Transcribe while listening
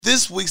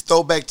This week's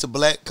Throwback to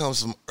Black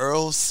comes from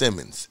Earl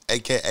Simmons,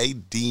 a.k.a.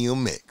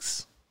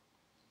 DMX.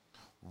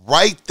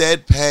 Write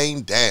that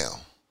pain down.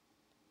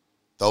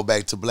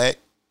 Throwback to Black,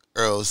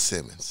 Earl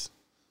Simmons,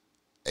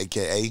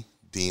 a.k.a.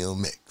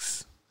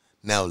 DMX.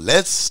 Now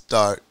let's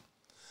start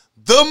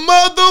the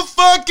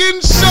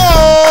motherfucking show!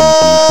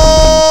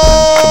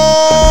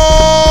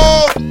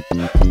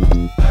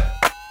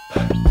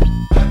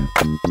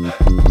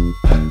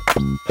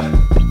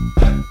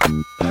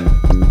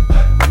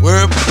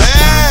 We're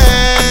back!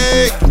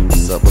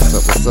 What's up, what's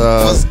up, what's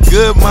up? What's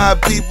good, my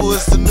people?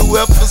 It's a new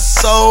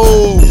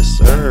episode. Yes,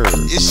 sir.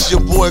 It's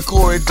your boy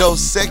Corey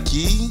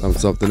Dosecki. I'm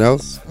something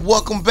else.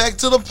 Welcome back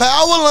to the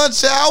Power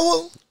Lunch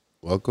Hour.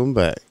 Welcome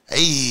back.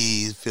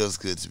 Hey, it feels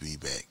good to be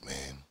back,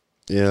 man.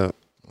 Yeah.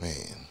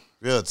 Man,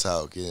 real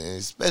talk, and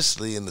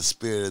especially in the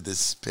spirit of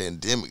this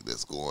pandemic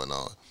that's going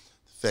on.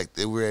 The fact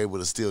that we're able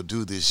to still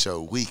do this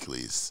show weekly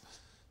is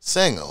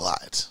saying a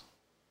lot.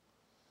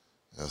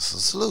 That's a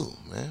salute,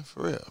 man,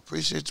 for real.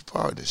 Appreciate your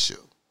partnership.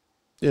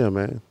 Yeah,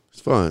 man.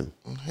 It's fun.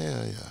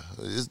 Hell yeah.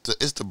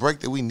 It's the break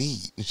that we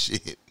need.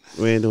 Shit.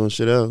 We ain't doing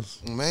shit else.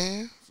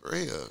 Man, for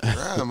real.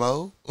 Grind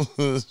mode.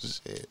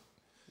 Shit.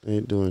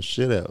 Ain't doing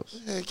shit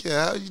else. Heck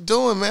yeah. How you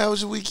doing, man? How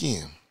was your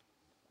weekend?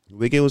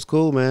 Weekend was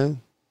cool,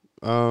 man.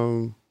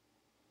 Yeah,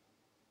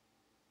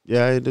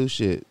 I didn't do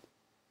shit.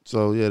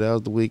 So, yeah, that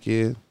was the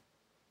weekend.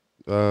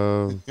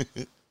 Same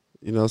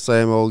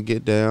old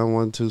get down,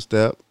 1-2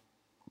 step.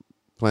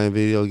 Playing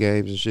video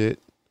games and shit.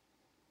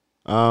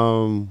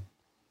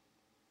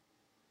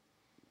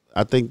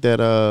 I think that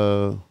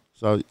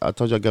so I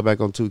told you I got back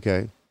on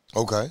 2K.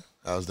 Okay.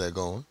 How's that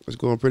going? It's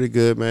going pretty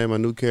good, man. My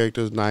new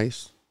character is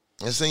nice.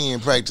 I seen you in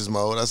practice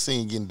mode. I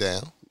seen you getting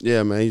down.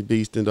 Yeah, man, he's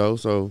beasting though,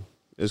 so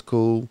it's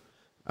cool.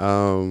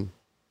 I'm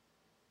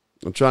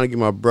trying to get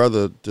my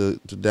brother to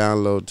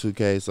download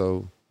 2K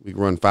so we can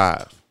run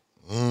 5.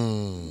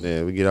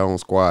 Yeah, we get our own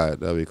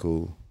squad. That'd be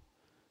cool.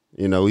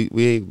 You know,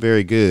 we ain't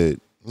very good.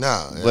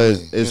 Nah,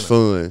 but it's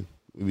fun.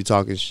 We be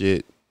talking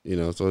shit,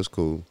 so it's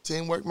cool.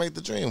 Teamwork make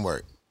the dream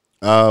work.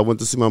 Went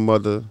to see my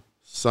mother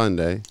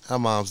Sunday. How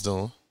mom's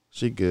doing?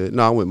 She good.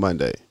 No, I went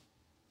Monday.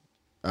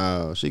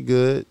 She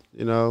good,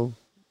 I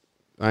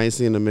ain't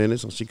seen in a minute,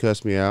 so she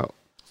cussed me out.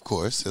 Of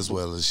course, as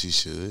well as she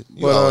should.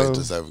 You always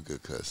deserve a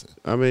good cussing.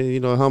 I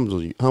mean, it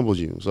humbles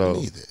you. So I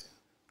need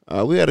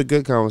that. We had a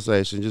good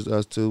conversation, just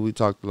us two. We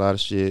talked a lot of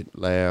shit,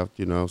 laughed,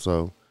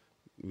 so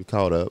we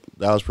caught up.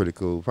 That was pretty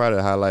cool. Probably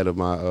the highlight of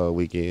my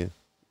weekend.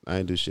 I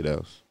ain't do shit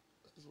else.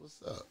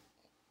 What's up?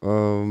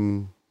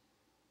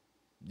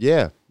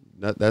 Yeah,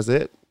 that's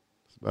it.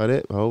 That's about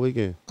it. The whole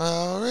weekend.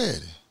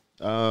 Already.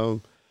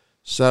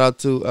 Shout out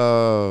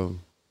to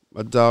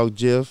my dog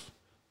Jeff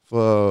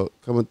for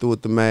coming through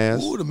with the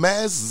mask. Ooh, the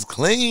mask is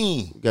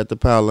clean. Got the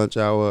Power Lunch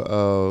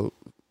Hour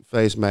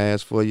face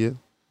mask for you.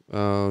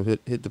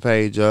 Hit the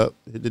page up.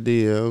 Hit the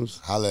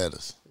DMs. Holla at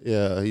us.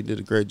 Yeah, he did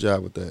a great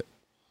job with that.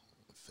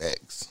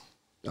 Facts.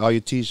 All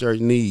your t-shirt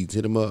needs,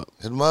 hit him up.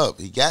 Hit him up.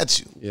 He got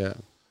you. Yeah.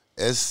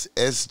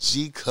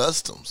 SG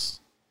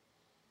Customs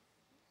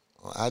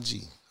on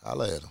IG.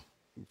 Holla at him.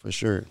 For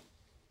sure.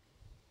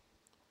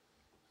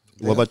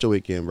 Yeah. What about your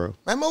weekend, bro?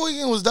 Man, my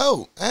weekend was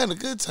dope. I had a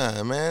good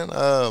time, man.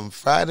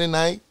 Friday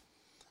night,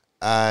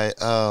 what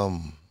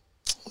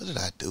did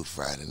I do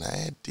Friday night?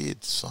 I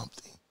did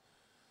something.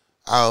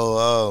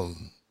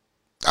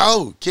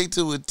 Kicked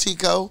it with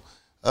Tico.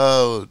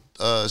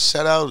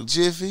 Shout out to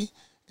Jiffy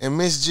and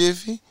Miss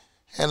Jiffy.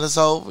 Had us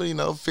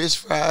over, fish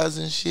fries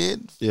and shit.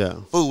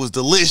 Yeah. Food was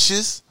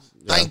delicious.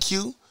 Yeah. Thank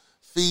you.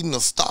 Feeding a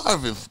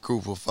starving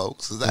group of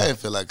folks because I didn't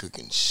feel like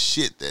cooking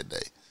shit that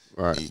day.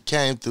 Right. You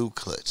came through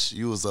clutch.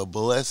 You was a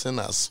blessing.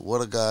 I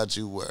swear to God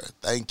you were.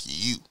 Thank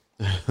you.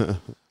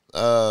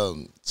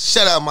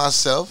 Shout out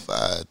myself.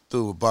 I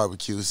threw a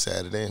barbecue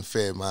Saturday and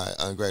fed my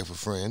ungrateful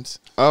friends.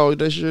 Oh,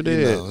 they sure did.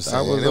 You know what I'm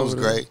saying? It was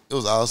great. It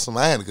was awesome.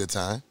 I had a good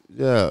time.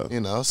 Yeah.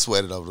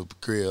 Sweated over the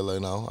grill,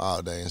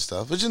 all day and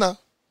stuff. But, it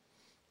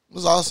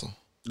was awesome.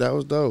 That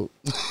was dope.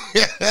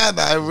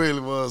 It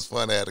really was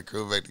fun to have the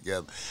crew back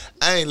together.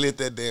 I ain't lit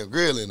that damn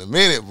grill in a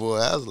minute, boy.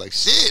 I was like,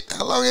 shit,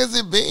 how long has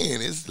it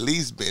been? It's at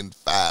least been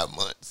 5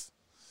 months.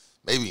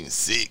 Maybe even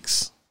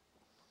 6.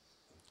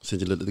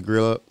 Since you lit the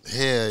grill up?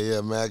 Hell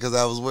yeah, man, because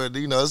I was worried,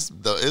 it's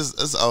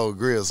an old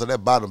grill, so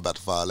that bottom about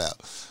to fall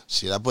out.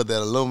 Shit, I put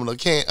that aluminum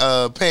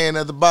pan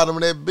at the bottom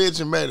of that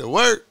bitch and made it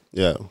work.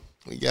 Yeah.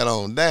 We got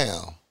on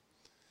down.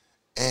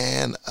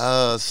 And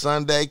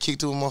Sunday,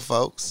 kicked it with my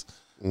folks.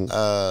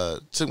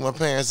 Took my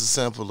parents a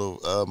sample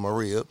of my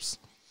ribs.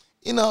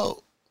 I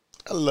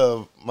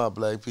love my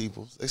black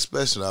people,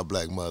 especially our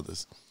black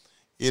mothers.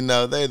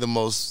 They're the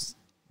most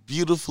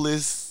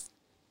beautifulest,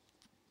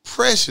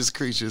 precious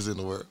creatures in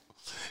the world.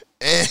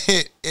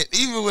 And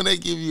even when they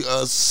give you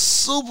a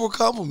super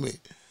compliment,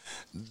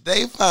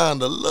 they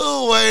find a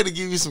little way to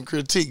give you some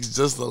critiques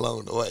just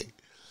along the way.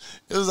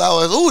 It was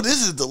always, ooh,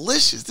 this is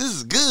delicious. This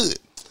is good.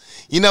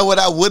 You know what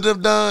I would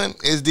have done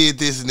is did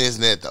this and this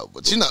and that, though.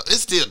 But,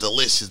 it's still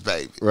delicious,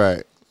 baby.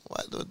 Right.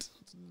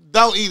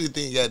 Don't eat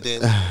anything,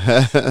 goddamn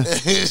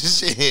it.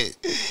 Shit.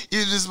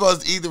 You're just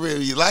supposed to eat the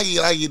rib. You like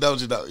it,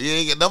 don't you know? You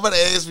ain't get nobody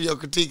asked for your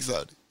critiques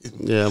on it.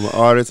 Yeah, I'm an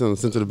artist and I'm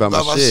sensitive about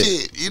my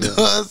shit. You know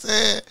what I'm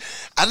saying?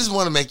 I just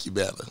want to make you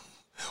better.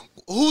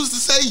 Who's to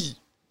say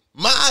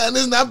mine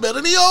is not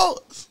better than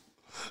yours?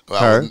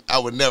 Well, I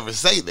would never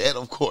say that,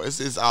 of course.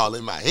 It's all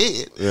in my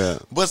head. Yeah.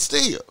 But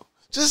still,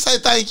 just say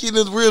thank you.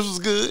 The ribs was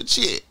good.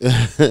 Shit.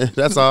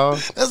 That's all.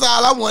 That's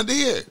all I wanted to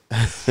hear.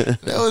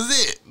 That was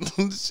it.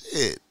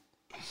 Shit.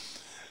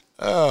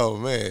 Oh,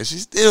 man. She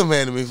still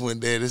mad at me when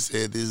Daddy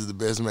said this is the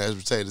best mashed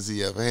potatoes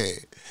he ever had.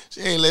 She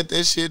ain't let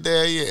that shit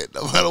down yet.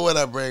 No matter what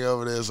I bring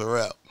over there, it's a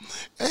wrap.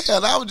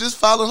 Hell, I was just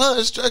following her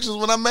instructions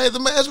when I made the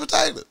mashed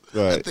potatoes.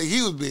 Right. I think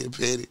he was being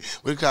petty,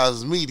 but it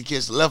causes me to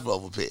catch the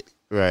leftover petty.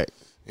 Right.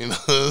 You know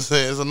what I'm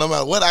saying? So no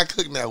matter what I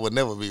cook now, would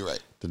never be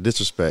right. The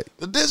disrespect.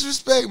 The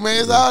disrespect,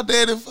 man, it's all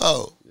Daddy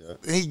fault. Yeah.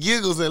 And he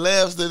giggles and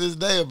laughs to this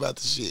day about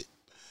the shit.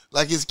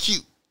 Like it's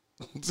cute.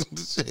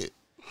 The shit.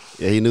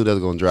 Yeah, he knew that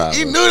was gonna drive.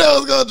 He knew that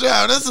was gonna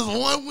drive. This is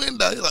one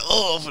window. He's like,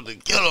 oh, I'm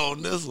finna get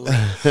on this one.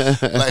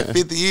 Like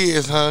 50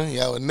 years, huh?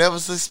 Y'all would never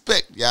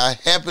suspect. Y'all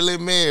happily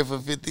married for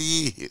 50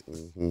 years.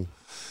 Mm-hmm.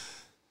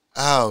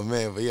 Oh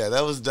man, but yeah,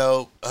 that was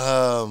dope.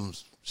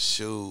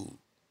 Shoot.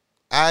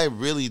 I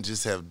really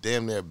just have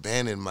damn near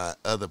abandoned my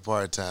other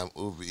part-time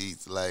Uber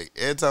Eats. Like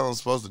every time I'm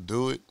supposed to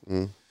do it,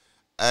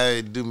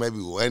 I do maybe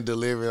one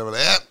delivery. I'm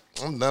like,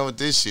 I'm done with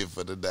this shit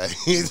for the day.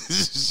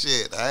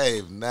 Shit, I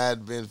have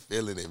not been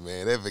feeling it,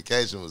 man. That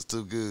vacation was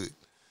too good.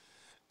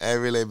 I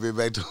really ain't been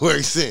back to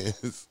work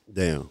since.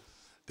 Damn.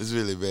 It's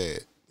really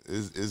bad.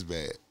 It's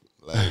bad.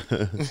 Like,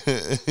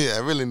 yeah, I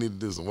really need to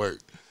do some work.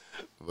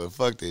 But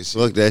fuck that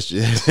shit. Fuck that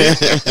shit.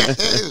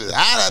 It was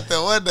hot out there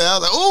one day. I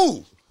was like,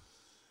 ooh,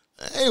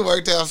 I ain't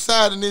worked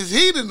outside in this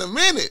heat in a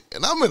minute,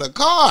 and I'm in a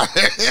car.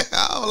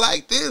 I don't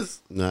like this.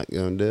 Not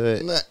gonna do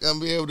it. Not gonna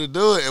be able to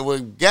do it. And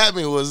what got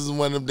me was this is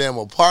one of them damn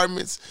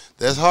apartments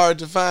that's hard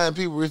to find.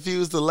 People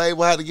refuse to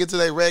label how to get to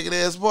their ragged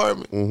ass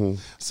apartment.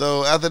 Mm-hmm.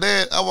 So after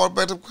that, I walked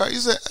back to the car. You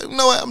said, you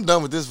know what? I'm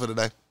done with this for the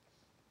day.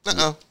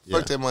 Yeah.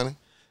 Fuck that money.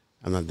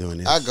 I'm not doing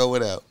this. I go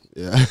without.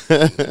 Yeah. I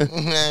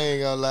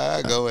ain't gonna lie.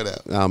 I go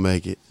without. I'll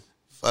make it.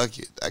 Fuck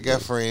it. I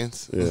got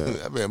friends. Yeah.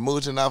 I've been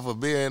mooching off of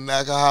beer and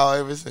alcohol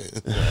ever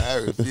since. I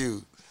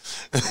refuse.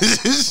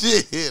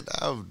 Shit,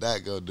 I'm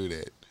not gonna do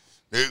that.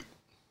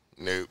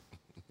 Nope.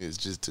 It's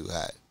just too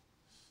hot.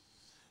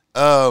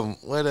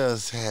 What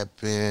else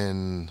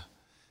happened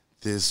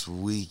this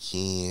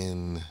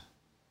weekend?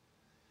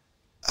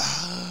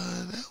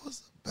 That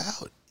was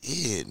about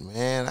it,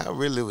 man. I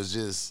really was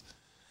just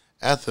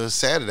after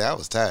Saturday. I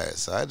was tired,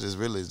 so I just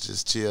really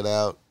just chilled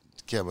out,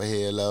 kept my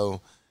head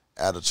low,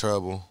 out of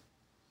trouble.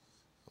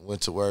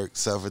 Went to work,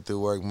 suffered through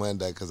work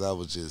Monday because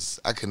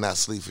I could not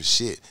sleep for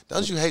shit.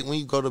 Don't you hate when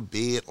you go to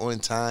bed on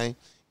time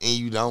and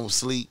you don't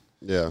sleep?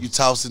 Yeah. You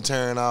toss and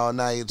turn all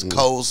night, it's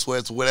cold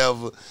sweats,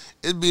 whatever.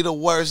 It'd be the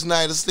worst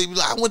night of sleep.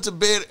 Like, I went to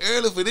bed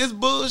early for this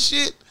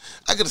bullshit.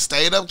 I could have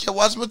stayed up, kept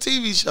watching my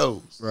TV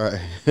shows. Right.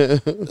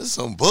 That's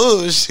some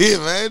bullshit,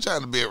 man.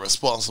 Trying to be a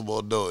responsible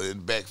adult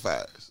and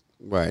backfires.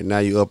 Right. Now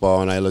you up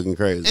all night looking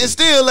crazy. And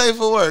still late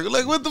for work.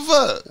 Like, what the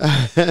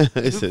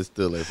fuck? He said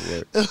still late for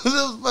work. What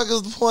the fuck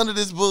is the point of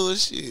this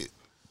bullshit?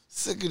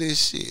 Sick of this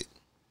shit.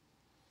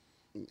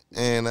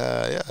 And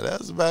yeah, that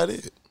was about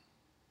it.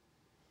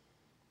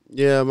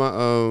 Yeah,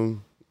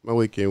 my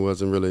weekend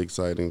wasn't really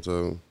exciting,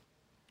 so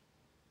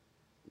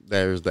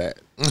there's that.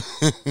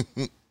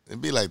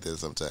 It be like that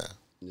sometimes.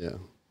 Yeah.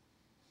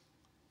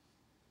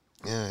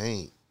 Yeah, I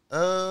ain't.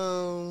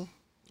 I'm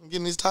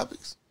getting these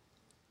topics.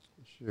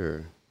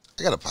 Sure.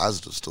 I got a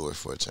positive story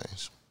for a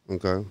change.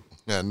 Okay.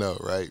 I know,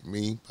 right?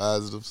 Me,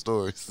 positive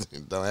stories.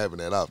 It don't happen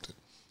that often.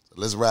 So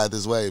let's ride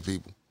this wave,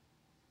 people.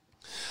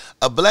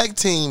 A black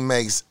teen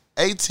makes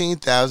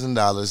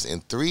 $18,000 in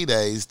 3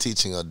 days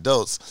teaching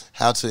adults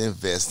how to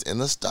invest in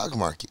the stock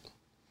market.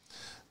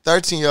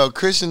 13-year-old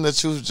Christian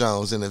LaTruth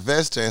Jones, an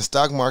investor and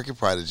stock market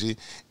prodigy,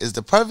 is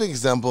the perfect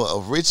example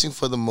of reaching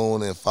for the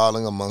moon and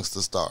falling amongst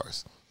the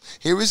stars.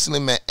 He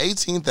recently made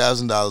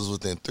 $18,000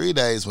 within 3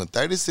 days when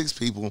 36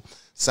 people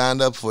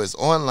signed up for his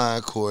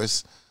online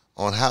course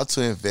on how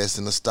to invest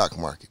in the stock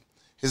market.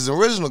 His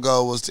original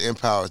goal was to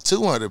empower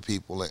 200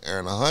 people and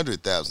earn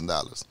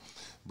 $100,000,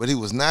 but he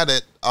was not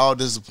at all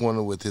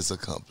disappointed with his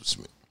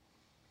accomplishment.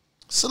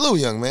 Salute,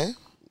 young man.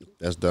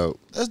 That's dope.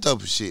 That's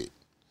dope as shit.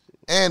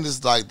 And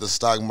it's like the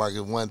stock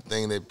market, one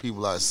thing that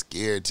people are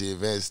scared to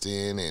invest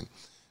in and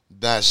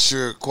not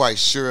quite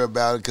sure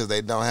about it because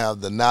they don't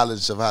have the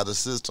knowledge of how the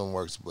system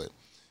works. But,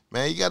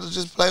 man, you got to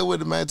just play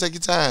with it, man. Take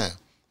your time.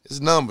 It's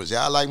numbers.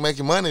 Y'all like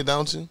making money,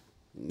 don't you?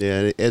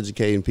 Yeah,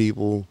 educating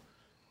people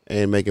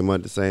and making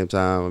money at the same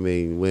time. I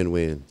mean,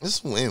 win-win.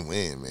 It's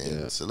win-win, man.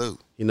 Yeah. Salute.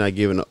 You're not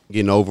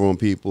getting over on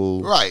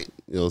people. Right.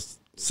 You know,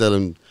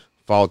 selling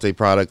faulty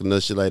product and no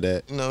shit like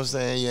that. You know what I'm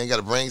saying? You ain't got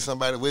to bring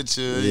somebody with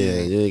you.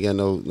 Yeah, you ain't got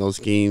no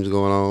schemes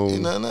going on. You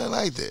know, nothing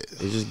like that.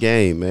 It's just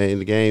game, man.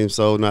 The game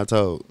sold, not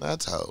told. Not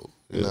told.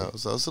 You Yeah. know,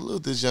 so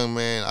salute this young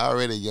man,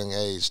 already a young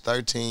age,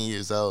 13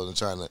 years old, and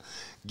trying to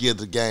give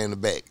the game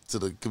back to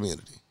the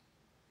community.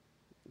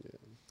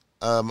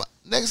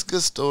 Next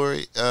good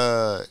story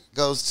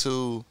goes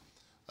to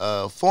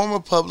former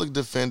public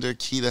defender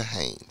Keita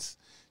Haynes.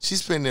 She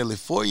spent nearly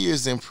 4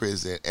 years in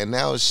prison, and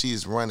now she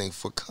is running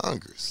for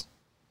Congress.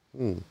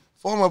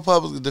 Former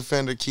public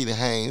defender Keita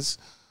Haynes,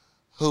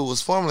 who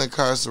was formerly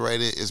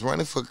incarcerated, is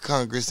running for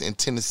Congress in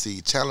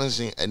Tennessee,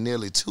 challenging a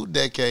nearly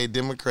 2-decade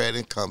Democrat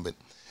incumbent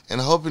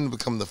and hoping to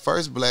become the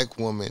first black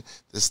woman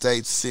the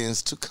state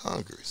sends to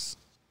Congress.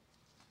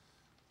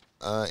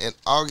 In the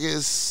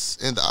August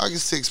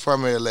 6th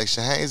primary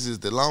election, Haynes is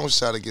the long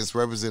shot against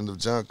Representative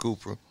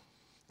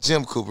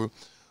Jim Cooper,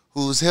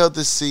 who's held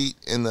the seat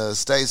in the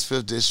state's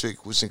 5th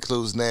district, which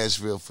includes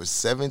Nashville, for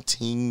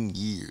 17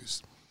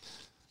 years.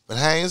 But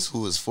Haynes,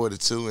 who is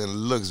 42 and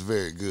looks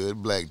very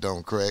good, black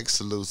don't crack,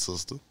 salute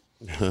sister,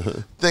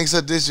 thinks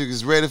her district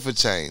is ready for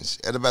change.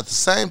 At about the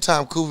same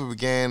time Cooper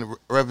began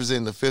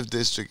representing the 5th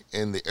district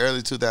in the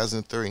early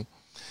 2003,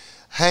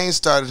 Haynes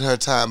started her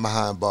time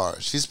behind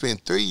bars. She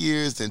spent 3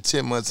 years and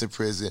 10 months in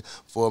prison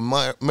for a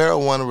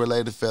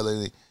marijuana-related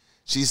felony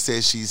she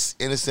says she's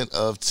innocent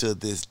of to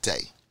this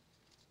day.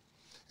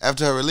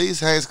 After her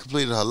release, Haynes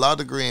completed her law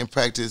degree and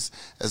practiced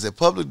as a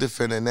public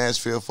defender in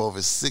Nashville for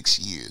over 6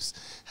 years.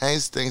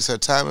 Haynes thinks her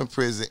time in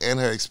prison and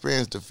her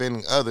experience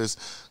defending others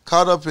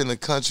caught up in the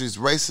country's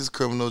racist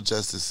criminal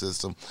justice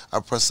system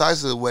are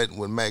precisely what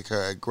would make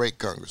her a great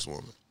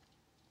congresswoman.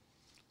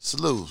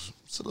 Salute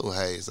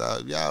Hayes.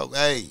 Y'all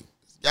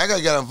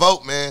gotta get a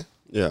vote, man.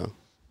 Yeah.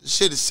 This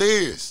shit is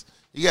serious.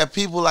 You got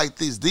people like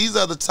these. These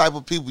are the type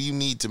of people you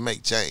need to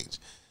make change.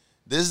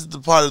 This is the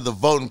part of the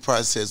voting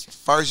process.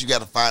 First, you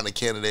got to find a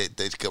candidate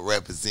that can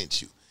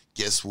represent you.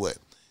 Guess what?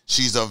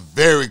 She's a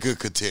very good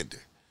contender.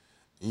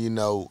 You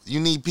know, you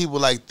need people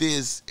like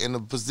this in a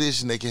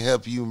position that can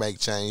help you make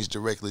change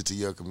directly to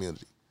your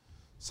community.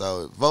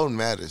 So voting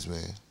matters,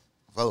 man.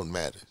 Voting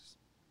matters.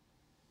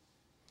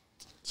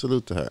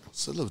 Salute to her.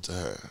 Salute to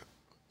her.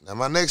 Now,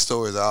 my next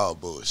story is all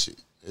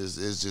bullshit. It's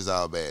just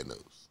all bad news.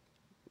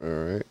 All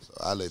right. So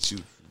I'll let you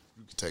can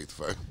take the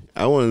first.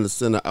 I wanted to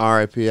send an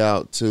RIP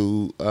out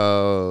to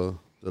the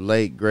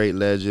late, great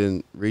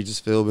legend,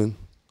 Regis Philbin.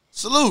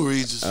 Salute,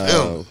 Regis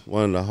Philbin.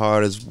 One of the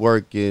hardest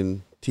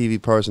working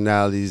TV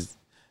personalities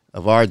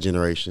of our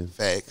generation.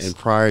 Facts. And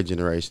prior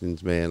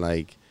generations, man.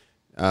 Like,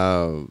 it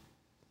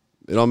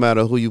don't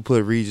matter who you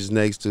put Regis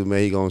next to, man,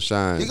 he gonna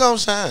shine. He gonna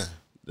shine.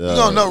 You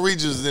gonna know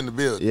Regis is in the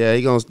building. Yeah,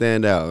 he gonna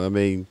stand out. I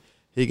mean,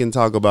 he can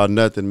talk about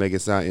nothing, make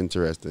it sound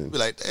interesting. Be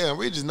like, damn,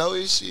 Regis know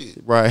his shit.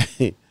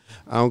 Right.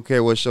 I don't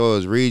care what show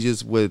is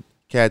Regis with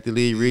Kathy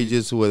Lee,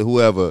 Regis with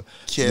whoever.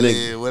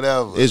 Kelly,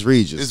 whatever. It's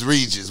Regis. It's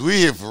Regis. We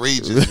here for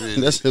Regis.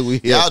 Really. That's who we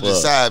here Y'all for.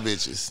 just side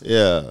bitches.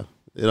 Yeah.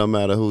 It don't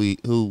matter who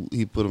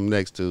he put him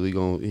next to. He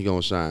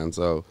gonna shine.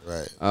 So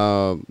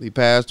right. He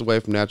passed away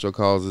from natural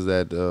causes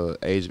at the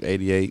age of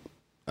 88.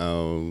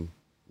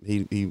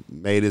 He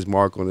made his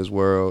mark on this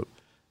world.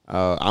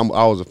 I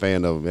was a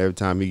fan of him. Every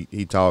time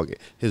he talked,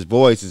 his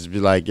voice is be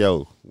like,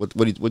 "Yo, what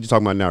you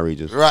talking about now,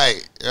 Regis?"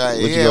 Right.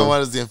 He had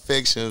one of the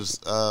infectious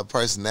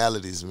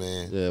personalities,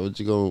 man. Yeah, what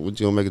you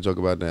gonna make a joke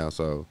about now?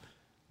 So,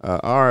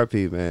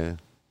 R.I.P. man,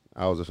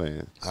 I was a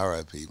fan.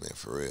 R.I.P. man,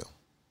 for real.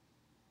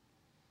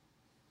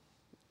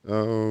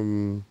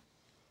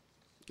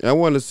 I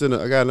want to send.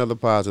 I got another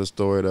positive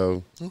story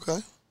though. Okay.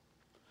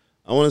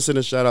 I want to send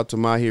a shout out to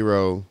my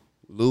hero,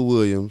 Lou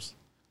Williams,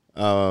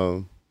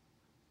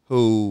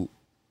 who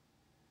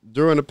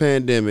during the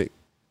pandemic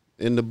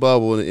in the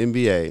bubble in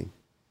the NBA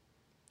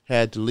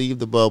had to leave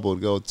the bubble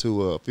to go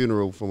to a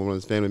funeral from one of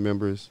his family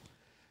members.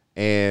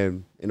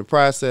 And in the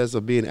process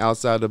of being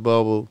outside the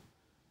bubble,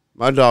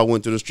 my dog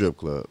went to the strip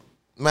club.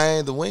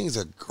 Man, the wings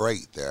are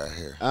great there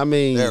here. I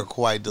mean, they're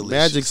quite delicious.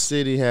 Magic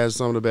City has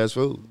some of the best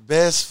food.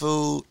 Best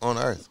food on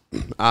earth.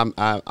 I'm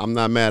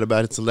not mad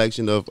about its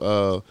selection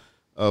of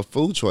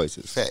food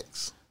choices.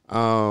 Facts.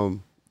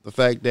 The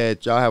fact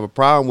that y'all have a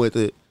problem with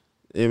it,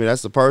 I mean,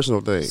 that's a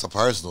personal thing. It's a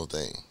personal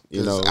thing.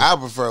 You know, I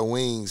prefer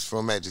wings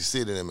from Magic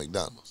City than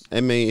McDonald's.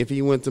 I mean, if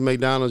he went to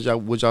McDonald's,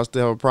 would y'all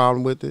still have a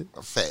problem with it?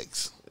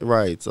 Facts.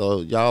 Right.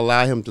 So y'all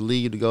allow him to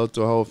leave to go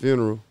to a whole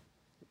funeral.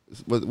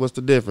 What's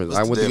the difference?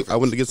 I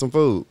went to get some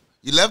food.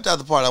 You left out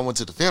the part I went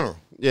to the funeral.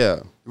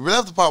 Yeah. You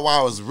left the part where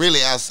I was really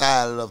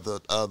outside of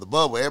the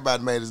bubble.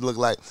 Everybody made it look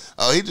like,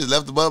 oh, he just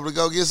left the bubble to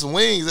go get some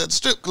wings at the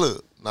strip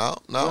club. No.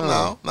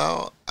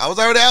 I was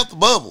already out the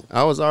bubble.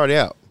 I was already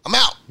out. I'm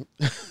out.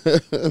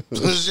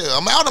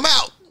 I'm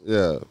out.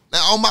 Yeah.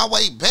 Now, on my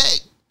way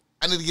back,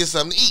 I need to get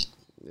something to eat.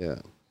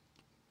 Yeah.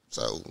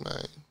 So,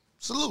 man,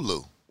 salute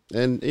Lou.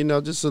 And,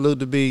 just salute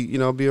to be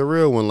a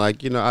real one.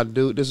 Like,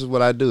 this is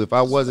what I do. If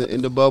I wasn't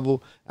in the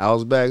bubble, I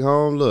was back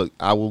home, look,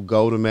 I will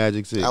go to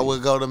Magic City. I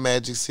would go to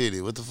Magic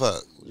City. What the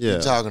fuck? What you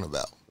talking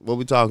about? What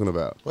we talking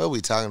about? What are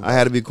we talking about? I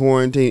had to be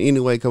quarantined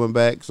anyway coming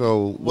back,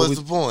 so what's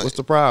the point? What's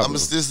the problem?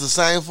 It's the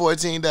same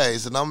 14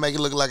 days, and I'm making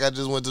it look like I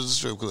just went to the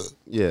strip club.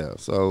 Yeah,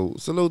 so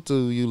salute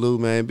to you, Lou,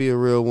 man. Be a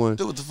real one.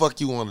 Do what the fuck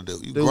you want to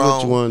do. You do grown,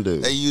 what you want to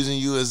do. They using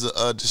you as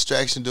a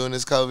distraction during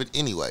this COVID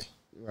anyway.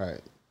 Right.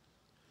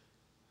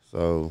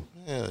 So,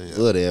 hell yeah.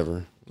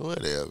 Whatever.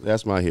 Whatever.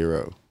 That's my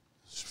hero.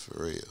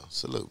 For real.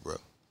 Salute, bro.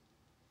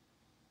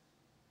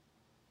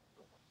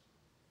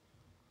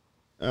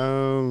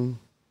 What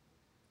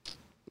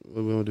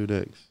we gonna do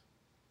next?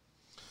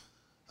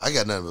 I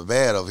got nothing but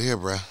bad over here,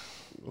 bro.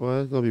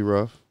 Well, it's gonna be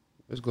rough.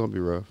 It's gonna be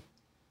rough.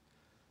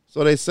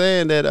 So they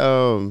saying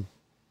that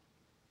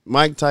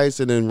Mike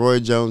Tyson and Roy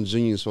Jones Jr.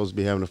 is supposed to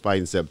be having a fight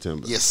in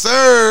September. Yes,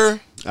 sir.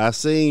 I've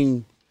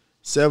seen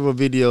several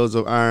videos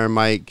of Iron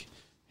Mike.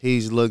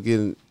 He's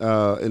looking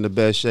in the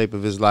best shape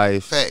of his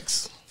life.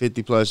 Facts.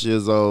 50 plus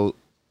years old.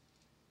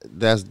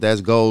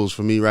 That's goals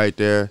for me right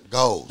there.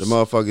 Goals. The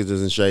motherfuckers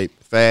is in shape,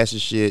 fast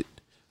as shit.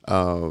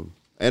 And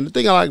the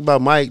thing I like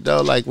about Mike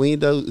though, like when he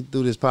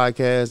do this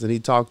podcast and he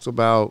talks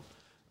about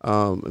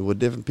with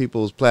different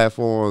people's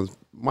platforms,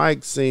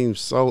 Mike seems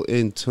so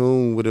in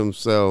tune with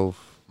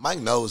himself. Mike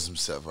knows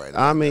himself right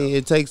now. I mean,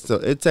 it takes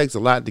a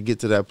lot to get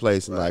to that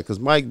place in life because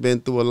Mike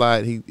been through a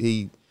lot.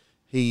 He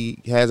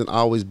hasn't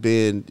always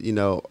been,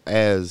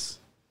 as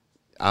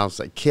I'll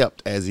say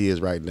kept as he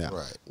is right now.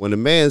 Right. When a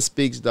man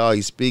speaks, dog,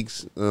 he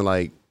speaks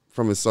like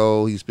from his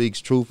soul. He speaks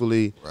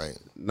truthfully, right?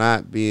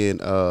 Not being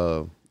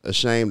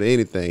ashamed of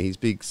anything. He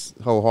speaks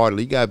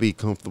wholeheartedly. You gotta be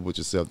comfortable with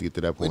yourself to get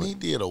to that point. When he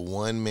did a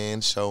one-man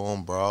show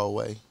on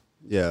Broadway,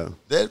 yeah,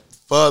 that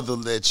further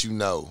lets you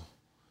know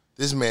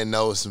this man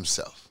knows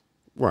himself.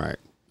 Right.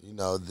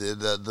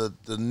 The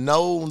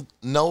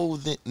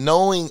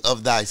knowing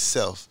of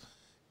thyself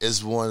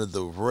is one of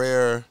the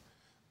rare,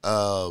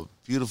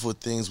 beautiful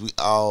things we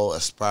all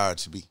aspire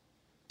to be,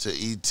 to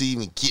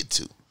even get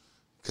to.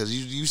 Because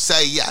you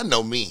say, yeah, I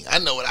know me. I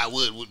know what I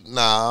would.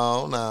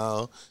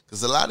 No.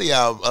 Because a lot of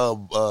y'all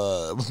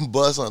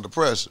bust under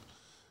pressure.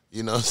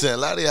 You know what I'm saying? A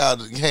lot of y'all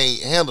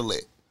can't handle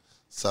it.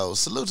 So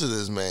salute to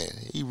this man.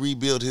 He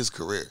rebuilt his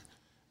career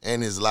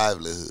and his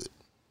livelihood.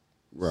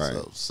 Right.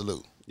 So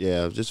salute.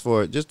 Yeah, a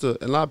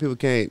lot of people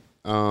can't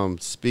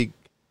speak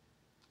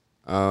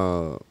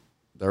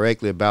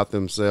directly about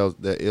themselves,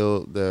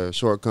 their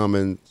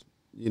shortcomings,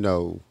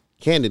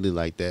 candidly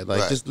like that.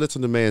 Like just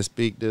listen to the man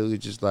speak, dude.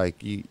 It's just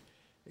like it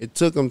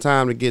took him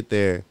time to get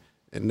there,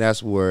 and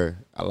that's where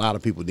a lot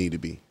of people need to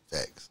be.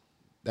 Facts.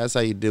 That's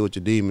how you deal with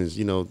your demons,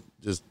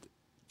 just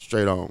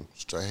straight on.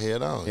 Straight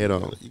head on. You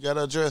got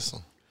to address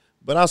them.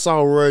 But I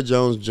saw Roy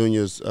Jones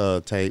Jr.'s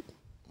tape.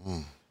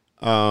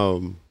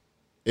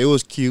 It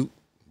was cute.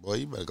 Boy,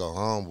 you better go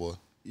home, boy.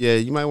 Yeah,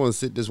 you might want to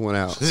sit this one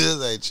out.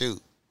 This ain't you.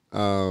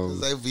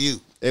 This ain't for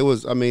you. It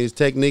was. I mean, his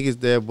technique is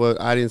there,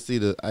 but I didn't see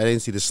the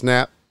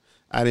snap.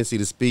 I didn't see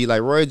the speed.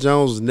 Like Roy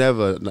Jones was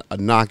never a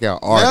knockout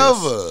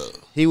artist. Never.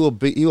 He will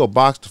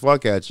box the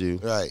fuck at you.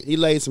 Right. He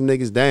laid some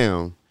niggas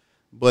down,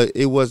 but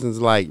it wasn't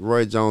like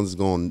Roy Jones is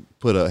going to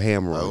put a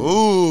hammer on you.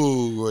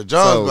 Ooh, Roy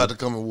Jones about to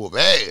come and whoop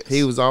ass.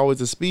 He was always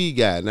a speed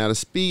guy. Now the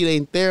speed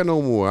ain't there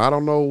no more. I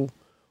don't know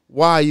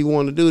why you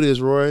want to do this,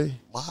 Roy.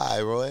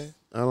 Why, Roy?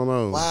 I don't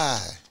know. Why?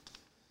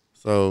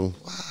 So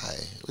why?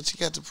 What you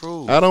got to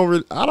prove? I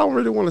don't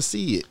really want to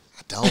see it.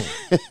 I don't.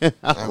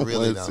 I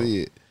really don't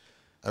see it.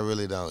 I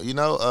really don't.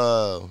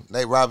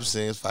 Nate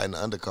Robinson is fighting the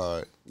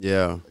undercard.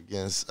 Yeah.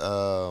 Against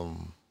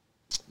some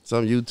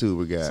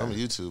YouTuber guy. Some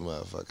YouTube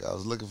motherfucker. I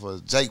was looking for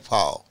Jake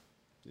Paul.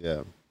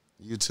 Yeah.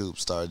 YouTube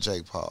star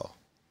Jake Paul.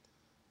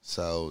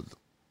 So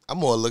I'm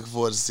more looking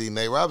forward to see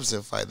Nate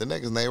Robinson fight the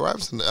niggas. Nate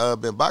Robinson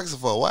been boxing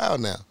for a while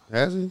now.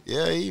 Has he?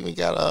 Yeah, he even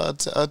got a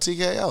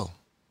TKO.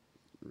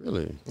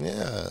 Really?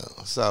 Yeah.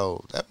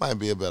 So that might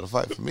be a better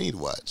fight for me to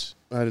watch.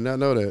 I did not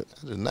know that.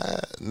 I did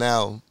not.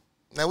 Now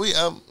we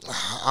I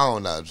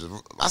don't know.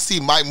 I see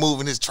Mike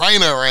moving his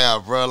trainer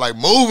around, bro. Like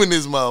moving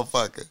this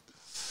motherfucker.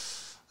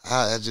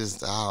 I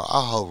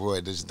hope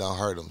Roy just don't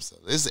hurt him. So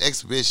it's an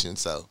exhibition.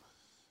 So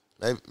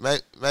maybe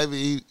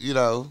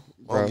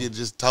won't get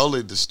just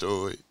totally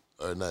destroyed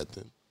or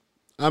nothing.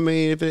 I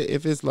mean,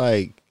 if it's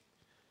like,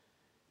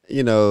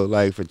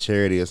 like for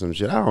charity or some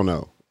shit, I don't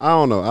know.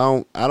 I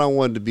don't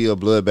want it to be a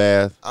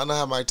bloodbath. I know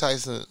how Mike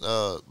Tyson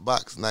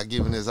box not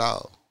giving his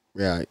all.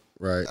 Right.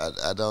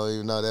 I don't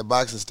even know that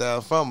boxing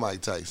style from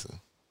Mike Tyson.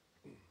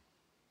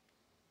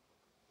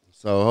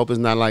 So I hope it's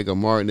not like a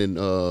Martin and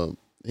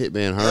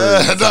Hitman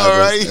Hearn.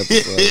 Right?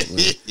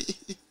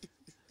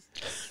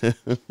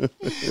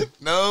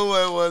 No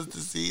one wants to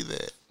see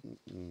that.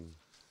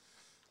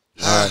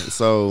 All right,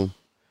 so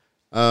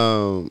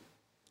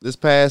this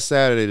past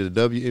Saturday, the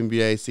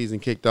WNBA season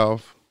kicked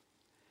off,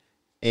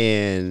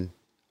 and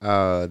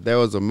there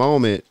was a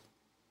moment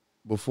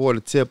before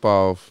the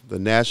tip-off, the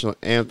national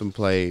anthem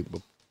played,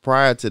 but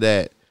prior to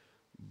that,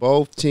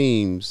 both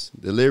teams,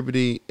 the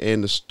Liberty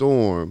and the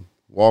Storm,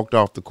 walked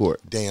off the court.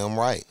 Damn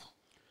right.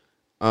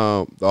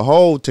 The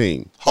whole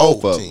team.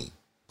 Both of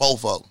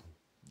them.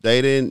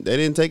 They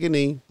didn't take a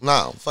knee.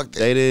 No, fuck that.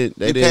 They didn't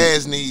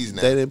pass knees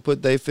now. They didn't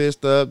put their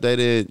fist up. They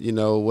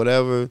didn't,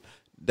 whatever.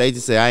 They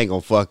just say, I ain't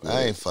gonna fuck with it.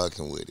 I ain't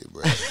fucking with it,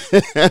 bro.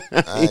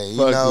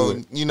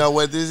 You know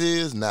what this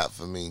is? Not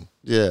for me.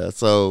 Yeah,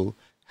 so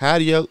how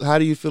do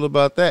you feel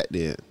about that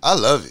then? I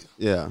love it.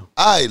 Yeah.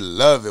 I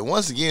love it.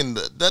 Once again,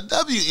 the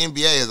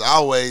WNBA has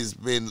always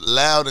been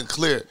loud and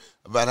clear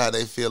about how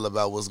they feel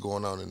about what's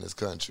going on in this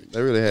country.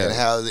 They really have. And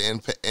how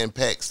it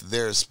impacts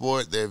their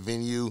sport, their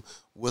venue,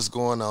 what's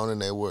going on in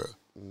their world.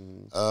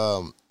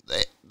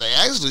 they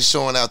actually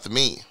showing out the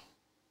men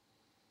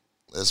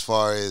as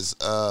far as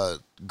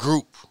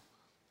group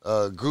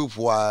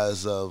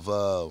wise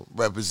of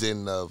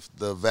representing of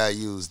the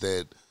values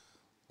that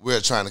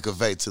we're trying to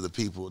convey to the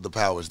people, the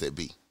powers that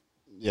be.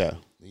 Yeah.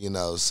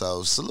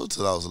 So salute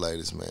to those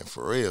ladies, man.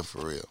 For real.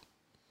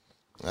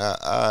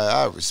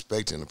 I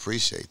respect and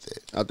appreciate that.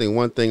 I think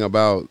one thing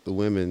about the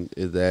women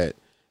is that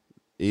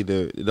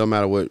either it don't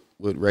matter what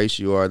race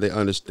you are, they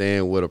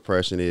understand what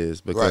oppression is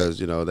because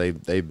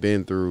they've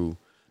been through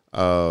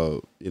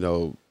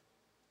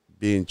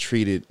being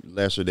treated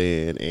lesser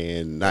than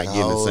and not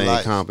getting the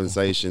same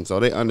compensation, so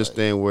they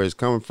understand where it's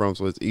coming from.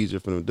 So it's easier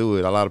for them to do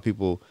it. A lot of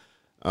people,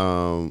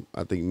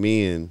 I think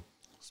men,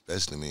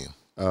 especially men,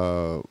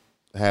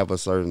 have a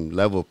certain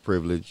level of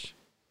privilege,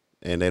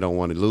 and they don't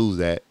want to lose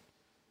that.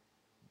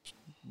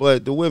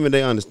 But the women,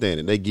 they understand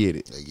it. They get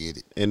it.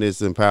 And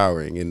it's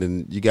empowering. And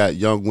then you got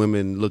young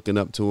women looking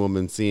up to them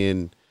and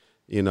seeing,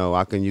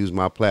 I can use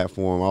my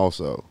platform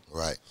also.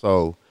 Right.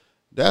 So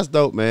that's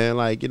dope, man.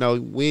 Like, you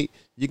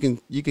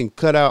can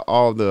cut out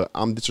all the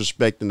I'm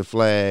disrespecting the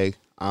flag,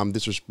 I'm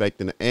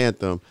disrespecting the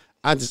anthem.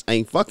 I just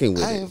ain't fucking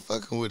with it. I ain't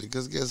fucking with it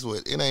because guess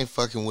what? It ain't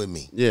fucking with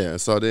me. Yeah,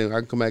 so then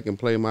I can come back and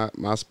play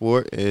my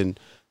sport, and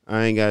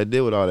I ain't got to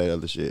deal with all that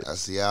other shit. I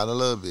see y'all a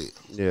little bit.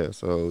 Yeah,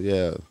 so,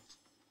 yeah.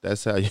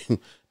 That's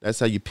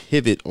how you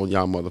pivot on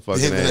y'all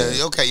motherfucking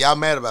ass. Okay, y'all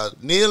mad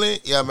about kneeling.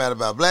 Y'all mad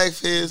about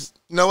blackface.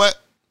 You know what?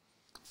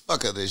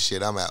 Fuck up this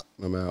shit. I'm out.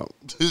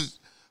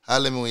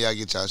 Holla at me when y'all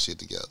get y'all shit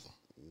together.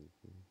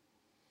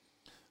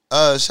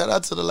 Shout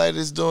out to the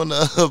ladies doing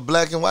the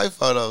black and white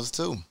photos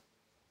too.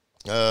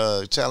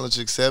 Challenge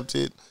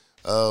accepted.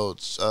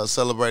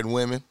 Celebrating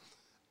women.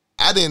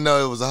 I didn't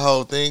know it was a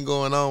whole thing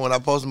going on when I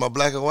posted my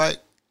black and white.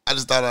 I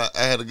just thought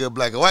I had a good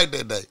black and white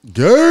that day.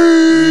 Gay.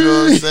 You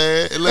know what I'm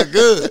saying? It looked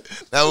good.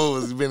 Now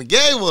what was being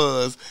gay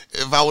was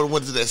if I would have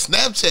went to that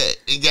Snapchat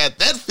and got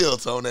that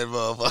filter on that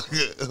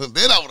motherfucker,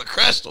 then I would have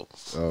crushed them.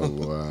 Oh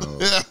wow.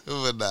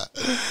 But nah.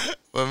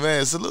 But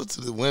man, salute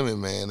to the women,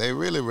 man. They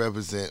really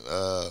represent.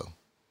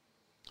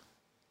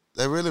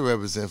 They really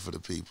represent for the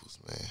peoples,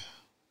 man.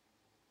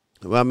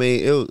 Well, I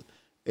mean,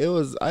 it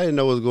was. I didn't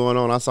know what was going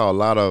on. I saw a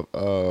lot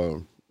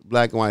of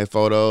black and white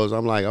photos.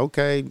 I'm like,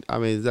 okay. I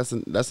mean, that's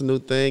a new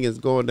thing. It's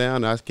going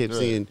down. I kept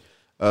seeing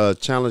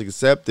challenge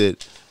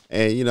accepted,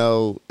 and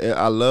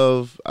I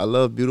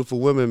love beautiful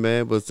women,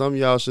 man. But some of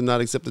y'all should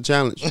not accept the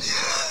challenge.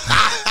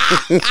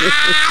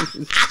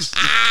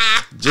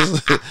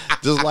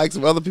 just like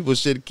some other people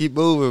should keep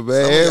moving,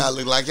 man. Some of y'all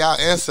look like y'all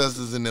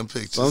ancestors in them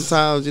pictures.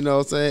 Sometimes, what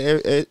I'm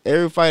saying,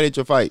 every fight ain't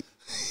your fight.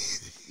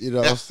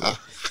 So.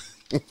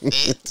 I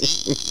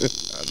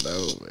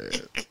know, man.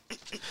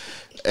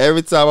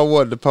 Every time I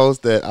wanted to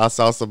post that, I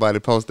saw somebody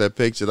post that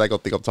picture. They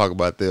gonna think I'm talking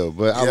about them,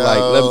 but I'm like,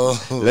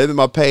 let me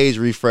my page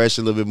refresh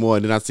a little bit more,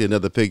 and then I see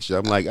another picture.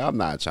 I'm like, I'm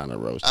not trying to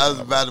roast. I was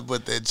about to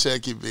put that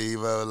Chucky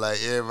beam on, like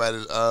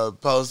everybody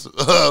post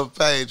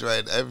page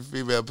right, every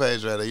female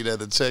page right there.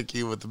 The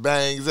Chucky with the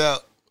bangs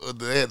out,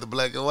 they had the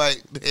black and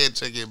white. They had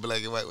Chucky in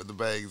black and white with the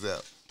bangs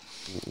out.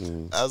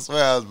 I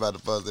swear I was about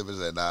to post it, but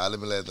said, nah, let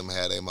me let them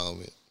have their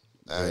moment.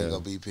 I ain't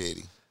gonna be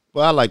petty.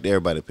 Well, I liked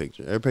everybody's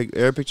picture.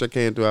 Every picture I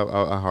came through,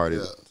 I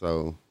hearted it.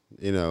 So,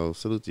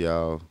 salute to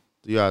y'all.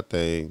 Do y'all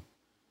thing.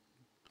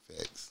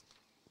 Facts.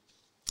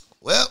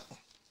 Well,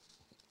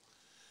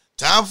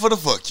 time for the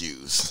fuck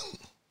yous.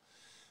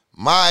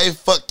 My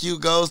fuck you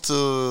goes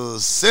to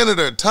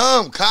Senator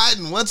Tom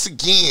Cotton once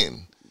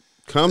again.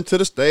 Come to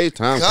the stage,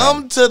 Tom Cotton.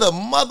 Come to the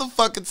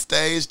motherfucking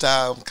stage,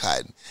 Tom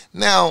Cotton.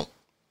 Now,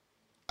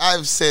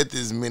 I've said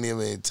this many,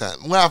 many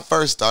times. When I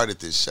first started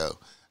this show,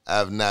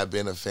 I've not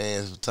been a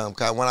fan of Tom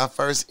Cotton. When I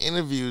first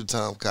interviewed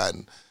Tom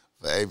Cotton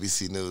for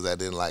ABC News, I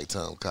didn't like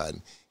Tom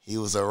Cotton. He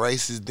was a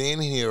racist then,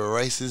 and he's a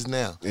racist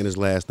now. And his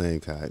last name,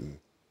 Cotton.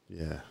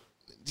 Yeah.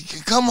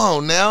 Come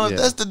on now. Yeah.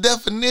 That's the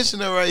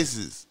definition of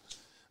racist.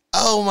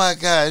 Oh, my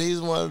God. He's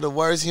one of the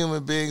worst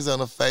human beings on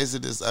the face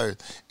of this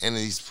earth, and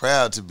he's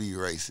proud to be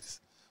racist.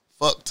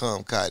 Fuck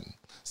Tom Cotton.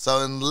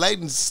 So in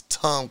Layton's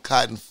Tom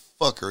Cotton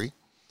fuckery,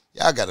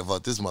 y'all got to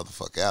vote this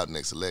motherfucker out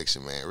next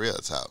election, man. Real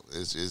talk.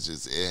 It's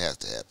just, it has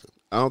to happen.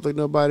 I don't think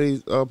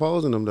nobody's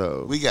opposing him,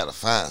 though. We got to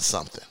find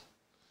something.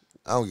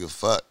 I don't give a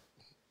fuck.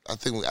 I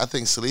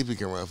think Sleepy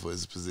can run for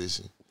his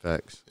position.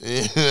 Facts.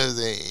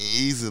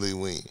 Easily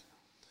win.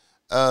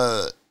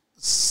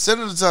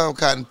 Senator Tom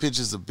Cotton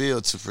pitches a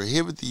bill to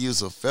prohibit the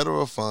use of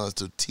federal funds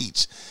to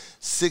teach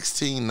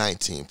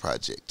 1619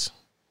 Project.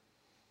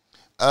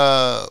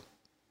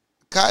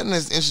 Cotton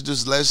has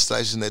introduced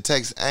legislation that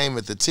takes aim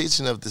at the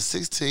teaching of the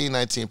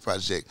 1619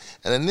 Project,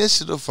 an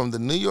initiative from the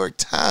New York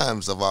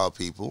Times, of all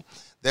people,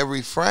 that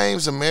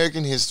reframes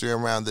American history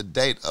around the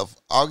date of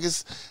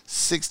August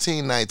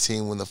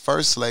 1619 when the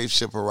first slave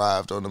ship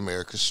arrived on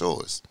America's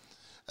shores.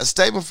 A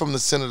statement from the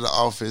Senator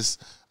office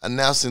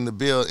announcing the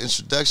bill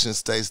introduction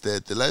states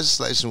that the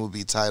legislation will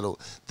be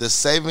titled the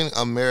Saving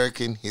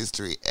American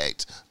History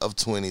Act of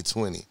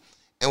 2020.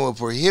 And will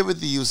prohibit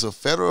the use of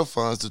federal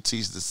funds to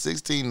teach the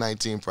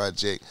 1619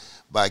 Project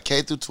by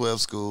K-12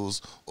 schools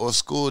or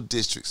school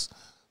districts.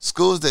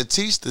 Schools that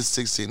teach the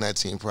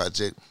 1619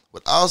 project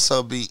would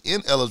also be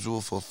ineligible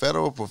for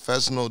federal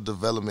professional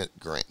development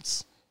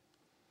grants.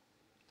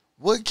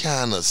 What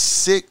kind of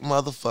sick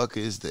motherfucker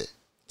is that?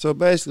 So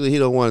basically, he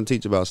don't want to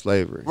teach about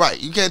slavery. Right.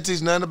 You can't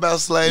teach nothing about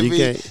slavery.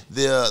 You can't.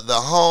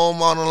 The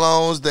homeowner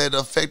loans that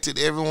affected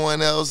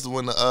everyone else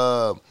when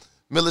the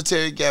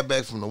military got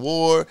back from the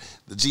war,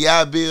 the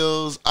GI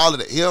Bills, all of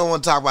that. He don't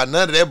want to talk about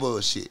none of that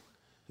bullshit.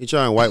 He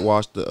trying to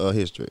whitewash the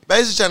history.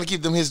 Basically trying to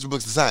keep them history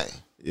books the same.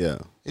 Yeah.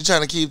 He's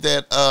trying to keep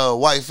that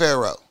white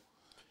pharaoh,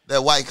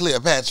 that white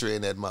Cleopatra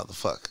in that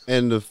motherfucker.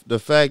 And the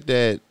fact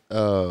that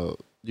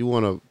you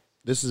want to,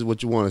 this is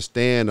what you want to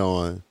stand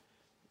on,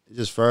 it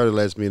just further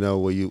lets me know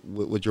where your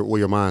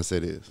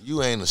mindset is.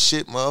 You ain't a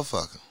shit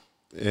motherfucker.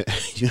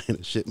 You ain't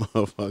a shit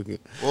motherfucker.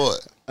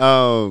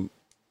 Boy.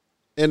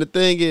 And the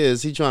thing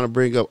is, he trying to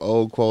bring up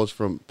old quotes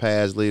from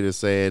past leaders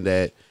saying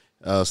that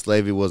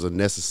slavery was a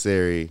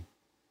necessary,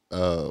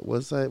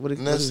 what's that?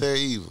 Necessary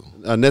evil.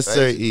 A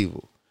necessary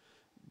evil.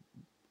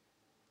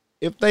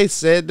 If they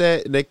said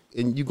that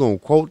and you gonna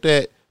quote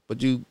that,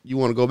 but you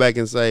want to go back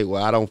and say,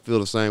 well, I don't feel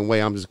the same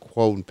way, I'm just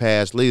quoting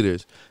past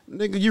leaders.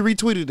 Nigga, you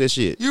retweeted that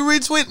shit. You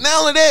retweet.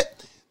 Not only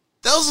that,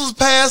 those was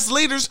past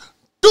leaders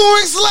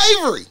during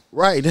slavery.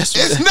 Right. It's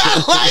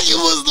not like it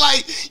was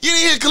like, you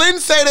didn't hear Clinton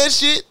say that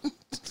shit.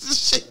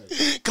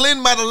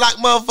 Clinton might have locked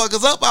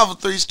motherfuckers up off of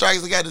 3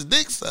 strikes and got his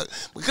dick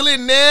sucked. But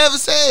Clinton never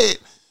said,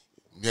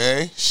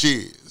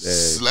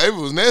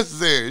 slavery was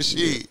necessary. Shit.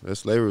 Yeah, that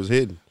slavery was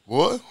hidden.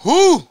 Boy,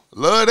 whoo,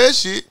 love that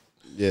shit.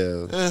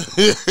 Yeah.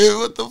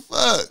 What the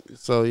fuck?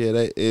 So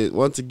yeah,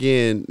 once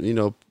again,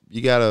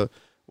 you gotta,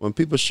 when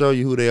people show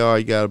you who they are,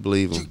 you gotta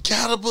believe them. You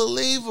gotta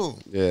believe them.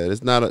 Yeah,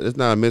 it's not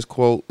a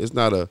misquote. It's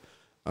not a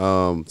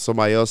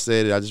somebody else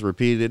said it, I just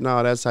repeated it.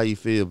 No, that's how you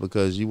feel,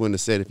 because you wouldn't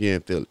have said it if you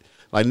didn't feel it.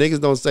 Like,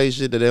 niggas don't say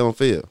shit that they don't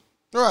feel.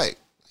 Right.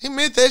 He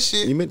meant that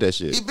shit. He meant that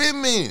shit. He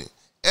been meaning it.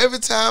 Every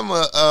time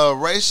a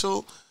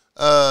racial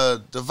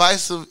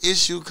divisive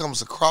issue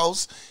comes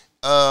across,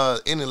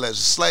 any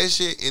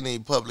legislation, any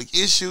public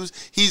issues,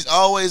 he's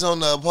always on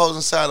the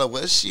opposing side of,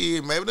 well,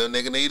 shit, maybe that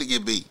nigga need to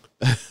get beat.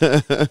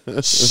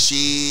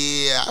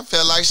 Shit, I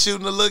felt like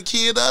shooting a little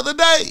kid the other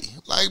day.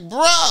 Like,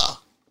 bruh.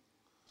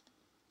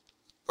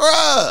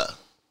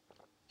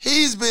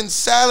 He's been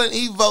silent.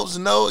 He votes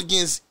no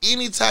against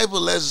any type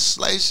of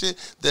legislation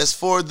that's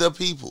for the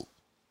people.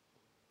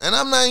 And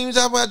I'm not even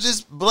talking about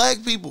just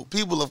black people,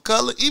 people of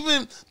color,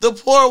 even the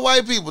poor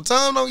white people.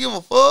 Tom don't give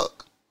a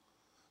fuck.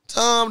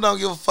 Tom don't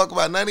give a fuck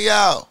about none of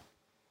y'all.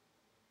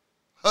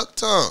 Huck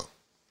Tom.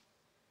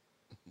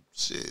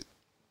 Shit.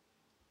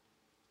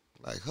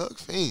 Like Huck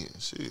Finn.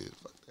 Shit.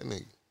 Fuck that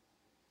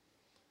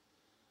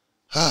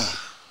nigga.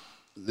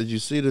 Did you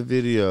see the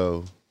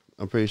video?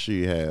 I'm pretty sure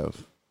you have.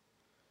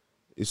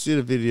 You see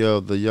the video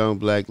of the young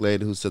black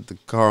lady who set the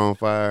car on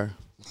fire?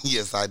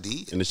 Yes, I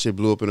did. And the shit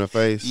blew up in her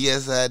face?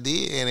 Yes, I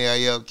did. And are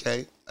you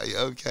okay? Are you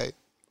okay?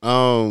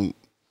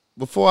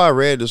 Before I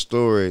read the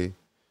story,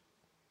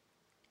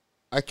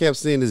 I kept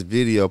seeing this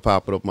video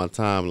popping up my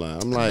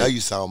timeline. I'm like, I know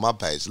you saw on my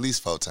page at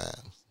least 4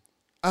 times.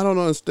 I don't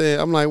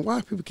understand. I'm like, why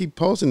do people keep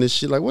posting this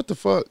shit? Like, what the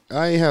fuck?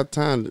 I ain't have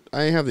time.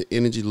 I ain't have the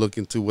energy to look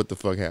into what the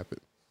fuck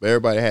happened. But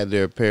everybody had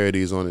their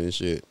parodies on it and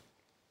shit.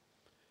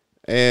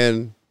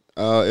 And it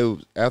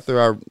was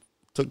after I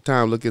took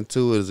time looking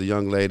into it as a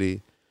young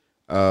lady.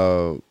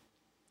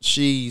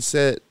 She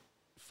set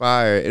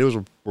fire, and it was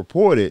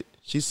reported,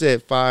 she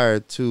set fire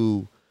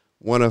to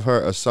one of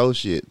her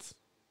associates'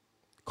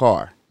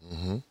 car.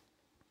 Mm-hmm.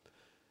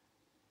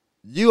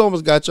 You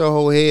almost got your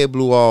whole head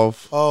blew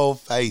off. Whole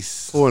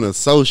face. For an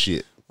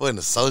associate. For an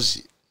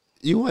associate.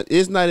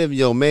 It's not even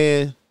your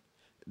man.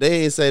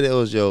 They ain't say that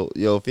was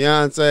your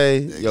fiance,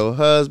 your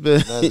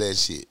husband. None of that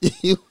shit.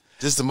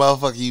 Just a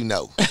motherfucker you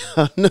know.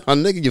 No,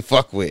 nigga you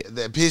fuck with.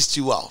 That pissed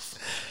you off.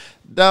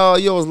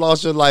 Dog, you almost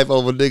lost your life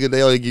over nigga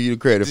they only give you the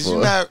credit for. Did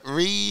you not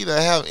read or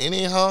have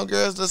any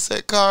homegirls that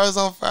set cars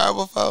on fire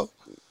before?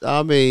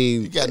 I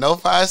mean, you got no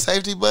fire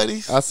safety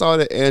buddies? I saw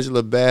the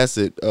Angela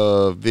Bassett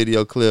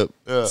video clip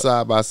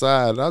side by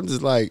side. And I'm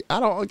just like, I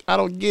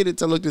don't get it.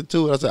 Till I looked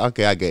into it, I said,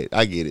 okay, I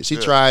get it. She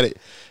tried it.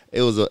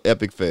 It was an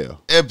epic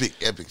fail. Epic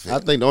fail. I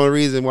think the only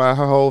reason why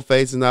her whole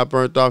face is not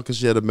burnt off because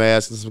she had a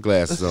mask and some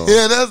glasses on.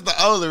 Yeah, that's the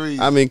only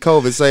reason. I mean,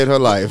 COVID saved her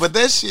life. But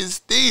that shit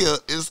still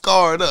is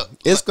scarred up.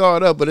 It's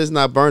scarred up, but it's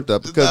not burnt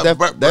up because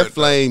that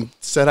flame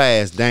set her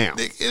ass down.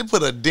 It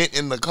put a dent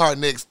in the car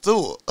next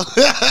to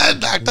her.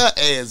 Knocked her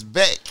ass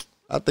back.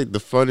 I think the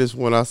funniest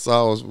one I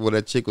saw was when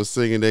that chick was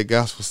singing that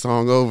gospel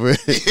song over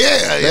it.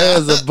 Yeah.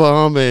 There's a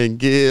bomb in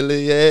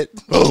Gilead.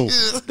 Boom.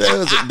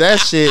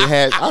 That shit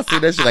had, I see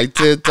that shit like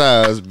 10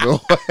 times, bro.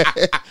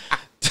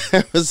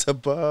 There was a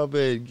bomb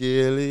in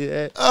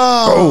Gilead.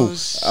 Oh, boom.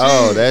 Shit.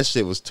 Oh, that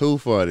shit was too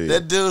funny.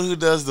 That dude who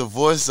does the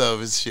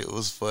voiceover shit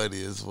was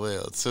funny as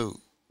well, too.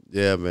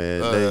 Yeah,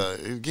 man.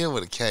 Again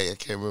with a K. I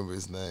can't remember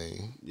his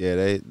name. Yeah,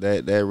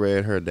 that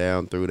ran her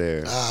down through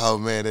there. Oh,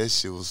 man, that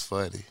shit was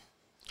funny.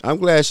 I'm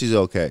glad she's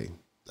okay.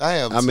 I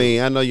am. I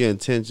mean, I know your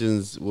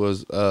intentions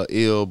was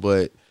ill,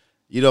 but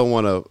You don't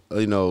want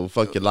to,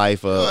 fuck your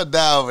life You up. gonna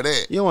die over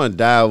that. You don't want to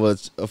die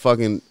with a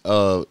fucking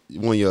one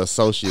of your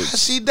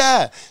associates. She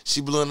died. She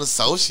blew an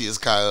associate's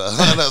car.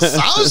 An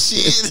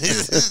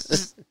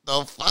associate?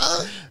 The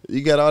fuck?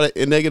 You got all that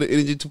negative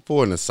energy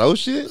for an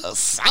associate?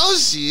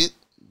 Associate?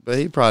 But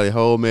he probably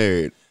whole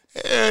married.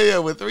 Hell yeah,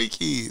 with 3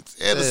 kids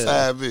and a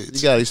side bitch.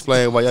 You gotta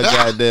explain why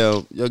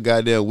your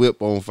goddamn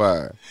whip on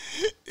fire.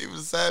 Even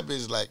the side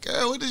bitch like,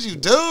 girl, what is you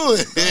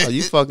doing? Oh,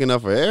 you fucking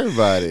up for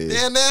everybody.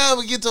 Yeah, now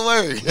we get to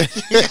work.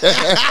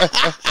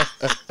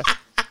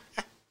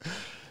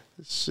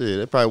 Shit,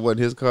 that probably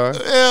wasn't his car.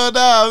 Hell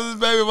no, this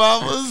baby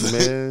mamas.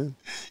 Man.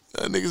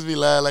 Niggas be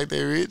lying like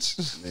they rich.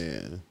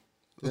 Man.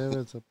 There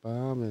is a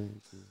bomb.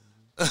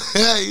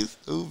 You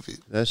stupid.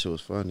 That shit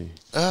was funny.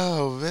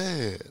 Oh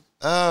man.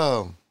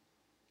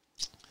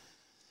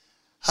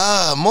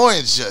 More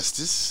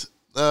injustice.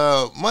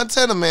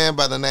 Montana man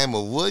by the name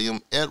of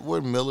William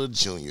Edward Miller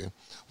Jr.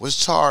 was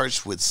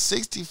charged with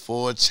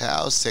 64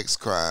 child sex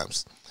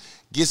crimes,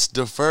 gets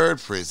deferred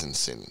prison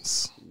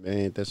sentence.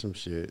 Man, that's some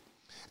shit.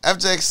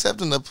 After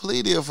accepting a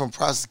plea deal from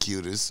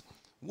prosecutors,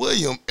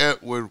 William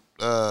Edward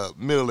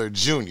Miller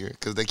Jr.,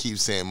 because they keep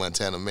saying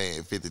Montana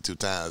man 52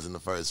 times in the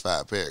first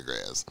 5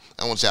 paragraphs.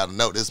 I want y'all to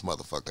know this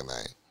motherfucking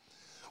name.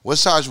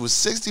 Was charged with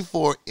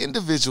 64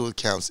 individual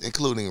counts,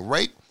 including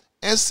rape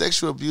and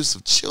sexual abuse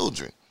of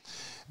children.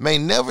 May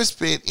never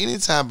spend any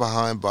time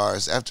behind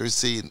bars after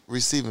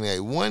receiving a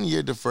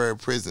 1-year deferred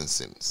prison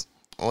sentence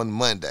on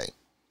Monday.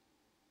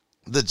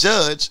 The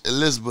judge,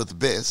 Elizabeth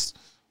Best,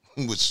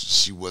 which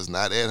she was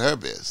not at her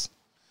best,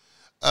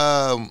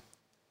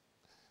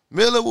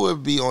 Miller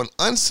would be on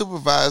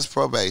unsupervised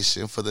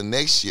probation for the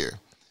next year.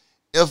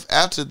 If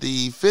after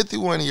the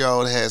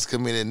 51-year-old has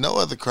committed no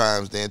other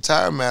crimes, the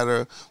entire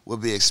matter will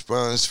be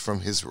expunged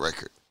from his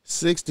record.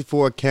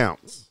 64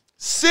 counts.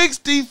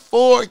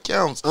 64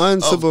 counts.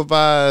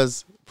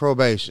 Unsupervised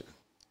probation.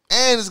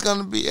 And it's going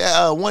to be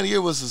 1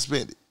 year was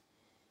suspended.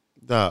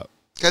 Dog.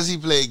 Because he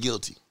pled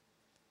guilty.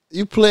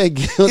 You pled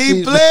guilty.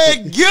 He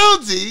pled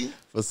guilty.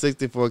 For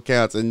 64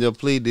 counts, and your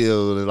plea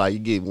deal is like you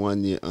get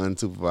 1 year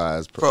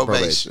unsupervised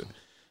probation.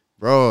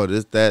 Bro,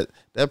 that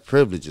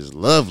privilege is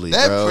lovely,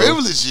 that bro. That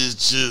privilege is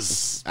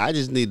just... I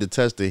just need to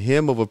touch the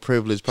hem of a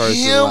privileged person.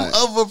 Hem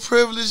of a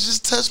privilege,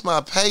 just touch my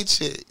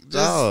paycheck.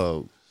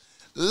 Dog.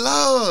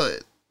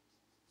 Lord.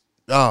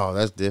 Oh,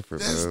 that's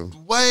different, that's bro.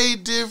 Way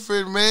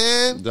different,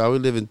 man. Dog, we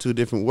live in 2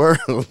 different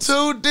worlds.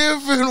 2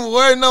 different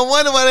worlds. No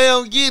wonder why they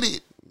don't get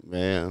it.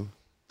 Man.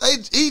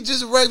 He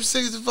just raped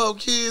 64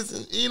 kids,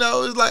 and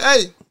it's like,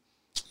 hey,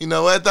 you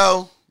know what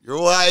though?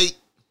 You're white.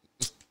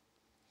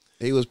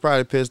 He was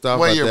probably pissed off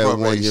about that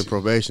 1 year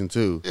probation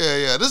too.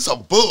 Yeah. This is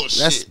some bullshit.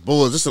 That's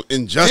bullshit. This is some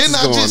injustice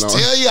going on. Didn't I just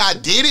tell you I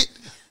did it?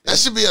 That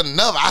should be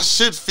enough. I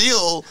should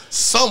feel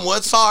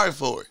somewhat sorry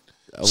for it.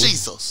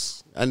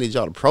 Jesus. I need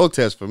y'all to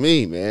protest for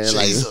me, man.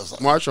 Jesus.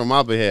 Like, march on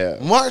my behalf.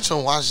 March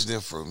on Washington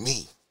for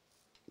me.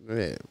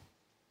 Man.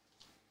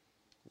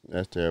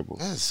 That's terrible.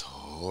 That's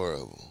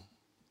horrible.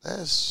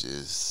 That's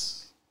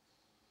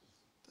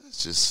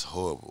just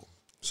horrible.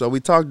 So we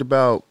talked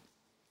about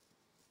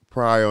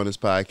prior on this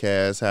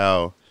podcast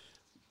how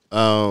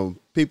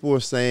people were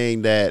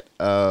saying that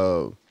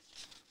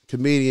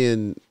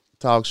comedian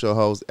talk show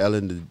host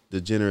Ellen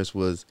DeGeneres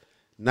was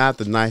not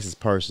the nicest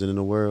person in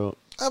the world.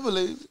 I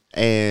believe it.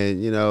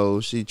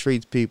 And, she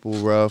treats people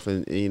rough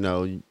and, she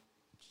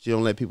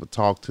don't let people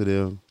talk to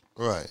them.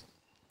 Right.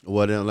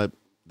 Well, they don't let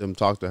them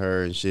talk to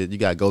her and shit. You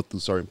got to go through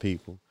certain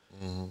people.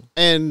 Mm-hmm.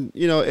 And,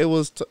 it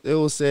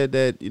was said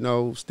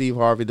that, Steve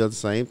Harvey does the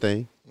same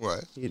thing.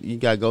 Right. You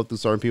got to go through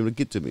certain people to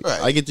get to me.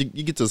 Right.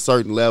 You get to a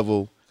certain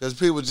level. Because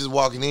people just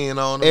walking in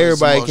on them.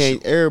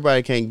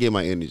 Everybody can't get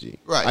my energy.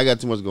 Right. I got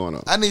too much going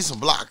on. I need some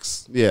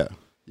blocks. Yeah.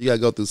 You got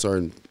to go through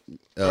certain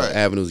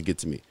avenues to get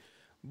to me.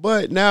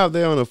 But now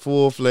they're on a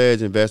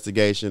full-fledged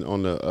investigation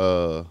on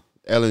the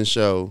Ellen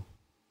show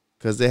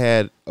because they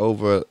had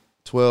over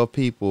 12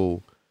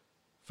 people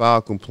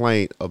file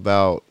complaint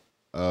about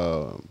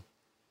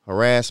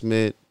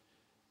harassment,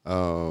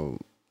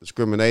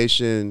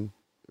 discrimination,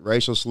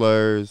 racial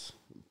slurs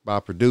by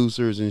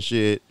producers and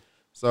shit.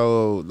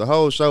 So the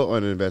whole show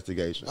under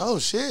investigation. Oh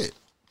shit.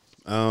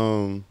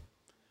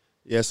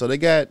 Yeah, so they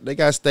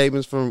got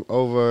statements from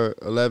over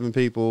 11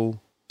 people.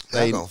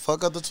 They're gonna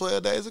fuck up the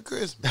 12 days of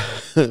Christmas.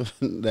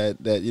 that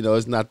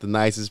it's not the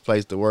nicest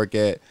place to work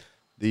at.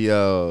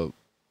 The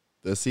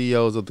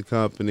CEOs of the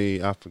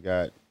company, I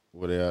forgot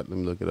what they are. Let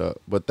me look it up.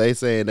 But they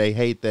saying they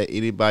hate that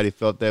anybody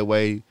felt that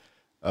way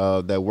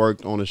that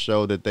worked on a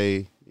show that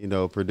they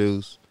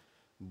produce.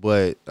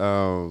 But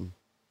I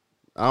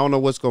don't know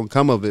what's gonna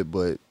come of it.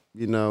 But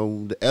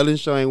the Ellen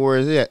show ain't where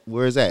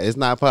it's at. It's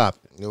not popping.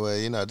 Well,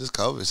 this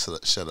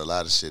COVID shut a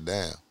lot of shit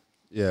down.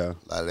 Yeah.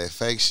 A lot of that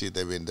fake shit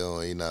they've been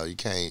doing, you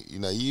can't, you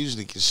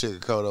usually can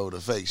sugarcoat over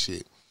the fake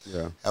shit.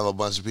 Yeah. Have a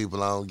bunch of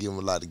people on, give them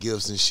a lot of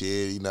gifts and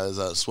shit,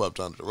 it's swept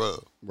under the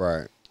rug.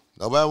 Right.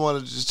 Nobody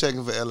wanted to just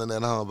checking for Ellen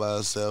at home by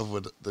herself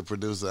with the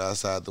producer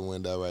outside the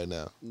window right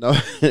now. No,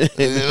 You know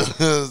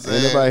what I'm ain't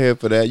saying? nobody here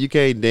for that. You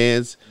can't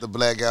dance. The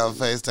blackout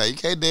FaceTime. You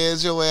can't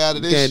dance your way out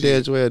of You this can't shit.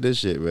 dance well this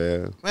shit,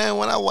 man. Man,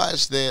 when I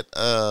watched that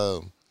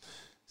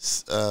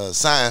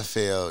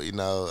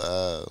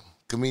Seinfeld,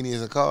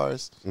 Comedians in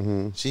Cars,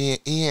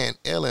 he had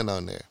Ellen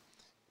on there.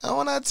 And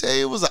when I tell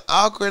you it was an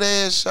awkward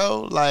ass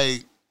show,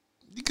 like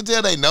you could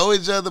tell they know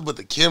each other, but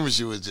the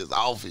chemistry was just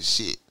off as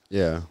shit.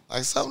 Yeah.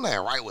 Like something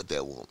ain't right with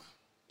that woman.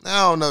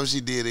 Now, I don't know if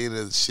she did any of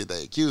the shit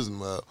they accused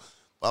him of,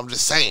 but I'm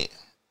just saying,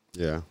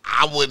 Yeah.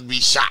 I wouldn't be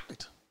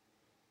shocked.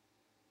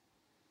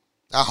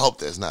 I hope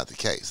that's not the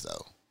case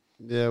though.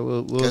 Yeah,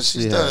 we'll Because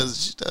see. she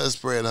does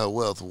spread her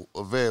wealth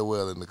very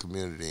well in the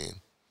community.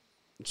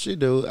 She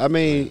do. I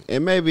mean,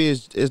 and maybe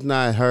it's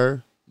not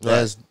her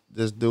that's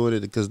doing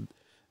it, because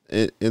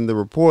in the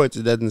reports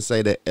it doesn't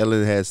say that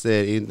Ellen has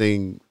said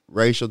anything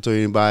racial to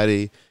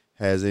anybody,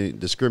 has any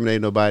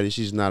discriminated nobody.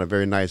 She's not a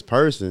very nice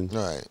person,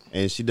 Right.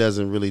 and she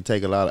doesn't really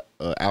take a lot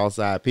of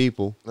outside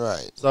people.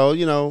 Right. So I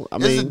mean,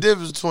 There's a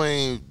difference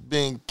between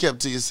being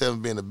kept to yourself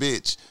and being a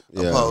bitch,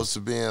 opposed to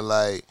being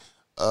like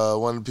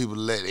one of the people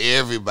that let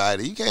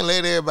everybody. You can't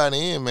let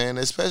everybody in, man,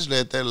 especially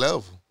at that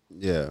level.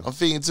 yeah, I'm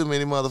feeding too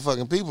many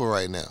motherfucking people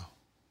right now.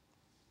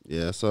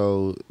 yeah.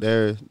 So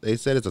they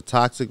said it's a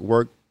toxic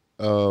work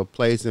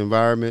place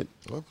environment.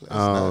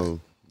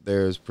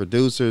 There's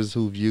producers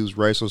who've used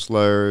racial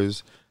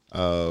slurs.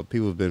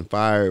 People have been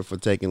fired for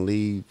taking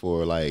leave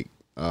for like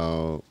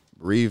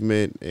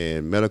bereavement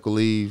and medical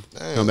leave.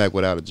 Damn. Come back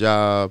without a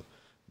job.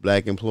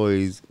 Black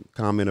employees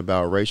comment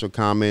about racial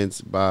comments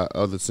by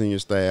other senior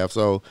staff.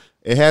 So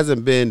it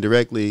hasn't been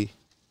directly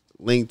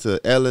linked to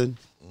Ellen,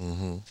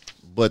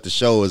 but the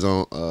show is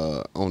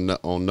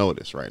on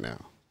notice right now.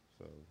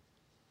 So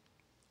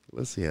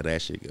let's see how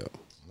that shit go.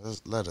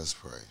 Let us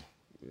pray.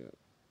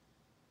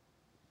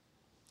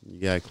 You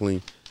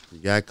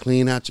gotta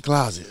clean out your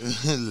closet.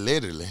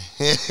 Literally.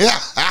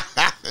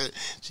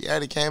 She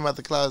already came out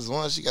the closet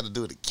once. She got to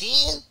do it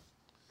again.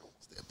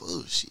 It's that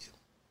bullshit.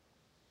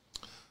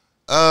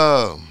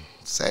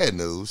 Sad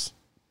news.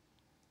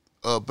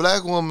 A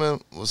black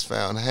woman was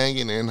found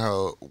hanging in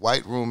her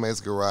white roommate's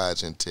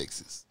garage in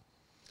Texas.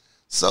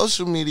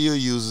 Social media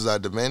users are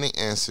demanding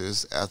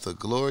answers after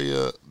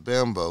Gloria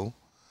Bambo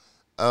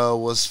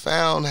was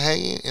found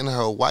hanging in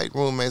her white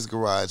roommate's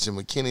garage in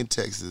McKinney,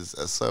 Texas,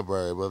 a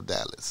suburb of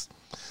Dallas.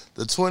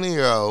 The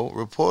 20-year-old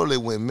reportedly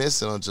went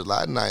missing on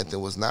July 9th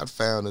and was not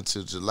found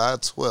until July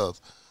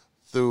 12th,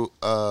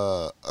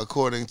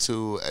 according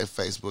to a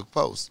Facebook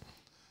post.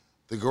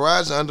 The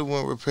garage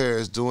underwent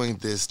repairs during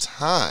this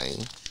time.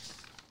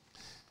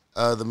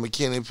 The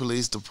McKinney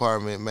Police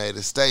Department made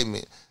a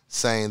statement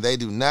saying they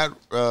do not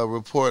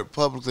report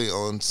publicly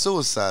on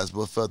suicides,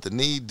 but felt the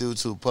need due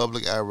to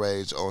public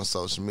outrage on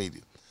social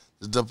media.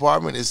 The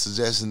department is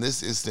suggesting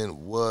this incident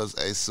was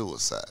a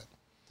suicide.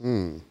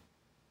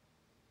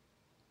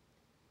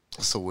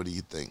 So what do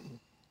you think?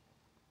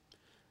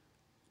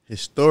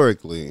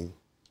 Historically,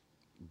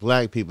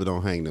 black people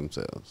don't hang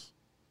themselves.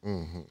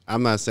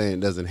 I'm not saying it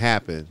doesn't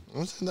happen.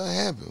 I'm saying that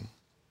happened.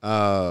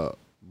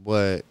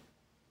 But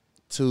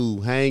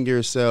to hang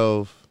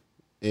yourself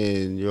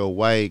in your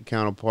white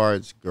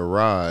counterpart's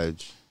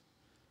garage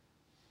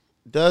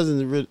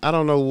doesn't really, I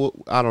don't know.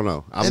 I'm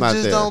not there. It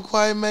just don't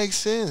quite make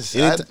sense.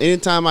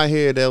 Anytime I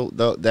hear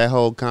that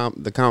whole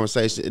the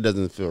conversation, it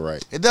doesn't feel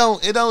right. It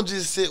don't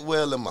just sit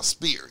well in my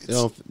spirits.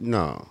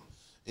 No.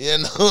 You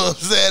know what I'm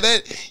saying?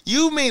 That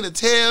you mean to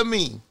tell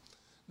me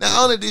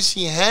not only did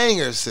she hang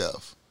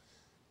herself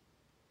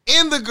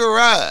in the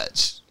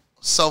garage,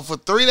 so for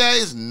 3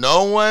 days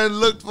no one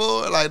looked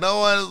for her? Like no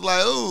one was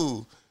like,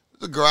 ooh,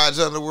 the garage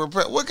under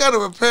repair. What kind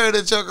of repair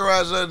did your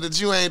garage under that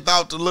you ain't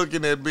thought to look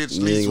in that bitch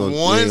at least once?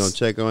 You ain't gonna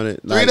check on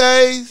it. 3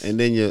 days? And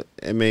then you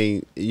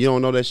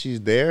don't know that she's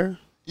there?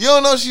 You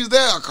don't know she's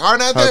there? Her car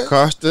not there? Her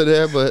car's still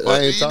there, but I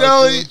ain't talking to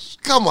her.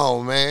 Come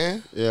on,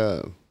 man.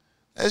 Yeah.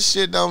 That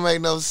shit don't make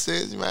no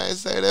sense. You might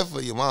say that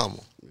for your mama.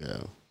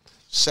 Yeah.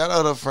 Shout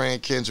out her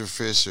friend Kendra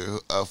Fisher,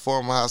 a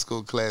former high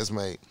school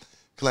classmate,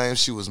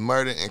 claims she was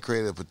murdered and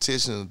created a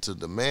petition to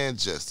demand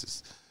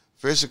justice.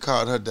 Fisher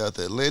called her death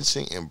a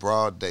lynching in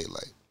broad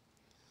daylight.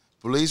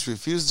 Police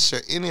refused to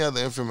share any other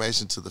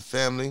information to the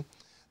family.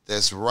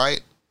 That's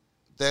right.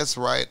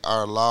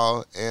 Our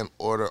law and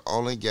order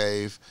only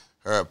gave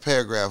her a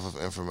paragraph of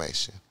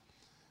information.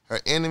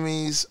 Her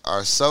enemies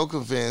are so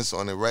convinced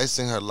on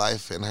erasing her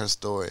life and her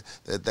story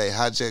that they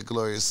hijacked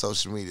Gloria's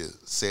social media,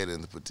 said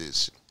in the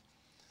petition.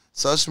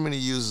 Social media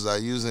users are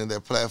using their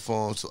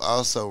platforms to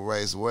also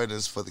raise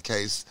awareness for the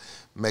case,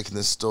 making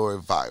the story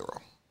viral.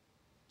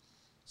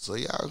 So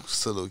y'all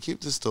salute.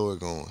 Keep the story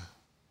going.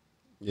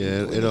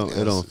 Yeah, it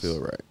don't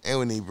feel right. And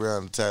we need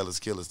Breonna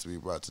Taylor's killers to be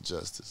brought to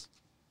justice.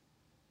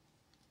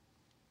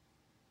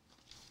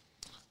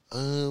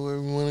 Where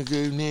we want to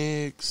go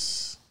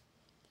next?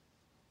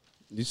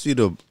 You see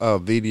the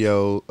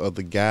video of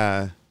the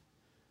guy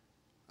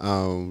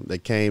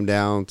that came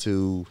down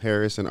to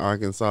Harrison,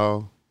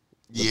 Arkansas,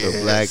 with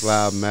the Black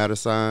Lives Matter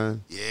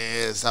sign.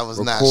 Yes, I was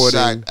Recording. not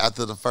shocked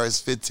after the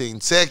first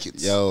 15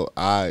 seconds. Yo,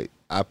 I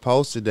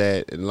posted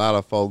that, and a lot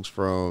of folks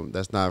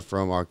that's not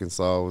from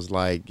Arkansas was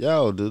like,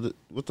 "Yo, dude,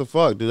 what the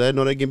fuck? Do they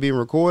know they can be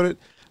recorded?"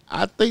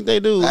 I think they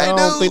do. I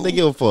don't think they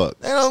give a fuck.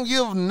 They don't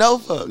give no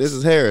fucks. This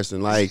is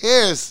Harrison. Like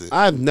Harrison.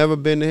 I've never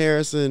been to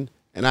Harrison,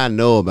 and I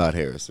know about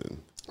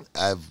Harrison.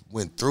 I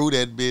went through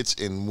that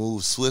bitch and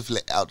moved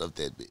swiftly out of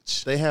that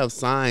bitch. They have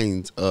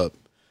signs up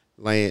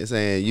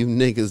saying, "You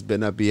niggas better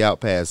not be out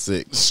past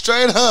 6."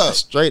 Straight up.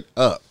 Straight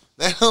up.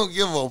 They don't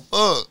give a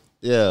fuck.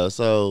 Yeah,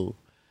 so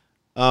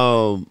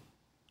I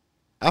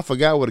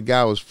forgot where the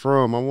guy was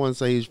from. I want to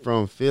say he's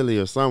from Philly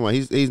or somewhere.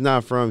 He's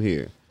not from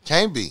here.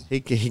 Can't be.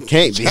 He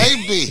can't be.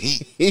 Can't be.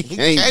 He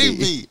can't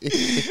be.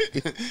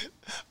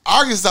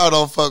 Arkansas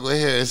don't fuck with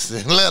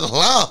Harrison, let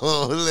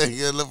alone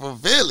look from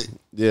Philly.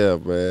 Yeah,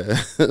 man.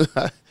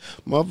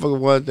 Motherfucker,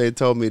 one day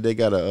told me they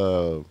got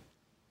a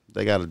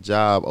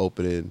job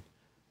opening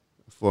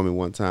for me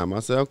one time. I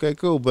said, okay,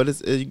 cool, but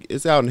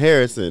it's out in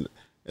Harrison.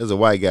 There's a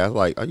white guy. I was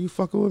like, are you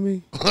fucking with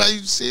me? Are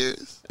you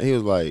serious? And he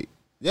was like,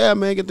 yeah,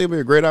 man, it could be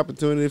a great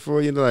opportunity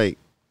for you. Like,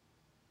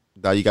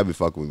 nah, you gotta be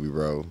fucking with me,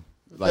 bro.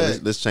 Like, Hey,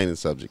 let's change the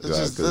subject.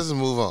 Let's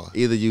move on.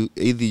 Either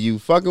you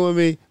fucking with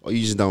me or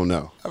you just don't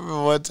know. I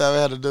remember one time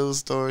I had a news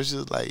story. She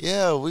was like,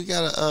 yeah, we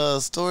got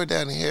a store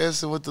down in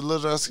Harrison with the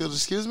little dark skin.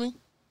 Excuse me?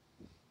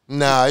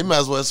 Nah, you might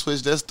as well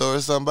switch that store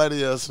to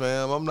somebody else,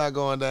 fam. I'm not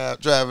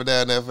driving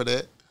down there for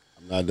that.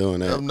 I'm not doing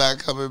that. I'm not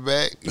coming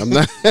back. I'm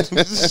not.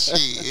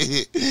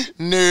 Shit.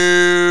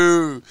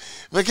 No.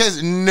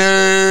 Because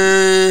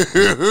no.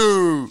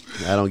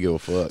 I don't give a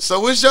fuck.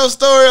 So what's your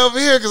story over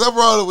here? Because I'm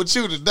rolling with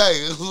you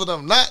today. What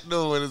I'm not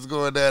doing is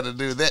going down to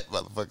do that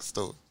motherfucking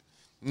story.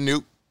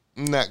 Nope.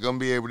 I'm not going to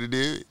be able to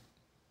do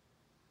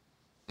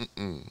it.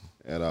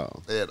 At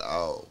all. At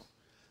all.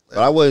 But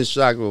I wasn't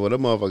shocked with what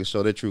them motherfuckers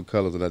show their true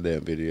colors in that damn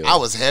video. I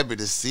was happy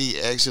to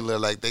see, actually,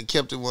 like, they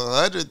kept it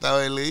 100,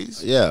 though, at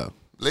least. Yeah.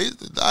 At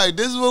least, all right,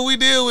 this is what we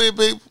deal with,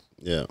 people.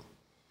 Yeah.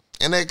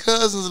 And their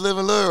cousins live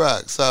in Little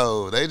Rock,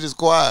 so they just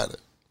quieter.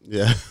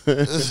 Yeah.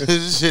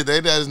 Shit,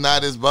 they just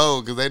not as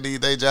bold because they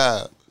need their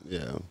job.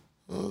 Yeah.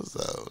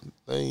 So,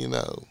 then you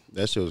know.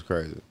 That shit was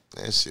crazy.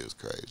 That shit was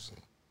crazy.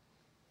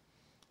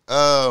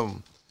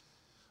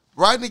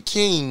 Rodney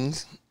King,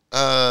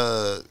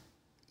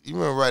 you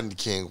remember Rodney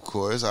King, of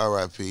course,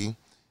 R.I.P.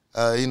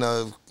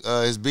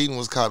 His beating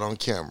was caught on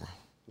camera.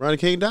 Rodney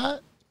King died?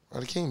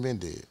 Rodney King been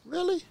dead.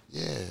 Really?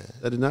 Yeah.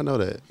 I did not know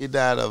that. He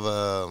died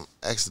of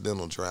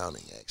accidental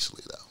drowning,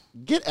 actually, though.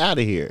 Get out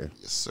of here.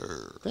 Yes,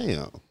 sir.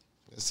 Damn.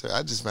 Yes, sir.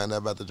 I just found out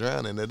about the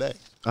drowning today.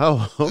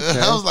 Oh, okay.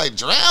 I was like,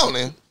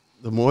 drowning?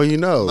 The more you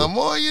know. The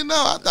more you know.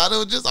 I thought it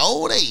was just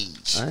old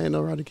age. I didn't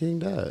know Rodney King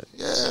died.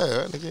 Yeah,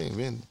 Rodney King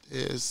been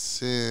dead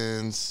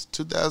since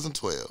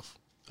 2012.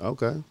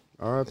 Okay.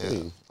 R.I.P.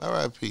 Yeah.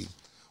 R.I.P.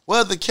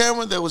 Well, the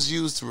camera that was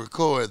used to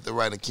record the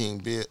Rodney King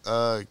beating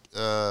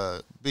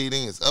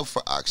is up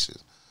for auction.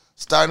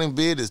 Starting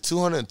bid is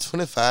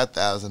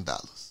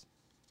 $225,000.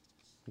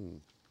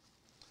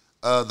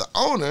 The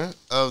owner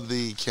of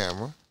the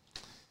camera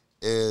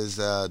is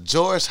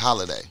George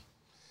Holliday.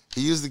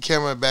 He used the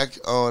camera back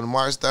on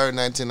March 3rd,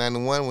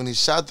 1991, when he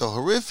shot the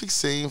horrific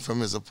scene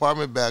from his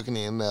apartment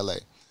balcony in L.A.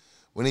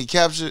 What he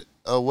captured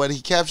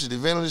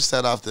eventually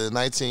set off the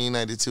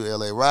 1992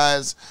 L.A.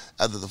 riots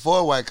after the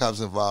 4 white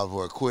cops involved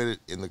were acquitted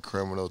in the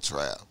criminal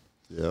trial.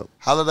 Yep.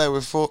 Holliday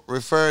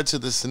referred to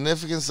the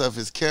significance of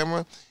his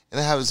camera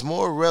and how it's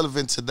more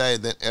relevant today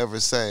than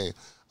ever, saying,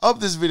 "I hope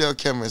this video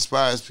camera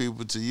inspires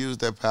people to use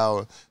their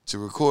power to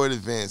record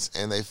events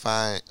and they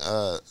find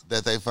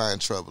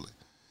troubling."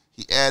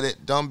 He added,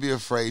 "Don't be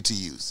afraid to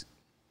use it."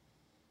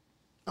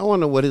 I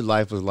wonder what his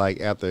life was like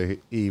after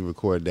he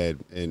recorded that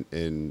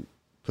and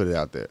put it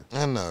out there.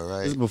 I know,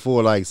 right? This is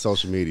before like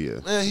social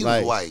media. Man, he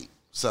like, was white,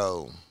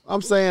 so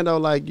I'm saying though,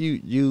 like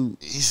you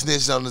he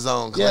snitched on his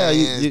own yeah,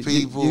 clans,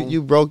 people.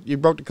 you broke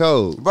the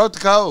code. Broke the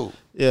code.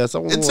 Yeah,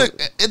 someone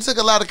It took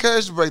a lot of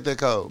courage to break that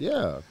code.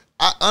 Yeah.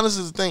 I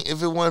honestly think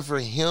if it weren't for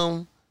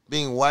him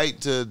being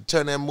white to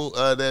turn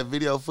that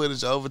video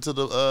footage over to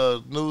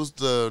the news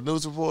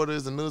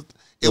reporters and news,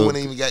 it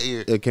wouldn't even got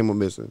aired. It came up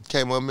missing.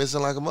 Came up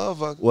missing like a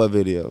motherfucker. What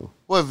video?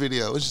 What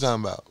video? What you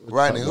talking about?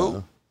 Rodney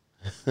who?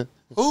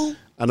 Who?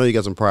 I know you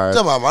got some prior.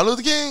 Talking about Martin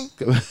Luther King?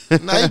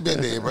 Nah, he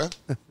been dead, bro.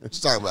 What you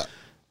talking about?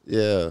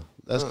 Yeah,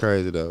 that's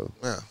crazy though.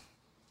 Yeah,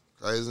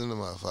 crazy in the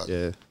motherfucker.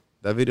 Yeah,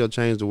 that video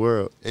changed the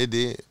world. It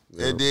did.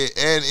 Yeah. It did,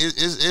 and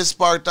it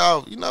sparked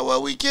off. You know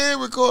what? We can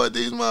record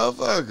these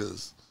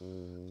motherfuckers.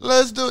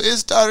 Let's do it. It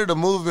started a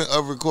movement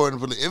of recording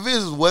police. If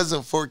it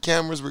wasn't for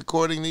cameras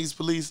recording these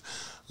police,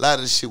 a lot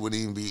of shit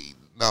wouldn't even be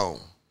known.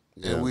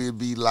 Yeah. And we'd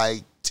be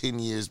like 10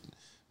 years,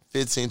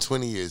 15,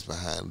 20 years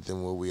behind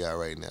than where we are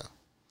right now.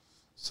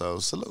 So,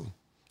 salute.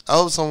 I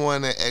hope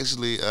someone that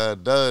actually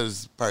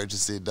does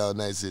purchase it,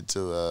 donates it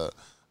to a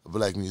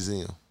black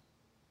museum.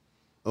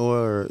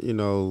 Or,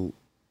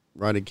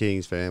 Rodney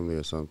King's family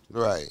or something.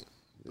 Right.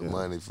 The Yeah.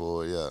 money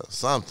for,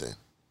 something.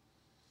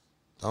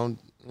 Don't,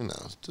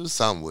 do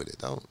something with it.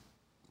 Don't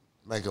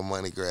make a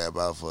money grab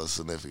out for a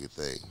significant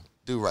thing.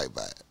 Do right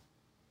by it.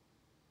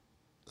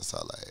 That's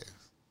all I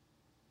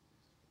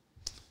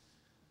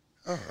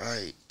ask. All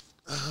right.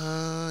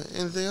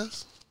 Anything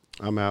else?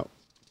 I'm out.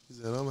 He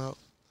said, I'm out.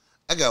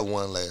 I got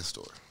one last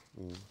story.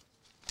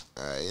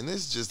 All right, and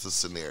this is just a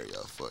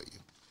scenario for you.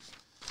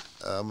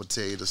 I'm going to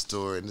tell you the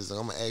story, and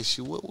I'm going to ask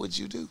you, what would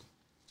you do?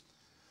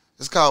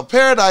 It's called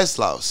Paradise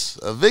Lost.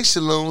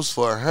 Eviction looms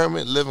for a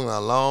hermit living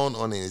alone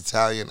on an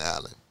Italian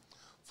island.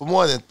 For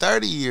more than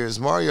 30 years,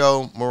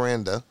 Mario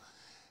Miranda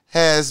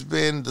has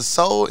been the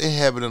sole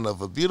inhabitant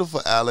of a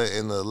beautiful island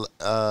in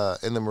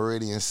the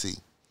Meridian Sea.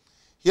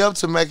 He hoped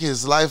to make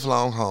his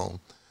lifelong home,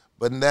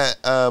 but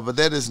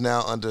that is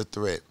now under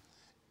threat.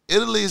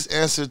 Italy's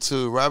answer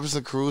to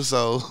Robinson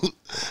Crusoe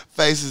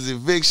faces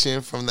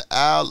eviction from the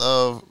Isle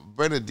of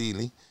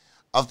Bernardini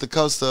off the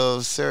coast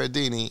of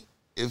Sardinia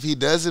if he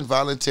doesn't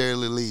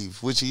voluntarily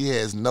leave, which he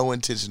has no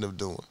intention of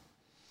doing.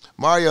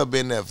 Mario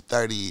been there for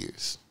 30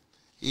 years.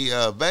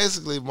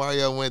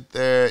 Mario went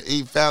there.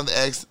 He found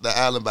the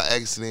island by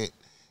accident.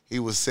 He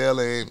was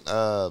sailing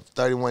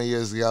 31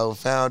 years ago,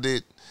 found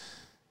it,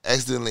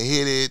 accidentally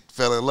hit it,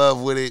 fell in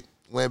love with it,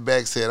 went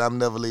back, said, I'm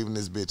never leaving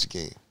this bitch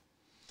again.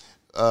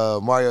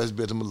 Mario's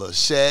built him a little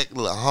shack, a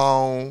little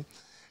home.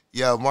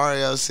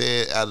 Mario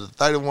said out of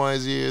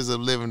 31 years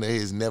of living there,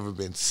 he's never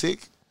been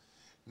sick,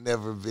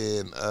 never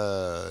been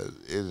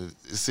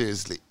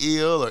seriously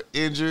ill or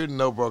injured,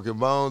 no broken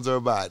bones or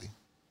body.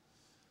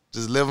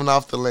 Just living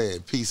off the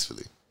land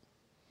peacefully.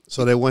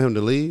 So they want him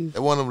to leave? They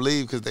want him to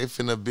leave because they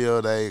finna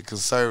build a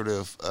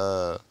conservative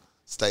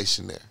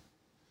station there.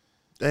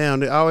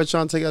 Damn, they always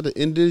trying to take out the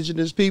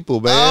indigenous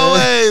people, man.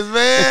 Always,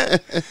 man.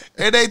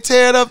 And they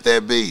tearing up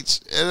that beach.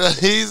 And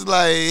he's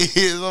like,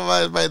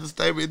 somebody made the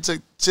statement, it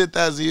took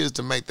 10,000 years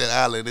to make that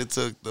island. It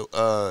took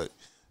the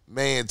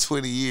man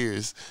 20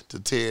 years to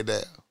tear it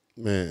down.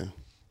 Man.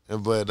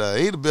 But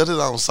he built his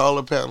own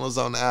solar panels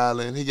on the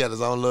island. He got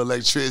his own little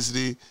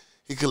electricity.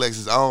 He collects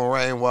his own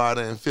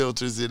rainwater and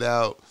filters it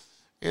out.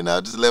 You know,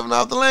 just living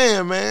off the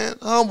land, man.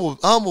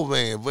 Humble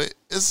man. But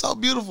it's so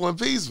beautiful and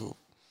peaceful.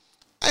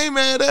 I ain't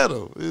mad at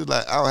him. He's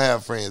like, I don't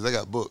have friends. I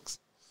got books.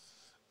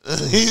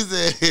 he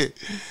said you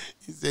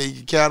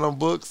can count on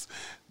books.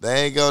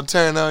 They ain't going to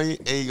turn on you,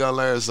 and you going to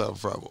learn something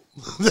from them.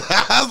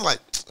 I was like,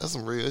 that's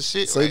some real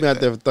shit. So he been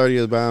out there for 30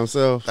 years by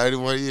himself?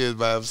 31 years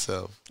by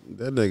himself.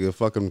 That nigga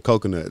fucking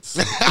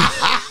coconuts.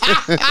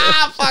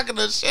 Fucking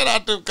the shit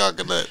out them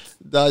coconuts.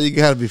 Dog, you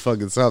gotta be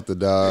fucking something,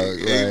 dog.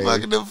 He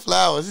fucking them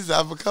flowers. He said,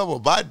 I become a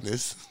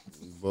botanist.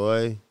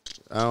 Boy,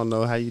 I don't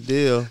know how you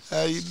deal.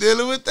 How you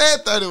dealing with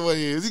that 31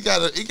 years? He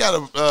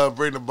gotta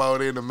bring the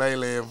boat in the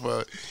mainland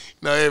for,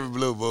 every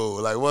blue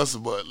moon. Like, once a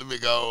month, let me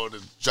go on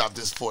and drop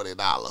this $40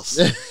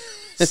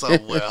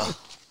 somewhere.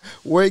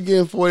 Where you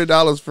getting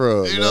 $40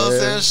 from? You know what I'm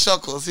saying?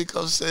 Shuckles. He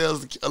comes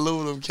sells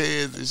aluminum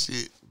cans and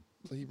shit.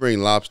 He bring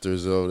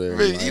lobsters over there.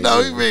 He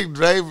bring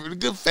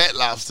good fat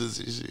lobsters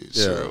and shit.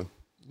 Yeah. Sure.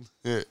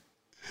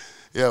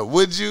 Yeah.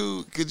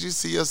 Could you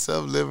see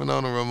yourself living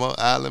on a remote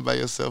island by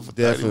yourself for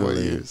 31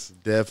 years?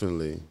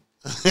 Definitely.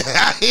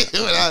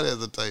 Without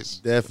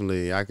hesitation.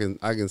 Definitely. I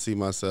can see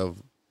myself,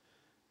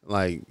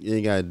 like, you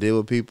ain't gotta deal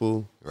with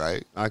people.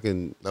 Right. No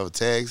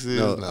taxes.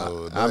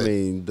 I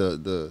mean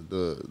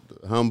the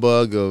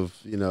humbug of,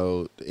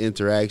 the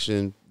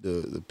interaction,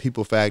 the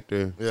people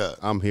factor. Yeah.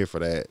 I'm here for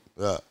that.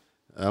 Yeah.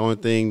 The only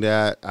thing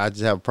that I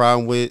just have a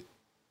problem with,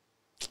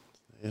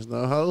 there's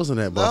no hoes in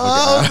that No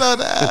hoes on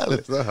the island.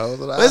 There's no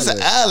hoes on the island. It's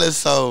island. an island,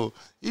 so,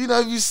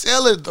 if you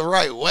sell it the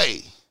right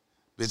way,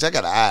 bitch, I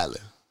got an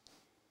island.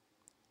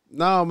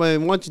 No,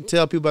 man, once you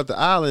tell people about the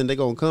island, they're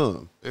going to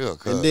come. They're going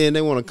to come. And then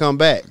they want to come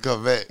back.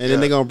 And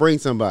then they're going to bring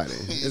somebody.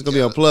 It's going to be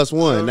a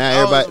 +1.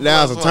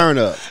 Now it's a turn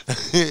up.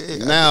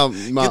 Now,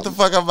 get the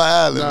fuck off my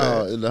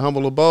island, man. The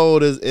humble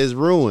abode is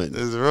ruined.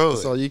 It's ruined.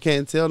 So you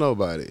can't tell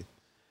nobody.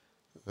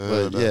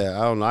 But yeah,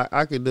 I don't know.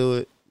 I could do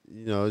it.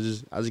 I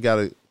just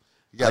gotta.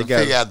 You gotta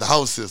figure out the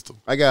whole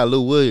system. I got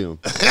Lou Williams.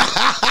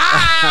 I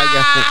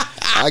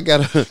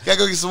gotta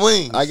go get some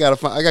wings. I gotta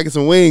get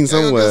some wings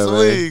somewhere. Go get some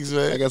wings,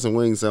 man. I got some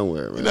wings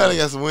somewhere, man. They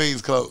got some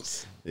wings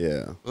close.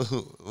 Yeah.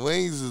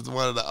 Wings is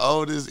one of the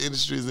oldest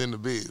industries in the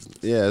business.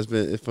 Yeah, it's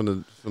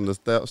from the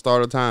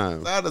start of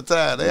time. Start of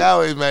time. They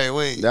always made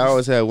wings. They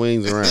always had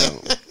wings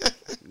around.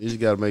 You just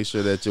gotta make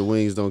sure that your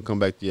wings don't come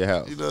back to your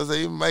house. You know what I'm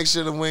saying? You make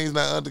sure the wings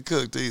not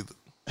undercooked either.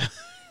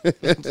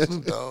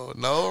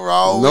 No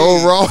raw wings.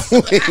 No raw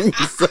wings.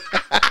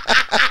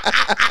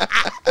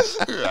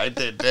 Write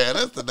that down.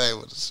 That's the name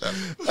of the show.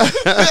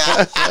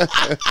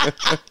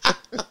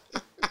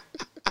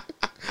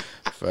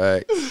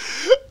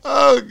 Facts.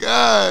 Oh,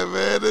 God,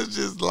 man. It's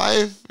just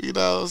life, you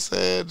know what I'm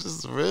saying?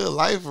 Just real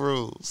life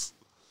rules.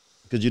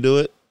 Could you do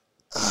it?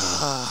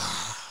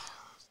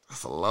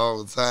 That's a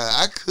long time.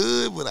 I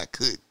could, but I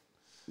couldn't.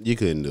 You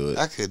couldn't do it.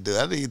 I could do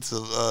it. I need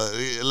some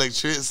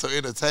electricity, some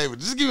entertainment.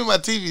 Just give me my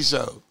TV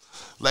show.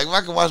 Like, if I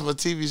can watch my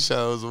TV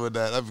shows or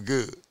whatnot, that'd be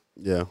good.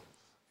 Yeah.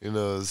 You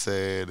know what I'm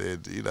saying?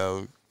 And,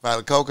 Find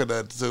a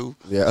coconut too.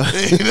 Yeah.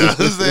 You know what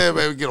I'm saying?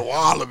 Maybe get a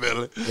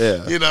watermelon.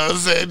 Yeah. You know what I'm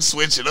saying?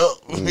 Switch it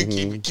up.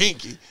 Keep it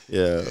kinky.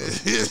 Yeah.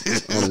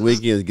 On the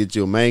weekends, get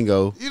you a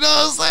mango. You know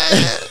what I'm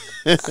saying?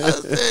 I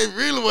said,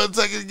 really want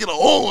to take it, get an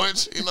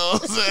orange. You know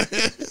what I'm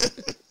saying?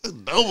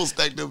 Double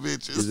stack them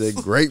bitches. Is that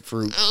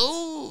grapefruit?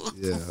 Ooh.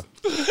 Yeah.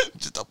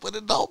 Just don't put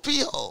it in no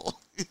pee hole.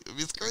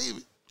 Be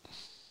screaming.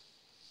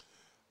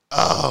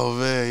 Oh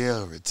man,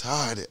 yeah,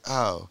 retarded.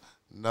 Oh,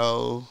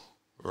 no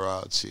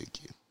raw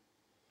chicken.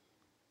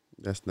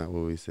 That's not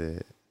what we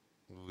said.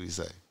 What we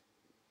say?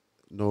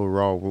 No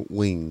raw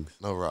wings.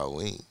 No raw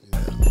wing.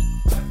 Yeah.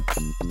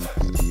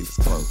 Gotta get us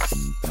close.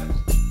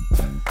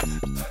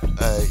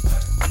 Hey,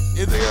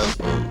 anything else,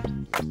 fool?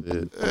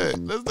 Hey,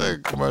 let's take a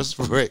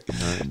commercial break.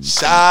 Right.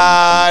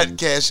 Shot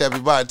Cash Happy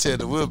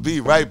Bartender. We'll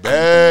be right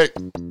back.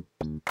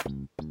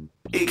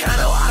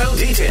 Econo Auto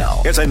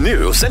Detail is a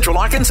new Central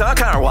Arkansas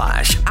car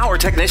wash. Our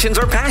technicians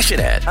are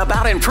passionate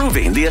about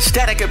improving the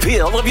aesthetic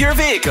appeal of your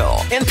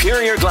vehicle.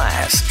 Interior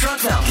glass, truck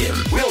vacuum,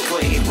 wheel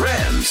clean,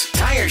 rims,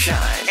 tire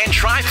shine, and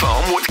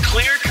tri-foam with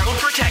clear coat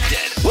protected.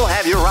 We'll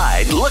have your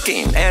ride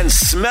looking and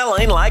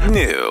smelling like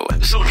new.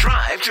 So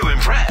drive to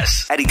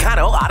impress at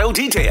Econo Auto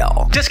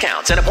Detail.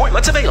 Discounts and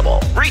appointments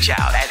available. Reach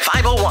out at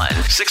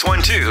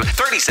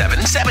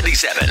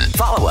 501-612-3777.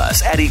 Follow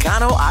us at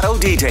Econo Auto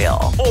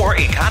Detail or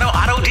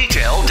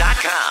EconoAutoDetail.com.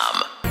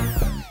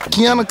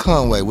 Kiana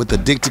Conway with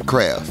Addicted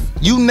Craft.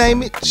 You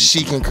name it,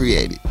 she can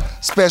create it.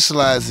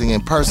 Specializing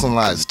in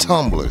personalized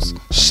tumblers,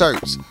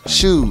 shirts,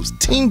 shoes,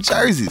 team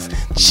jerseys,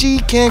 she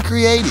can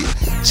create it.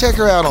 Check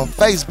her out on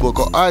Facebook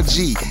or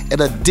IG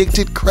at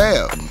Addicted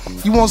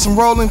Craft. You want some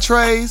rolling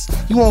trays?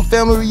 You want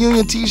family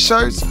reunion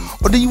t-shirts?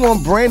 Or do you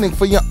want branding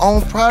for your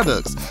own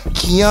products?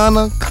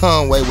 Kiana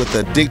Conway with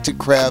Addicted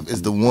Craft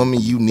is the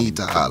woman you need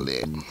to holler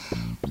at.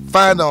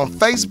 Find her on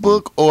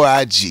Facebook or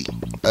IG,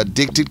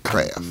 Addicted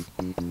Craft.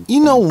 You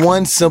know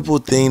one simple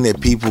thing that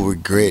people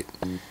regret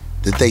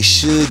that they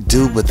should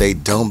do but they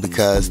don't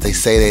because they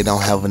say they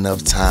don't have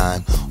enough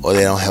time or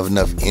they don't have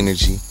enough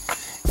energy?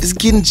 It's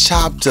getting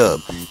chopped up,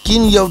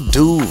 getting your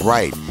dude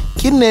right,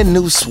 getting that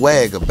new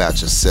swag about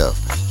yourself.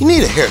 You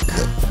need a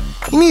haircut.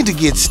 You need to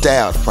get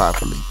styled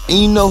properly. And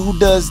you know who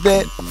does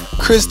that?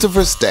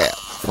 Christopher Style.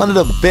 One of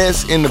the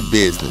best in the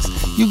business.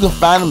 You can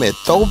find them at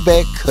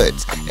Throwback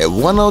Cuts at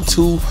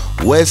 102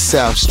 West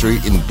South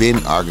Street in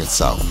Benton,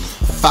 Arkansas.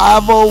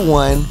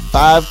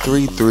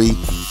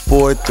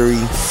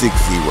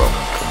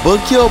 501-533-4360.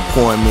 Book your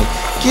appointment.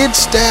 Get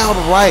styled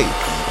right.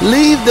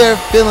 Leave there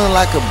feeling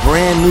like a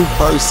brand new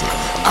person.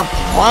 I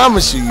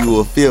promise you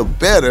will feel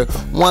better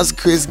once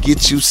Chris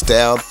gets you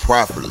styled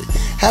properly.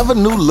 Have a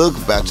new look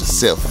about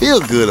yourself. Feel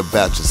good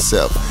about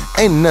yourself.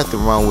 Ain't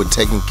nothing wrong with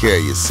taking care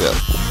of yourself.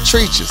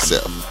 Treat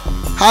yourself.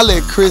 Holla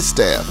at Chris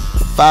Staff,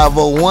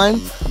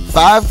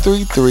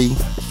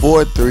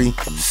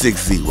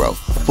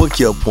 501-533-4360. Book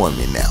your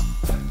appointment now.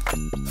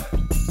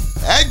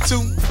 Act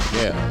 2.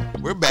 Yeah.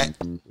 We're back.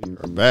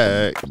 We're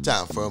back.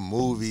 Time for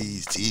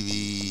movies,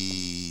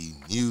 TV,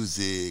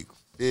 music.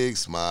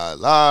 Fix my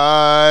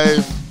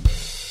life.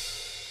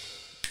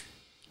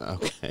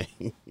 Okay.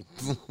 You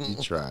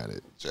tried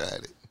it.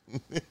 Tried it.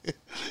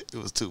 It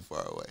was too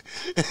far away.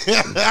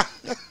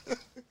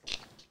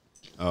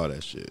 All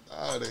that shit.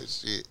 All that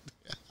shit.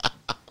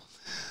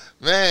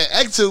 Man,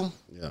 Act 2.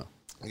 Yeah.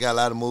 We got a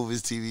lot of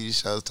movies, TV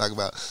shows to talk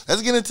about.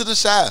 Let's get into the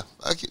Chi.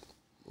 Fuck it.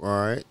 All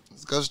right.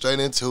 Let's go straight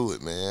into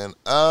it, man.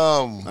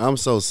 I'm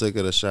so sick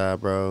of the Chi,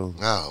 bro.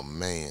 Oh,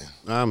 man.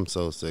 I'm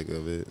so sick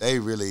of it. They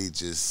really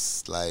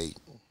just, like...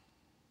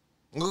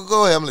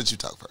 Go ahead. I'm going to let you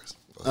talk first.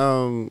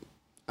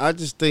 I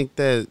just think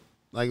that,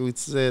 like we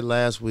said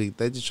last week,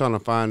 they just trying to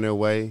find their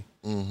way.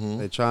 Mm-hmm.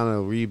 They're trying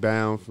to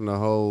rebound from the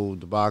whole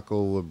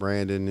debacle with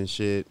Brandon and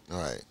shit. All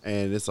right.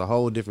 And it's a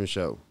whole different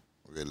show.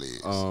 It really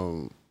is.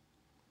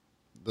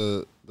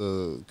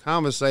 The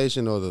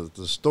conversation or the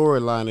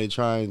storyline they're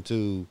trying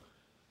to,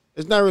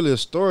 it's not really a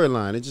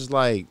storyline. It's just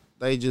like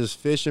they just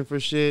fishing for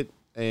shit,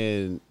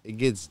 and it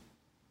gets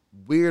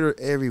weirder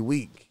every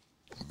week.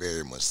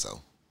 Very much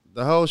so.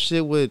 The whole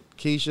shit with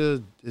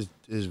Keisha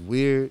is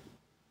weird.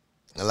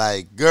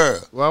 Like, girl.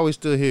 Why are we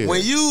still here?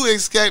 When you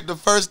escaped the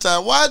first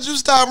time, why'd you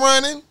stop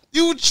running?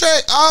 You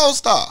track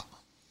all-star.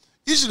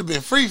 You should have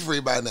been free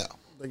by now.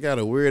 They got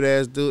a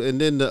weird-ass dude.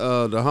 And then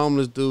the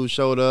homeless dude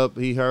showed up.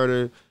 He heard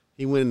her.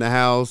 He went in the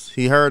house.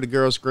 He heard the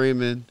girl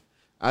screaming.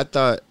 I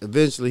thought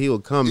eventually he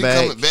would come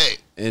back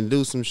and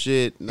do some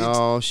shit.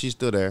 No, she's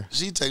still there.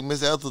 She take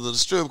Miss Ethel to the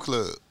strip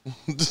club.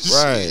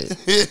 Right.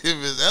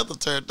 Miss Ethel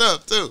turned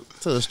up, too.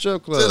 To the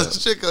strip club. To the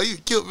strip club. You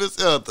killed Miss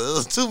Ethel. It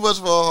was too much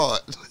for her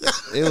heart.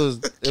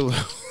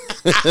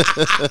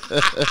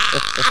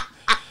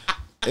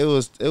 It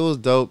was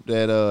dope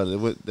that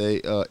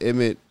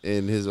Emmett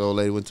and his old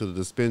lady went to the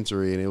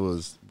dispensary, and it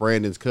was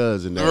Brandon's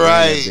cousin.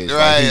 Right.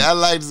 I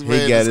like this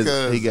Brandon's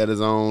cousin. He got his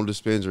own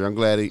dispensary. I'm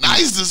glad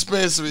nice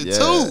dispensary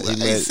too. I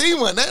ain't seen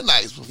one that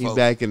nice before. He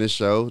back in the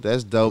show.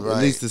 That's dope. Right.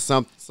 At least there's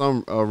some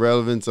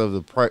relevance of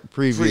the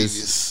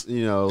previous.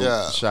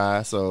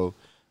 Chi. So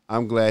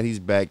I'm glad he's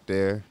back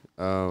there.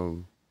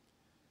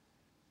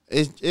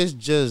 It's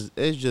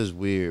just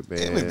weird, man.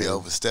 Emmett be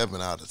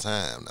overstepping all the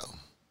time though.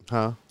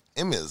 Huh?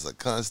 Emmett is a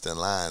constant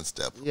line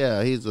stepper.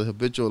 Yeah, he's a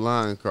habitual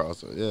line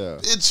crosser. Yeah.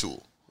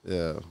 Habitual.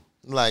 Yeah.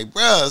 Like,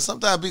 bruh,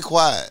 sometimes be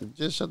quiet.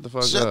 Just shut the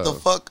fuck up. Shut the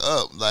fuck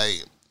up.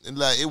 Like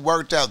it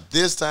worked out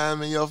this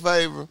time in your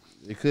favor.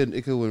 It could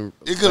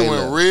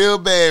went real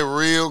bad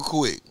real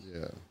quick.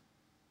 Yeah.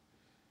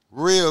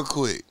 Real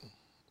quick.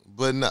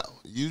 But no,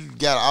 you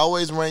gotta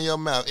always run your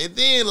mouth. And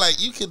then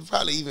like you could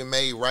probably even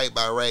made right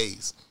by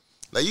Rays.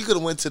 Like you could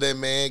have went to that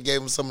man,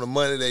 gave him some of the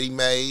money that he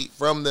made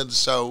from the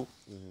show.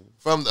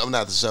 From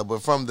not the show,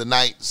 but from the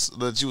nights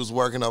that you was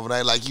working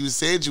overnight, like you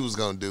said you was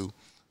gonna do.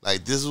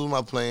 Like this was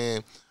my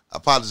plan. I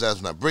apologize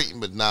for not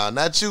bringing, but nah,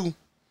 not you.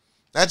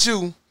 Not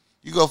you.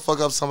 You go fuck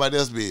up somebody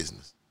else's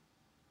business.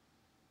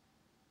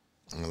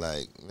 I'm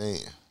like, man.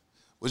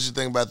 What you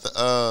think about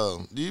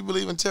the do you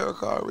believe in tarot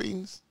card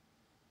readings?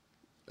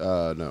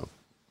 No.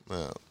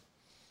 No.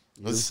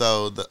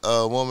 So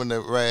the woman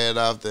that ran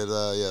off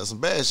that some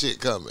bad shit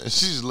coming.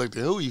 She just looked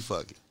at who you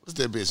fucking. What's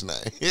that bitch name?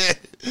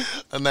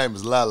 Her name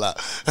is Lala.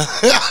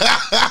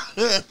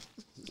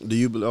 Do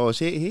you believe? Oh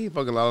shit, he ain't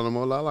fucking Lala no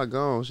more. Lala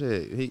gone.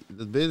 Shit,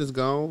 the business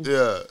gone.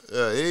 Yeah.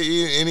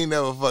 He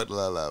never fucked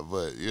Lala,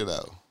 but you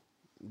know.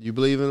 You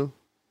believe in him?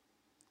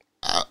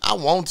 I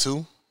want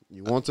to.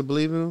 You want to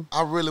believe in him?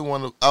 I really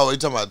want to. Oh, you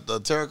talking about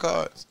the tarot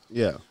cards?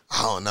 Yeah.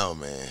 I don't know,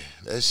 man.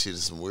 That shit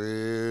is some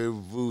weird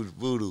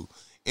voodoo.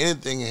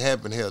 Anything can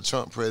happen here.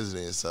 Trump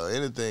president, so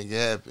anything can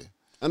happen.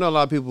 I know a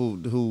lot of people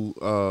who,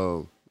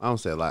 I don't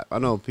say a lot. I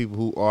know people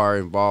who are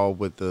involved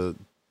with the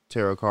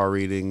tarot card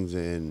readings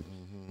and,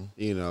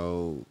 you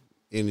know,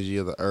 energy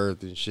of the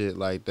earth and shit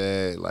like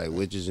that, like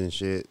witches and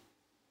shit.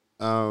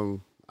 I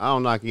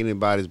don't knock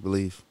anybody's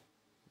belief,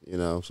 you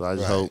know, so I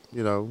just hope,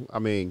 you know, I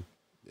mean,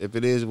 if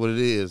it is what it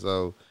is,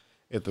 so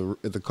if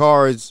the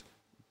cards,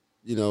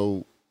 you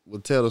know, will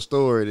tell the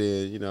story,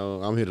 then, you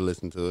know, I'm here to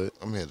listen to it.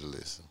 I'm here to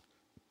listen.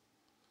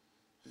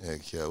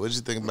 Heck yeah. What'd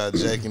you think about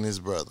Jack and his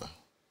brother?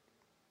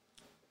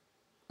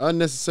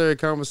 Unnecessary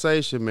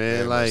conversation,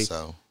 man. Like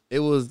so. I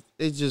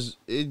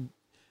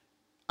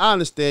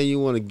understand you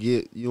want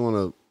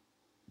to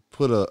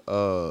put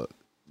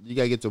you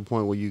gotta get to a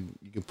point where you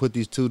can put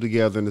these two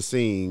together in the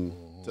scene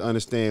to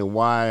understand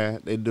why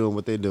they're doing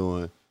what they're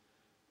doing.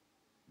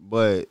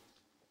 But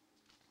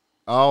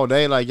all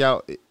day, like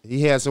y'all,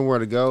 he had somewhere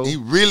to go. He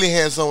really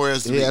had somewhere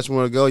else to be. He had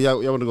somewhere to go.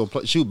 Y'all want to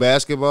go shoot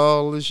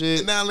basketball and shit.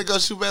 And now let's go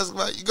shoot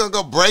basketball. You gonna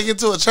go break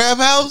into a trap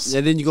house?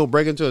 And then you go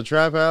break into a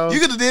trap house? You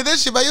could have did that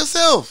shit by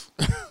yourself.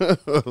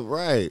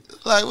 Right.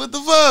 Like, what the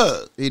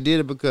fuck? He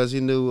did it because he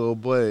knew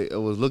old boy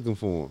was looking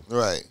for him.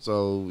 Right.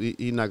 So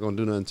he not gonna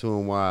do nothing to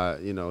him while,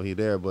 you know, he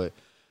there. But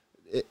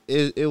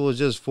it was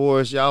just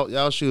forced.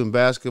 Y'all shooting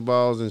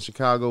basketballs in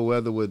Chicago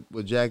weather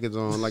with jackets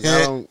on. Like,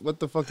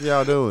 what the fuck are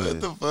y'all doing? What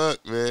the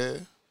fuck,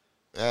 man?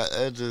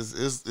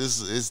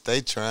 It's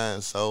they trying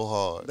so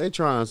hard. They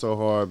trying so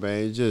hard,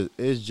 man.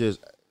 It's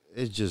just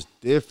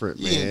different,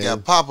 man. You ain't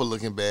got Papa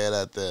looking bad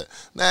out there.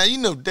 Now, you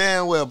know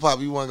damn well,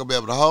 Papa, you weren't gonna be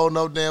able to hold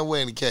no damn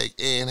wedding cake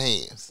in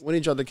hands. When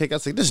he dropped the cake, I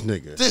said, this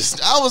nigga.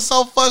 I was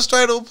so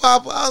frustrated with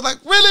Papa. I was like,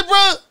 really,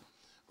 bro?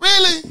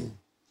 Really?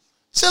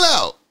 Chill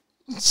out.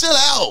 Chill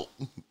out.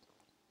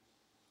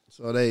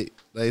 So they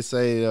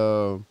say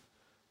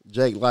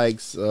Jake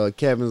likes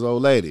Kevin's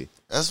old lady.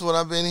 That's what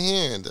I've been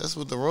hearing. That's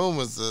what the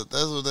rumors are.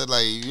 That's what they're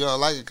like. You don't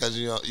like her because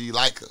you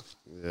like her.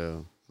 Yeah.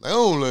 I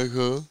don't like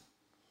her.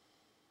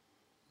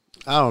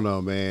 I don't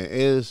know, man.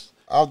 I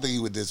don't think he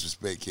would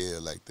disrespect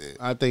Kev like that.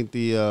 I think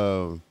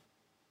the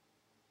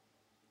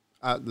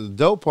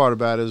dope part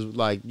about it is,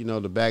 like, you know,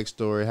 the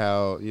backstory,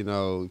 how, you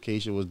know,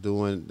 Keisha was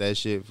doing that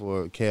shit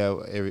for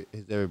Kev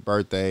every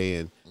birthday,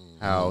 and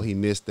how he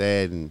missed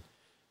that, and,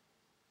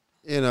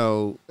 you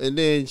know, and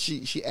then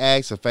she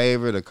asks a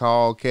favor to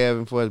call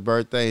Kevin for his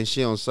birthday, and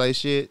she don't say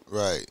shit.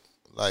 Right.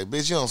 Like,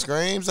 bitch, you don't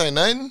scream, say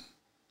nothing?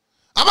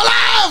 I'm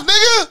alive,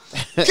 nigga!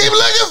 Keep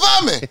looking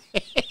for me!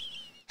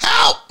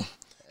 Help!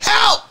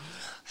 Help!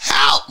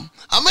 Help!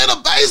 I'm in a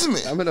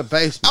basement. I'm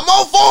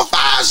on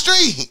 405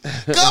 Street.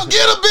 Come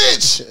get a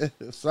bitch.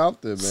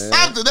 Something, man.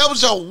 Something. That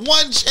was your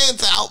one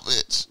chance out,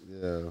 bitch.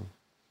 Yeah.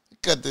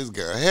 Cut this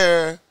girl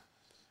hair.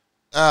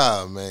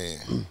 Oh,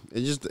 man.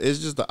 It's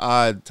just an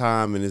odd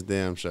time in this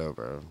damn show,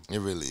 bro. It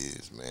really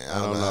is, man.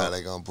 I don't know how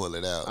they gonna pull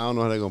it out. I don't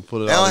know how they gonna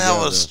pull it out. They don't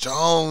have a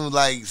strong,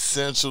 like,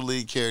 central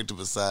lead character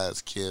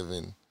besides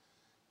Kevin.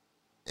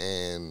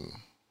 And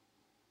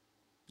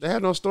they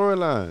have no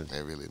storyline.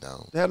 They really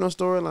don't. They have no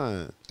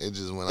storyline. It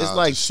just went. It's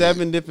like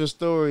 7 different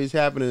stories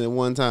happening at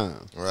one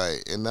time.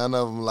 Right, and none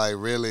of them like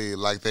really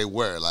like they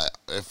were. Like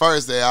at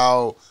first, they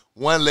all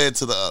one led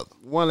to the other.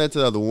 One led to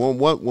the other.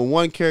 When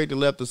one character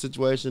left the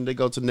situation, they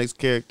go to the next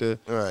character.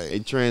 Right,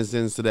 it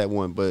transcends to that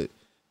one. But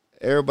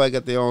everybody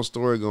got their own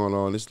story going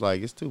on. It's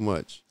like it's too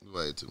much.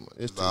 Way too much.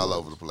 It's all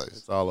over the place.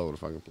 It's all over the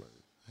fucking place.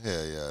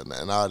 Hell yeah,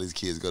 and all these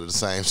kids go to the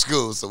same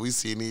school, so we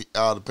see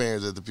all the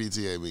parents at the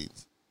PTA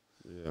meetings.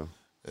 Yeah.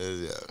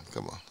 Yeah,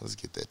 come on, let's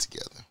get that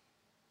together.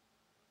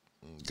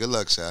 Good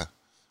luck, Shy.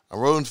 I'm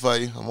rooting for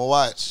you. I'm gonna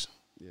watch.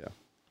 Yeah.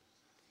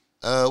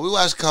 We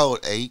watched Code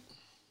 8.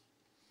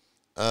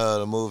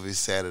 The movie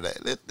Saturday.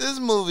 This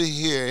movie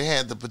here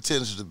had the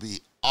potential to be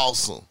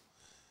awesome.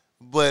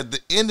 But the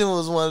ending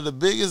was one of the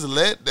biggest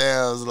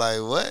letdowns.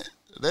 Like, what?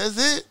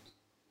 That's it?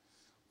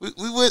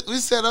 We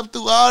set up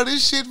through all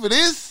this shit for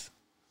this?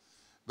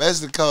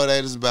 Basically, Code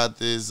 8 is about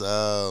this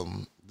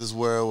this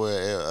world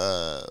where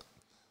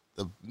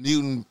the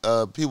mutant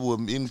people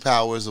with mutant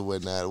powers or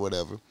whatnot, or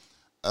whatever,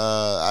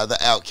 are the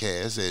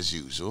outcasts as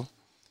usual.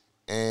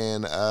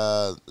 And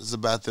it's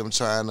about them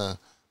trying to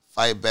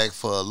fight back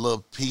for a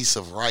little piece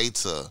of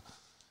rights or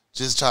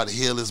just try to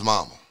heal his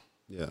mama.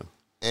 Yeah.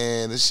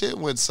 And the shit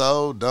went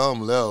so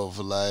dumb level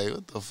for like,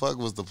 what the fuck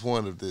was the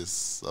point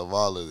of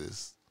all of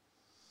this?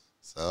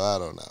 So I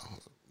don't know.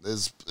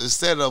 It's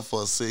set up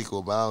for a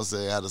sequel, but I don't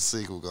say how the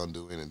sequel gonna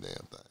do any damn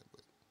thing.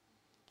 But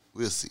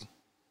we'll see.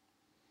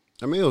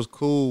 I mean, it was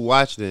cool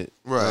watching it.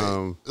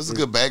 Right. It's a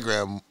good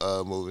background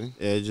movie.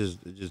 Yeah, it just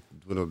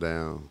dwindled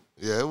down.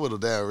 Yeah, it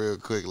whittled down real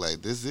quick.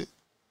 Like, this it?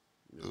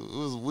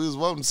 We was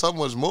wanting so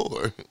much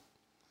more.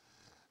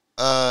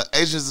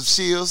 Agents of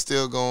S.H.I.E.L.D.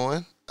 still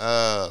going.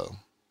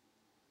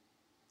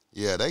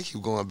 Yeah, they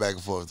keep going back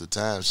and forth through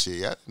time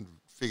shit. I didn't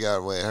figure out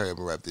a way to hurry up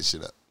and wrap this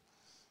shit up.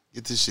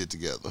 Get this shit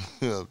together.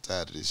 I'm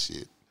tired of this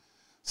shit.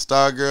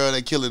 Stargirl,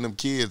 they killing them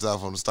kids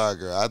off on the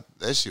Stargirl.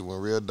 That shit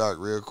went real dark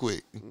real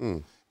quick.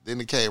 Then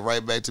it came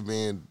right back to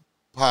being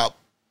pop.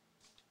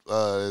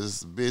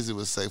 As busy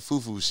with say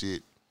foo-foo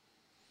shit.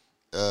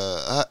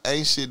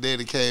 Ain't shit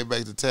daddy came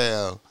back to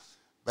town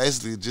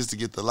basically just to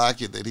get the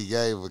locket that he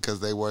gave her because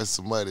they worth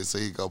some money so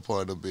he go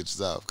pawn them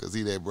bitches off because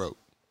he that broke.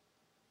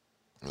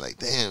 I'm like,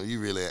 damn, you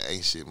really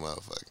ain't shit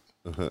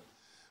motherfucker.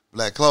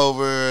 Black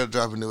Clover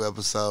dropping new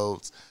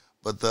episodes.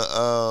 But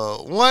the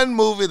one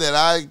movie that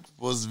I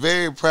was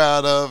very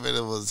proud of and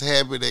it was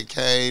happy that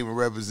came and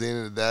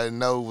represented that I didn't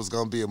know it was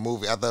going to be a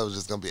movie. I thought it was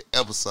just going to be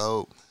an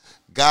episode.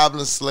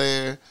 Goblin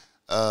Slayer,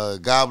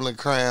 Goblin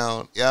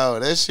Crown. Yo,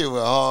 that shit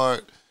was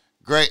hard.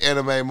 Great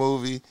anime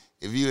movie.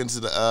 If you into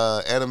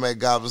the anime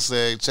Goblin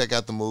Slayer, check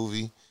out the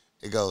movie.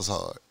 It goes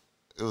hard.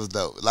 It was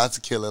dope. Lots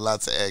of killing,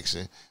 lots of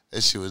action.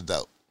 That shit was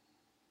dope.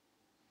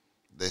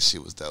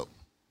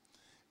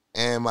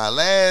 And my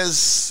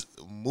last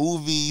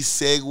movie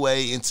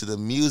segue into the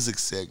music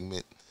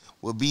segment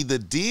will be the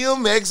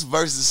DMX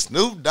versus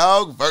Snoop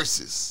Dogg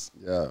versus.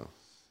 Yeah.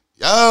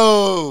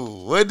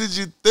 Yo, what did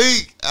you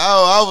think?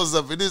 Oh, I was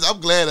up in this.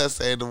 I'm glad I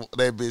saved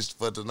that bitch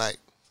for tonight.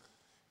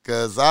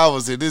 Because I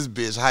was in this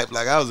bitch hype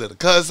like I was at a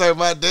concert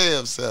my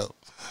damn self.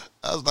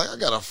 I was like, I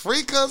got a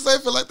free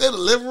concert, feel like they in the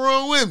living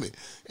room with me.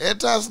 Every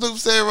time Snoop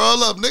said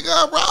roll up, nigga,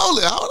 I'm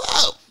rolling.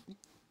 Hold up.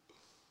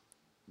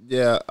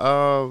 Yeah,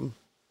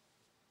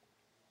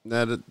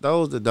 now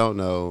those that don't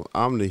know,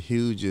 I'm the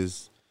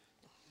hugest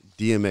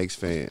DMX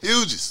fan.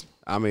 Hugest.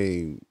 I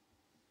mean,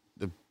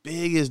 the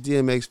biggest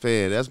DMX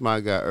fan. That's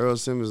my guy. Earl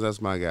Simmons, that's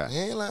my guy. He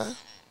ain't lying.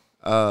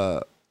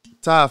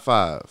 Top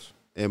 5,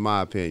 in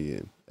my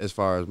opinion, as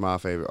far as my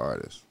favorite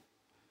artist.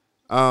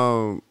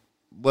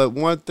 But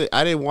one thing,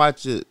 I didn't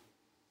watch it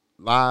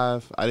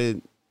live.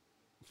 For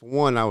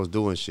one, I was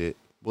doing shit.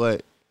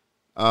 But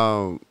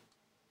I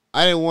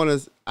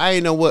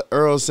didn't know what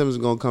Earl Simmons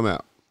was going to come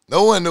out.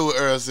 No one knew what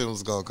Earl Simmons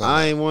was going to come out.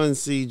 I ain't want to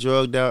see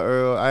drugged out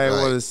Earl. I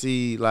didn't want to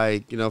see,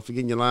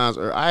 forgetting your lines.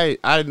 Or I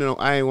didn't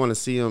want to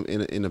see him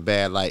in a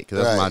bad light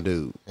because that's my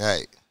dude.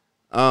 Right.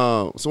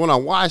 So when I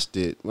watched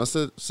it, when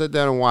I sat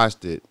down and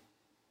watched it,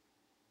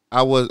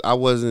 I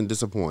wasn't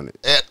disappointed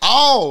at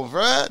all,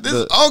 bruh. This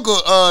is Uncle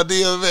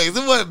DMX.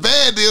 It wasn't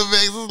bad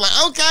DMX. It was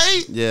like,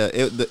 okay. Yeah,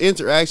 the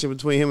interaction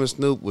between him and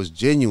Snoop was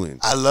genuine.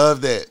 I love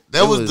that.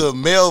 That was the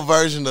male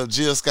version of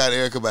Jill Scott,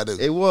 Erykah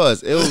Badu. It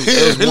was. It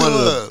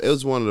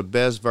was one of the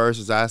best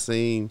verses I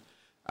seen.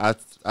 I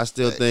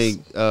still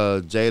think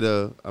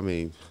Jada. I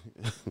mean,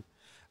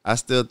 I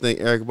still think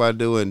Erykah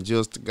Badu and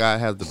Jill Scott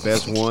has the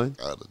best one.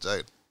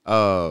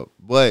 Jada.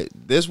 But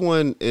this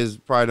one is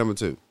probably number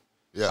 2.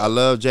 Yeah. I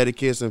love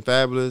Jadakiss and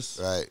Fabulous.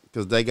 Right.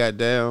 Because they got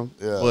down.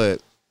 Yeah.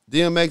 But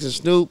DMX and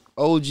Snoop,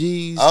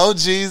 OGs.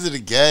 OGs of the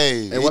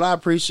game. And what I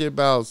appreciate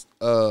about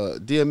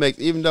DMX,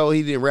 even though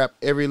he didn't rap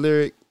every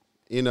lyric,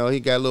 he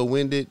got a little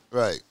winded.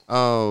 Right.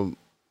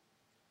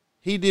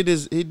 He did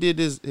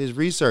his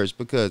research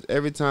because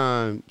every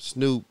time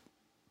Snoop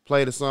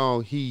played a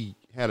song, he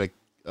had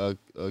a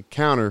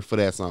counter for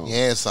that song. He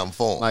had something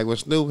for him. Like when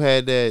Snoop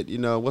had that,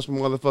 what's my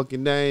motherfucking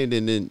name?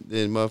 Then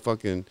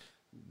motherfucking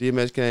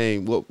DMX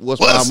came,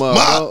 what's my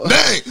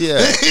name? Yeah.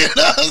 You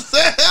know what I'm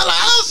saying?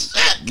 Oh,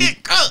 shit,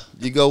 get cooked.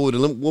 You go with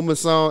the woman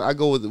song, I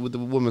go with the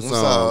woman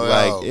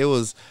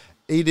song.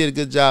 He did a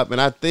good job.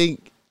 And I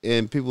think,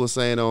 and people were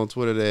saying on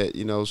Twitter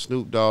that,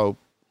 Snoop Dogg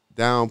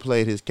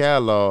downplayed his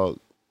catalog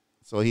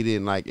so he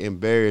didn't,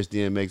 embarrass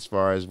DMX as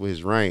far as with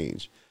his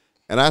range.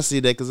 And I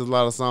see that because there's a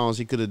lot of songs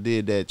he could have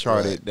did that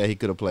charted that he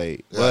could have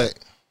played. Right.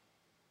 But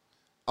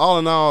all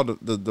in all,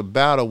 the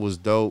battle was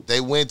dope.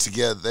 They went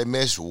together. They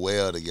meshed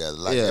well together.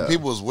 And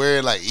people was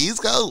wearing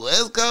East Coast,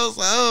 West Coast.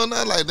 I don't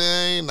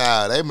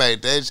know. They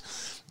made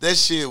that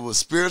shit was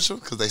spiritual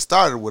because they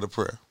started with a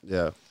prayer.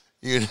 Yeah.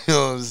 You know what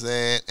I'm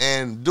saying?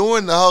 And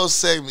during the whole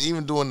segment,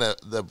 even during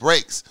the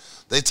breaks,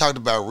 they talked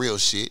about real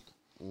shit.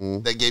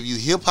 They gave you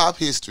hip hop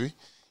history.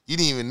 You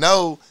didn't even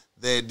know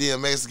that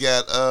DMX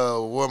got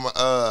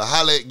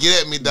holla,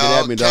 get at me dog,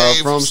 Get At Me Dog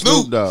came from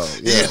Snoop Dogg.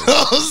 Yeah. You know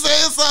what I'm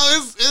saying? So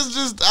it's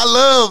just, I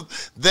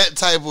love that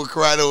type of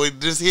karate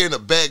with just hearing the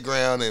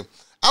background. And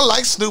I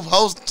like Snoop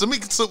host. To me,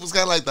 Snoop was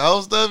kind of like the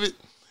host of it.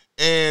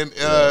 And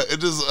it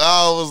just,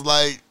 I was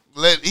like,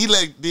 he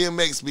let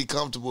DMX be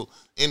comfortable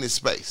in his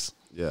space.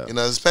 Yeah. You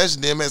know,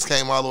 especially DMX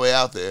came all the way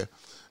out there.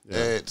 Yeah.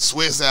 And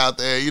Swiss out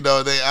there, you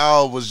know, they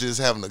all was just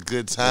having a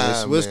good time. And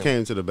Swiss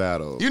came to the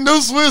battle. You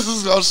knew Swiss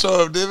was gonna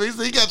show up, didn't he?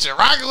 So he got your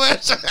rocket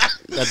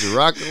Got your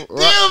rocket.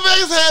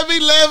 DMX had me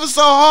laughing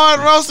so hard,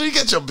 Roster. You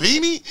got your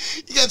beanie,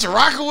 you got your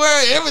rocket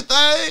wear,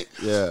 everything.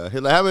 Yeah, he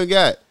like, how many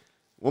got?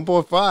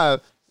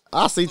 1.5.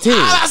 I see 10.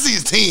 I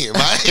see 10,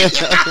 man.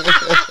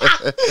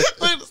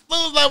 But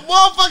was like,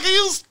 motherfucker,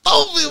 you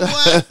stupid,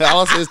 boy.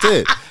 All I see is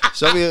 10.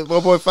 Show me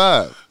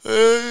 1.5.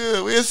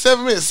 Yeah, we had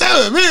 7 minutes.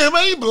 7 minutes,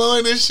 man. You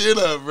blowing this shit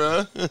up,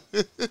 bro.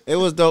 It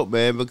was dope,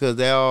 man, because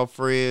they all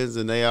friends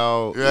and they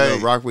all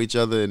rock with each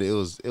other, and it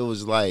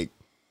was like,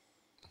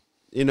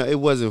 you know, it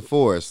wasn't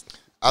forced.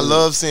 I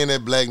love seeing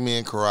that black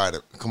men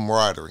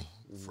camaraderie.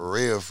 For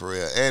real, for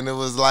real. And it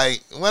was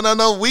like, when I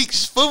know weak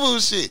foo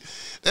shit.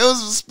 They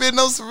was spitting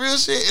on some real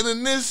shit. And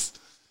in this,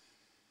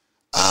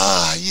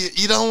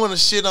 you don't want to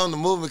shit on the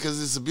movement because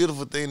it's a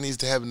beautiful thing that needs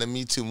to happen in the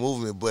Me Too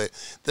movement. But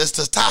that's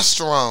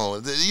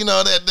testosterone, you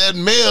know, that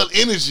male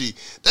energy,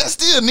 that's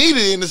still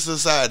needed in the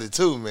society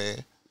too,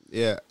 man.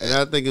 Yeah, and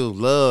I think it was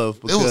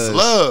love. Because, it was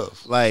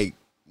love. Like,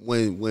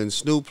 when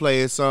Snoop played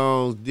his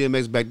songs,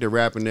 DMX back there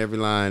rapping every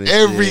line.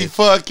 Every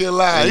fucking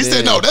line. He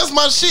said, no, that's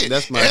my shit.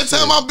 That's my Every shit.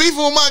 time I'm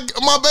beefing with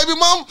my baby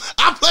mama,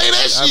 I play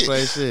that shit. I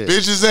play shit.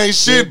 Bitches ain't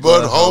shit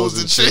but hoes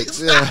and chicks.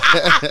 Yeah.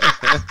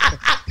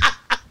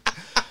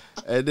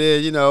 And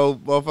then, you know,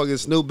 motherfucking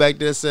Snoop back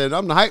there said,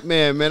 I'm the hype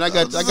man. I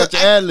got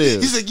your ad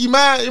libs. He said, you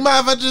mind if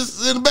I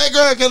just in the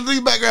background, can I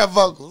do background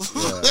vocals?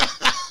 Yeah.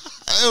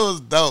 It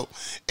was dope.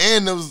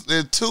 And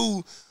there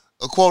two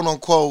quote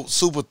unquote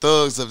super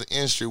thugs of the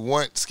industry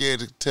weren't scared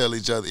to tell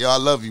each other, yo, I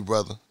love you,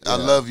 brother. Yeah. I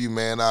love you,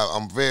 man.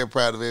 I'm very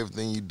proud of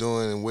everything you're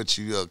doing and what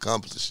you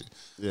accomplishing.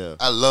 Yeah.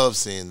 I love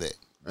seeing that.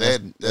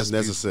 That's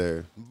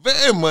necessary.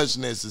 Very much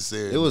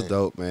necessary. It was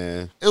dope,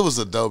 man. It was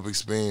a dope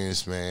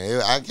experience,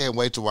 man. I can't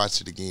wait to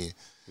watch it again.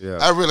 Yeah.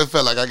 I really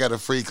felt like I got a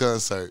free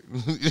concert.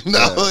 In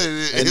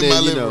my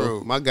living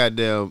room. My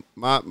goddamn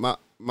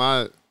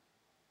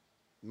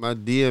my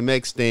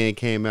DMX stand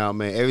came out,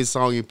 man. Every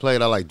song he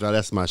played, I like,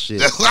 that's my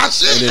shit. That's my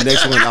shit. And the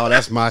next one, oh,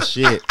 that's my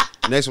shit.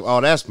 Next one,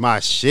 oh, that's my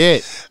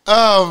shit.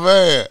 Oh,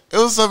 man. It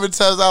was so many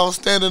times I was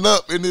standing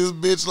up in this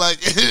bitch like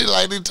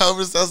he told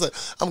me, I was like,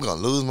 I'm going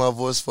to lose my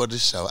voice for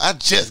this show. I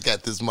just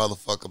got this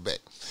motherfucker back.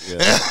 Yeah.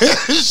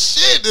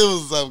 Shit, it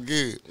was so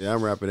good. Yeah,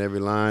 I'm rapping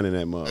every line in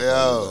that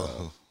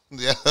motherfucker.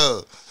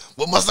 Yo.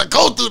 What must I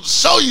go through to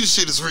show you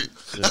shit is real?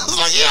 Yeah. I was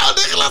like, yo,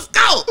 nigga, let's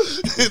go.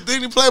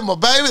 Then he played my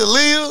baby,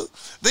 Lil.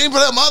 Then he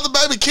played my other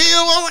baby, Kim.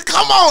 I was like,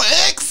 come on,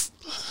 X.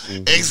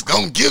 Mm-hmm. X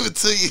gonna give it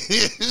to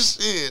you.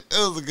 Shit, it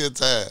was a good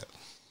time.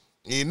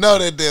 You know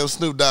that damn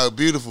Snoop Dogg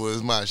Beautiful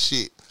is my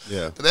shit.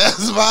 Yeah.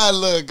 That's my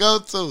little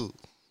go-to.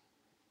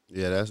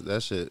 Yeah,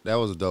 that shit. That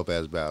was a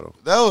dope-ass battle.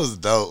 That was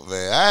dope,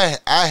 man.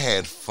 I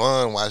had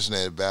fun watching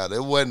that battle.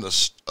 It wasn't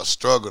a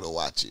struggle to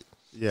watch it.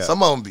 Yeah.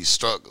 Some of them be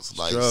struggles.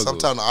 Like,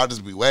 sometimes the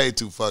artists be way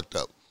too fucked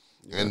up.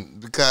 Yeah.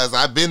 And because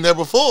I've been there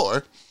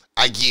before,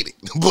 I get it.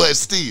 But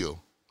still.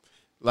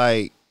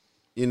 Like,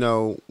 you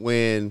know,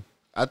 when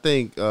I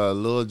think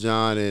Lil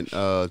Jon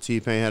and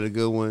T-Pain had a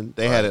good one.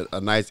 They had a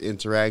nice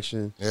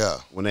interaction. Yeah.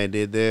 When they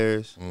did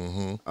theirs.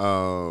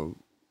 Mm-hmm.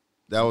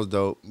 That was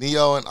dope.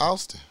 Neo and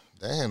Austin.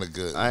 They had a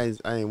good one.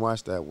 I ain't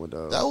watched that one,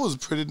 though. That was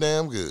pretty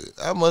damn good.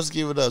 I must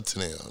give it up to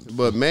them.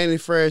 But Mannie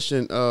Fresh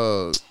and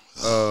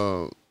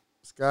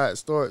Scott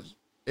Storch,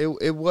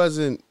 it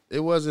wasn't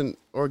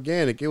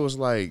organic. It was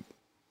like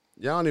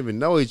y'all don't even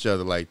know each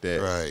other like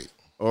that, right?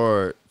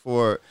 Or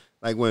for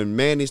like when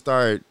Manny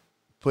started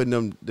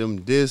putting them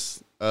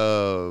diss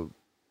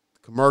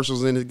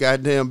commercials in his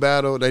goddamn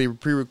battle that he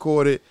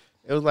pre-recorded,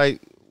 it was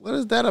like, what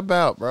is that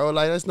about, bro?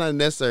 Like that's not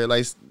necessary.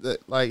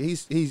 Like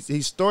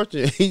he's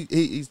torturing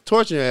he's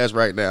torturing your ass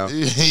right now.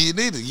 You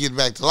need to get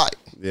back to life.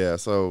 Yeah,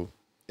 so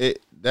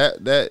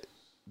that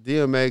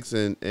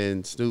DMX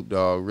and Snoop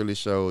Dogg really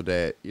showed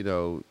that, you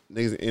know,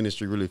 niggas in the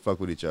industry really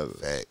fuck with each other.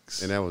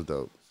 Facts. And that was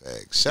dope.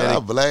 Facts. Shout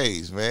out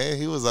Blaze, man.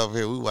 He was up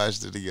here. We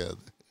watched it together.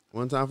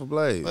 One time for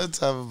Blaze. One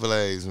time for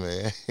Blaze,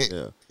 man.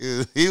 Yeah.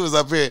 He was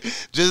up here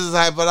just as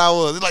hype as I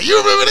was. He's like, you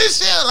remember this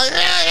shit? I'm like,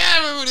 hell yeah, I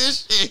remember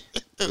this shit.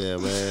 Yeah,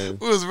 man.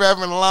 We was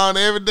rapping along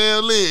every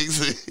damn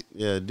legs.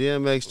 Yeah,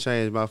 DMX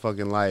changed my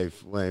fucking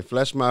life. When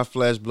Flesh My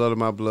Flesh, Blood of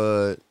My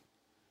Blood,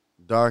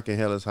 Dark and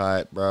Hell is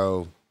Hot,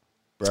 bro.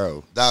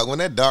 Dog, when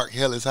that Dark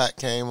Hell is Hot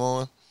came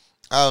on,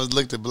 I was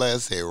looked at Blaze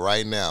and said,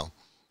 right now,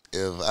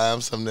 if I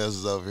Am Something Else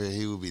was over here,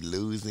 he would be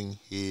losing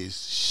his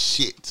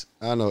shit.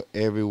 I know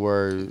every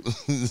word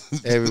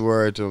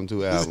to them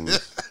two albums.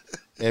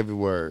 Every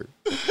word.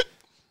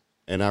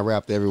 and I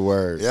rapped every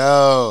word.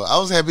 Yo, I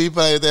was happy he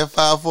played that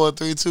 5, 4,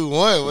 3, 2,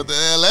 1 with the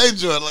LA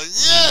joint. Like,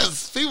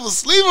 yes, people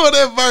sleep on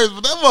that verse,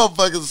 but that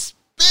motherfucker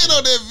spit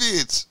on that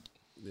bitch.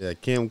 Yeah,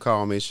 Kim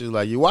called me. She was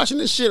like, "You watching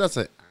this shit?" I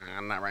said,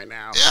 "I'm not right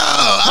now." Yo,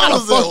 How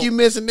the fuck you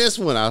missing this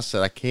one? I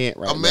said, "I can't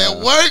right I'm now. at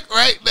work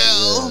right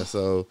now. Yeah,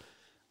 so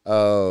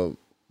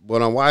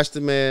when I watched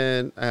it,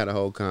 man, I had a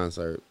whole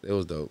concert. It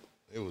was dope.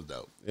 It was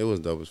dope. It was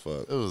dope as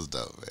fuck. It was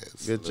dope, man.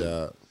 Good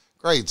job.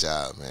 Great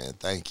job, man.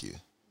 Thank you.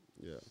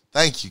 Yeah.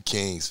 Thank you,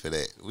 Kings, for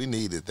that. We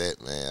needed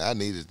that, man. I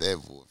needed that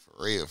boy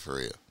for real, for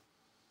real.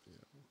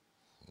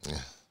 Yeah.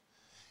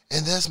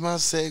 And that's my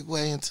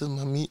segue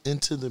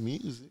into the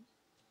music.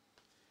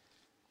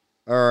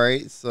 All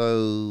right,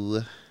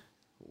 so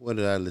what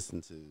did I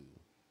listen to?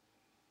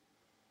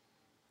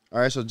 All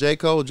right, so J.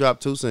 Cole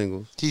dropped 2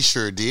 singles. He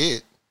sure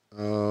did.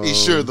 He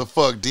sure the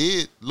fuck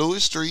did.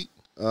 Louis Street.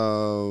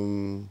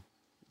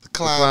 The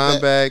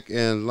Climb Back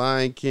and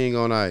Lion King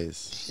on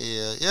Ice.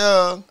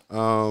 Yeah.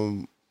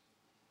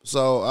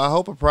 So I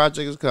hope a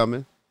project is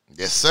coming.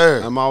 Yes,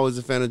 sir. I'm always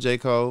a fan of J.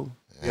 Cole.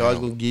 He always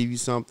gonna give you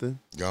something.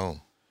 Gone.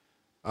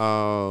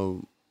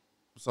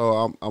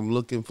 So I'm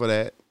looking for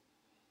that.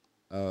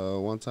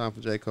 One time for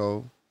J.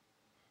 Cole.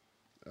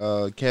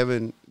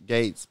 Kevin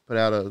Gates put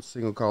out a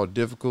single called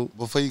Difficult.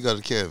 Before you go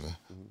to Kevin,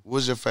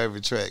 what's your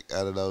favorite track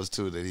out of those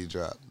 2 that he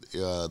dropped?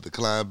 The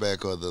Climb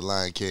Back or the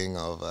Lion King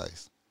off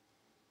Ice?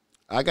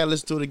 I gotta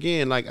listen to it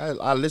again. Like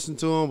I listened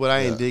to him, but I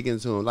ain't digging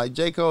to him. Like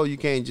J. Cole, you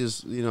can't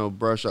just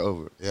brush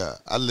over. Yeah,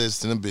 I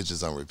listened to them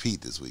bitches on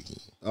repeat this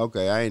weekend.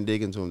 Okay, I ain't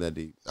digging to him that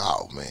deep.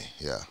 Oh man,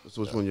 yeah.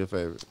 So which one your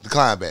favorite? The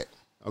Climb Back.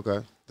 Okay.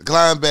 The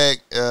Climb Back,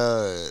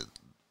 the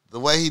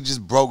way he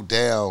just broke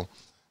down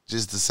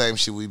just the same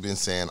shit we've been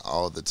saying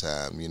all the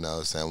time, you know what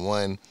I'm saying?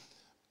 One,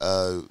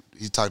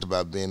 he talked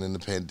about being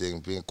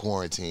independent, being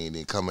quarantined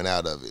and coming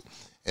out of it.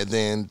 And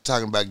then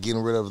talking about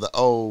getting rid of the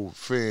old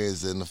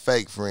friends and the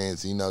fake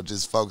friends,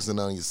 just focusing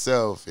on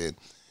yourself and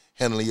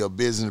handling your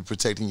business and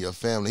protecting your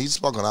family. He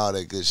spoke on all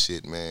that good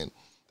shit, man.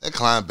 That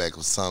Climb Back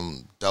was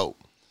something dope.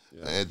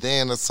 Yeah. And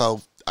then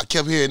so I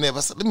kept hearing that. But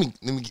I said, let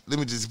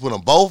me just put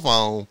them both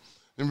on.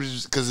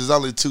 Because there's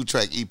only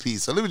 2-track EP,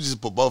 so let me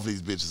just put both of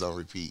these bitches on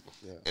repeat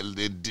and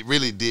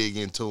really dig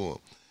into them.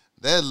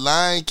 That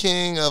Lion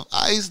King of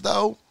Ice,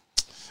 though,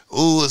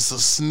 it's a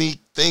sneak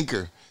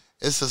thinker.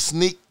 It's a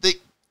sneak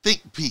thick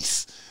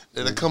piece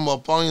that'll come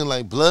up on you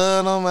like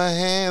blood on my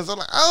hands. I'm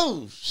like,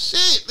 oh,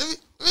 shit, let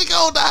me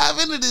go dive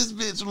into this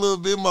bitch a little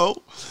bit more.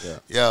 Yeah.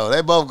 Yo,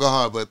 they both go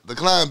hard, but the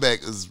Climb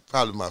Back is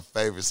probably my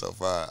favorite so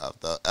far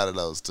out of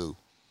those 2.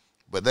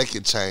 But that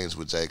could change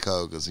with J.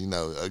 Cole because,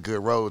 a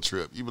good road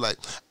trip. You be like,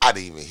 I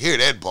didn't even hear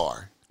that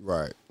bar.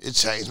 Right. It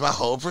changed my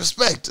whole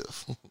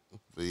perspective.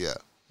 But, yeah.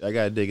 I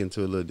got to dig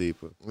into it a little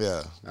deeper.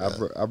 Yeah.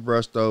 I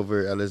brushed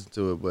over it. I listened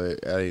to it,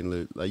 but I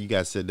didn't you got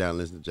to sit down and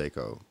listen to J.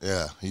 Cole.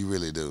 Yeah, you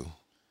really do.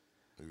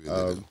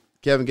 Do.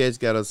 Kevin Gates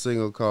got a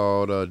single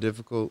called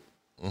Difficult.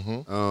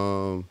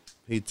 Mm-hmm.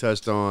 He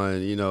touched on,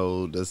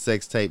 the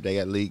sex tape that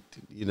got leaked.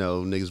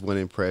 Niggas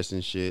went impressed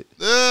and shit.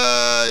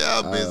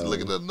 Y'all busy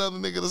looking at another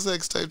nigga the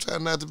sex tape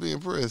trying not to be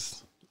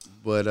impressed.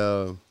 But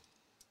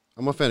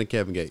I'm a fan of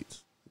Kevin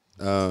Gates.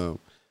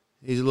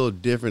 He's a little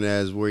different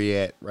as where he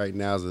at right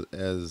now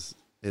as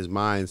his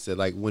mindset.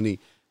 Like when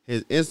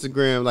his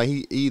Instagram, like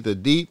he either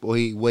deep or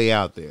he way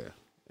out there.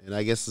 And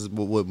I guess is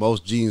what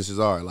most geniuses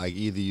are. Like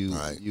either you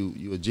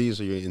a genius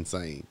or you're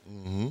insane.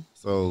 Mm-hmm.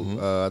 So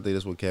I think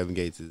that's what Kevin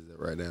Gates is at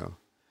right now.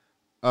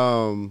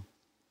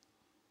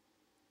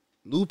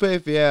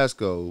 Lupe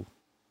Fiasco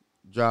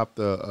dropped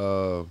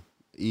a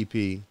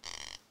EP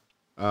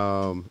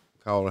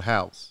called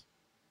House.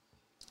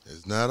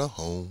 It's not a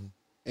home.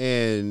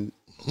 And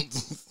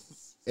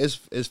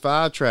it's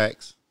 5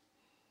 tracks.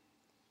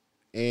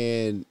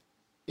 And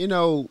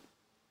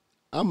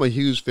I'm a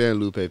huge fan of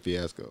Lupe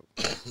Fiasco.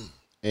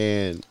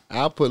 And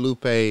I'll put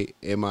Lupe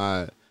in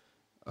my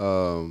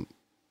I'll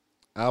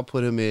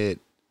put him at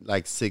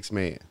like 6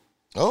 man.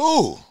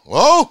 Oh,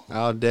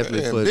 I'll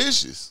definitely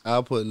ambitious.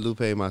 I'll put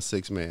Lupe in my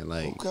 6 man.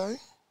 Like, okay,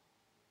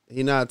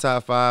 he not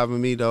top 5 of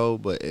me though,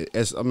 but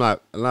I'm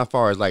not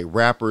far as like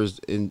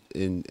rappers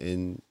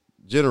in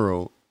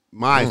general.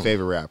 My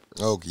favorite rapper.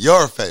 Okay,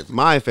 your favorite.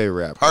 My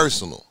favorite rapper.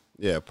 Personal.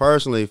 Yeah,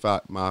 personally,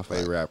 my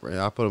favorite rapper, and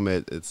I put him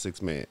at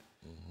 6 man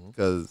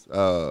because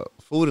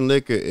Food and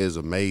Liquor is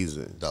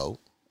amazing. Dope.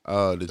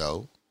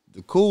 The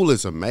Cool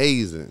is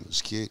amazing.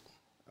 It's kick.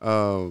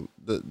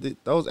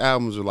 Those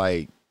albums are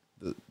like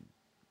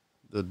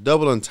the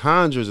double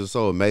entendres are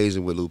so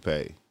amazing with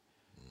Lupe.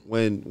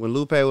 When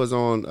Lupe was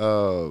on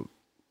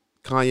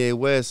Kanye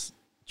West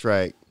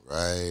track,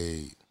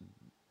 right?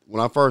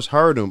 When I first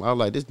heard him, I was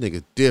like, this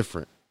nigga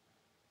different.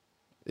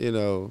 When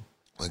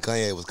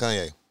Kanye was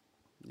Kanye.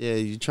 Yeah,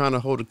 you trying to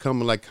hold it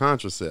coming like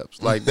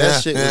contracepts. Like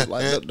that shit was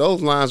like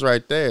those lines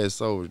right there is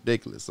so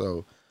ridiculous.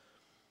 So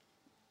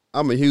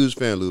I'm a huge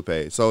fan of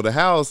Lupe. So the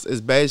House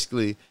is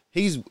basically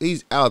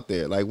he's out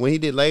there. Like when he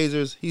did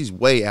Lasers, he's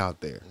way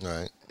out there.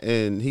 Right.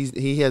 And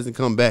he hasn't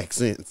come back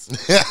since.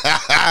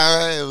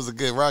 It was a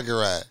good rocket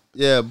ride.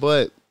 Yeah,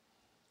 but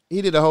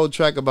he did a whole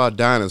track about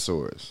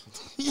dinosaurs.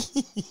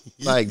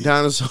 Like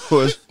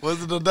dinosaurs.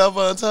 Was it a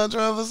double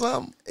entendre or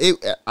something?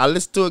 I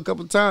listened to it a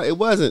couple times. It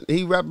wasn't.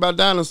 He rapped about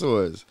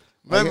dinosaurs.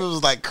 Maybe it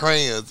was like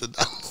crayons.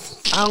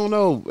 I don't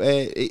know.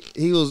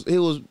 He was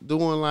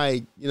doing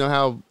like, you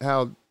know,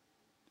 how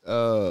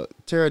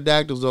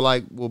pterodactyls are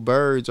like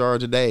birds are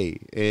today,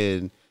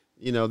 and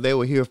you know they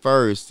were here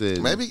first.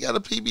 And maybe he got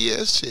a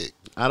PBS chick.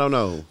 I don't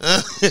know.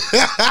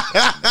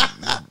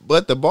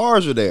 But the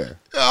bars were there.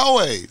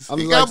 Always.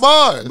 He got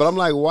bars. But I'm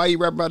like, why you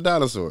rap about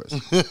dinosaurs?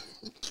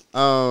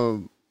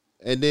 And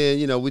then,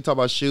 you know, we talk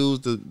about Shoes,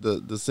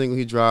 the single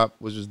he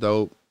dropped, which was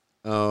dope.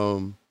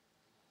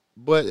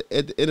 But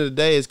at the end of the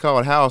day, it's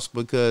called House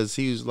because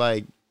he was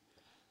like,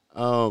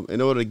 in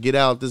order to get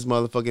out this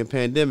motherfucking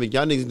pandemic,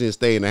 y'all niggas need to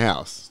stay in the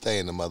house. Stay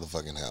in the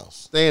motherfucking house.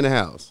 Stay in the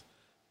house.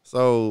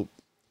 So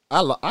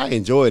I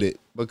enjoyed it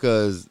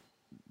because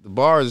the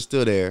bars are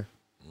still there.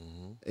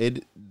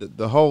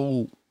 The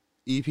whole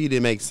EP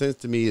didn't make sense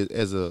to me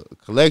as a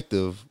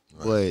collective,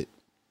 right.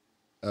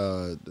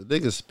 But the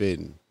nigga's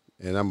spitting,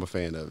 and I'm a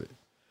fan of it.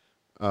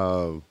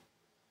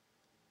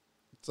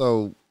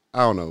 So I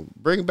don't know.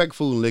 Bring back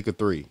Food and Liquor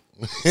 3.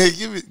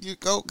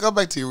 Go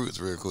back to your roots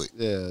real quick.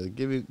 Yeah,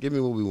 give me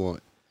what we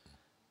want.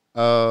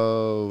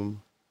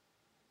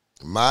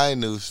 My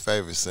new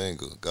favorite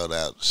single.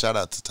 Shout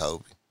out to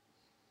Toby.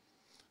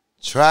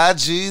 Try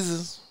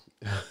Jesus.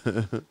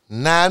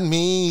 Not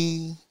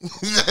me.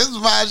 That's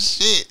my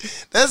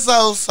shit. That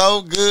song's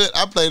so good.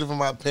 I played it for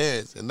my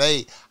parents and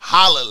they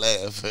holler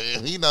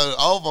laughing. You know,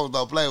 old folks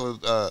don't play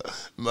with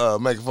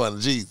making fun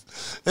of Jesus.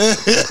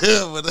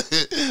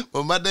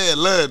 but my dad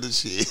loved the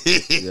shit.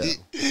 Yeah.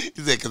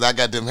 He said, "Cause I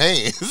got them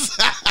hands."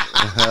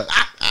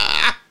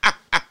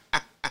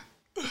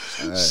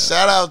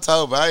 Shout out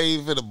Toby. I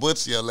ain't even finna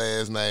butcher your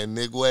last name.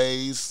 Nick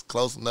Ways,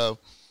 close enough.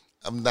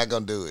 I'm not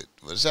gonna do it.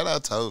 But shout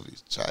out Toby.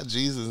 Try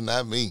Jesus,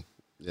 not me.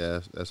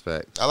 Yeah, that's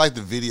fact. I like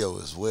the video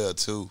as well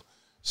too.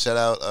 Shout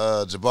out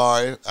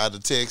Jabari out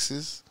of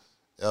Texas.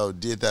 You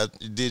did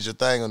your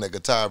thing on that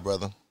guitar,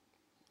 brother.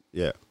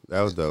 Yeah,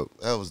 that was dope.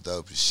 That was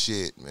dope as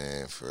shit,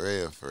 man. For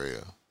real.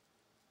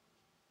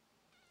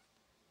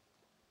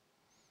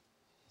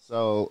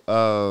 So,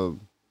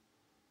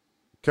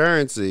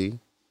 Currency,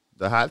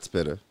 the hot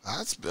spitter.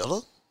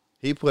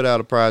 He put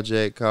out a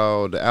project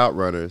called The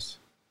Outrunners,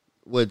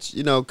 which,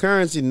 you know,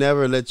 Currency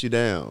never lets you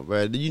down,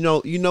 right? You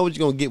know what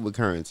you're gonna get with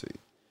Currency.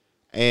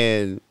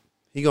 And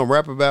he gonna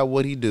rap about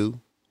what he do.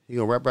 He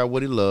gonna rap about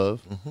what he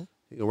love. Mm-hmm.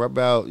 He gonna rap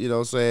about, you know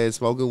what I'm saying,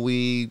 smoking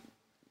weed,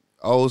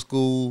 old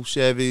school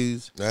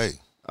Chevys. Hey,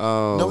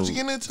 know what you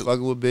getting into.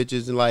 Fucking with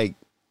bitches. And like,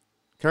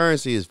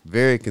 Currency is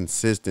very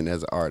consistent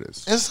as an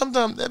artist. And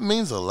sometimes that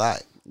means a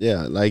lot.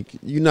 Yeah, like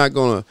you're not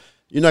gonna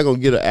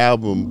get an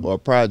album or a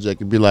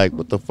project and be like,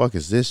 what the fuck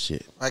is this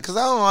shit? Right, because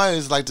I don't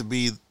always like to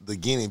be the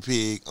guinea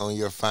pig on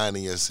your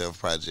Finding Yourself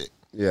project.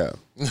 Yeah.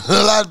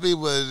 A lot of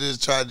people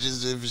just try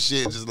just different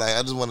shit. Just like,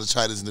 I just want to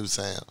try this new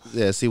sound.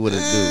 Yeah, see what it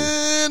do.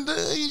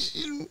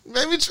 And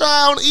maybe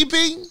try on EP,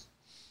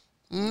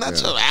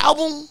 not your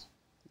album.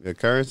 The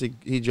Currency,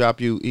 he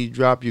drop you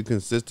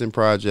consistent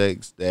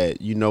projects that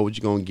you know what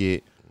you're gonna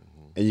get,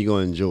 and you're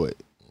gonna enjoy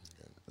it.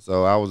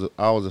 So I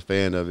was a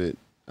fan of it.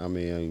 I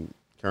mean,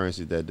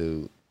 Currency, that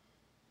dude.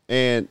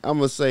 And I'm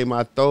gonna say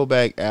my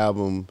throwback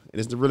album, and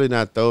it's really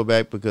not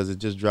throwback because it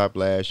just dropped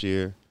last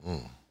year.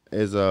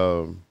 Is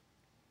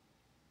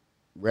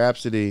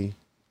Rhapsody,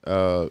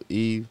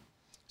 Eve.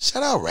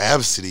 Shout out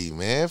Rhapsody,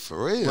 man,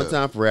 for real. One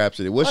time for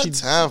Rhapsody.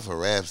 Time for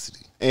Rhapsody.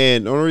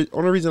 And the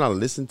only reason I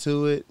listened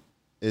to it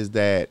is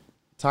that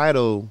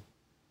Tidal,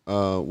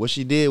 what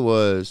she did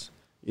was,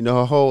 you know,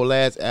 her whole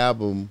last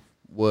album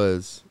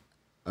was,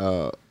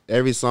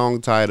 every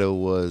song title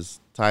was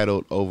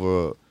titled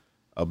over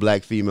a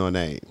black female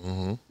name.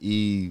 Mm-hmm.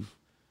 Eve,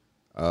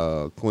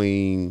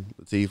 Queen,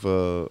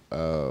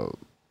 Latifah,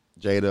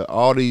 Jada.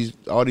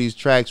 All these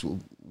tracks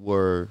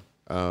were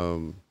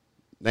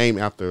named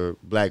after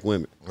black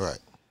women. Right.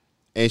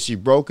 And she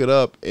broke it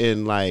up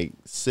in like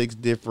 6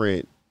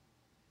 different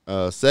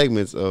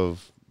segments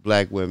of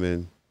black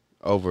women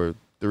over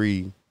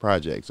 3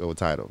 projects over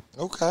Tidal.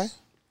 Okay.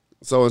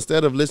 So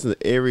instead of listening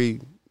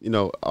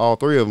to all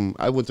 3 of them,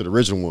 I went to the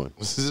original one.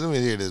 Let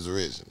me hear this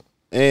original.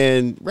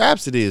 And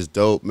Rhapsody is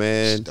dope,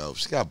 man. She's dope.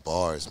 She got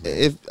bars,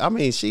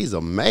 man. She's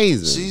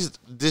amazing. She's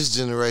this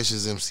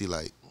generation's MC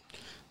Lyte.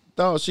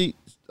 Dog,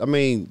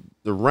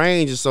 the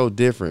range is so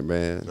different,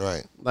 man.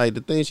 Right. Like the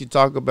things she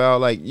talk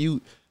about, like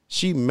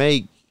she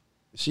make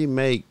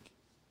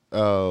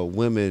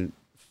women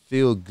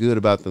feel good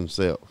about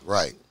themselves.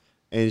 Right.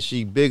 And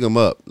she big them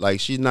up. Like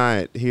she's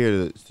not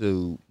here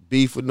to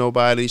beef with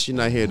nobody. She's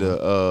not here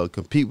to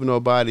compete with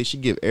nobody. She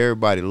give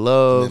everybody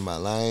love. I'm in my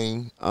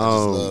lane. I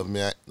just love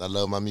me. I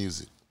love my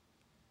music.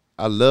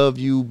 I love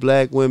you,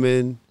 black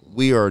women.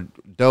 We are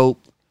dope,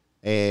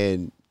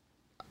 and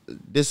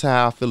this is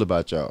how I feel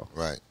about y'all.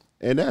 Right.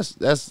 And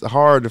that's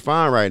hard to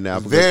find right now.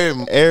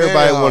 Because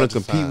everybody want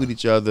to compete with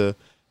each other,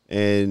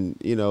 and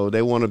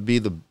they want to be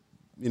the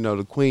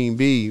queen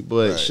bee.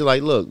 But she's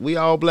like, look, we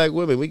all black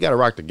women. We got to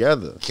rock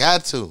together.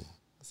 Got to.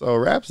 So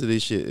Rhapsody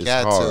shit is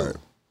Got hard. to.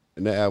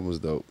 And that album's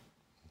dope.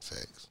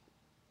 Facts.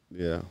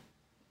 Yeah.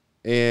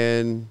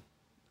 And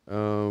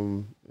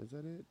is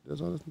that it?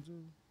 That's all I listen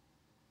to?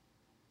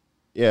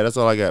 Yeah, that's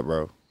all I got,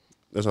 bro.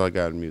 That's all I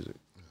got in music.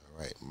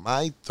 All right.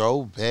 My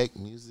throwback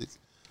music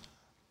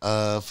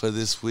for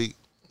this week.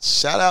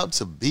 Shout out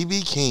to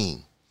B.B.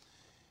 King.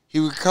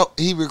 He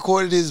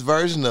recorded his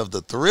version of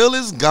The Thrill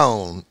Is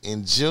Gone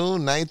in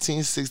June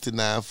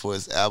 1969 for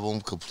his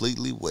album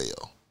Completely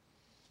Well.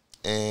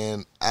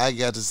 And I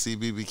got to see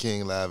B.B.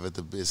 King live at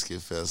the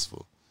Biscuit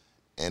Festival.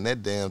 And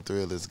that damn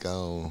Thrill Is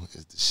Gone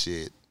is the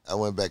shit. I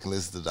went back and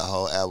listened to the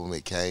whole album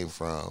it came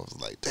from. I was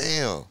like,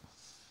 damn,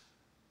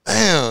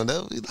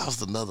 we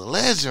lost another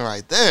legend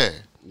right there.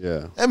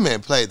 Yeah. That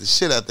man played the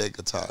shit out that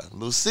guitar.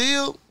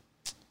 Lucille,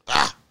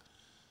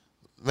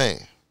 man,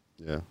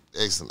 Yeah.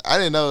 excellent. I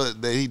didn't know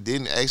that he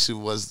didn't actually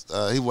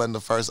he wasn't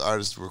the first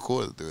artist to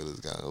record the Thrill Is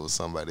Gone. It was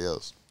somebody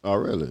else. Oh,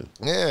 really?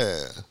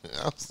 Yeah.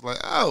 I was like,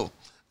 oh,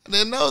 I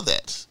didn't know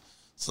that.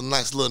 It's a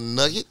nice little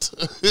nugget.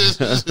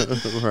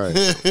 Right.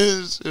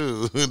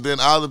 Shoot. And then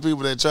all the people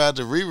that tried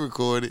to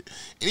re-record it,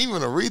 and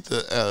even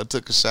Aretha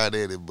took a shot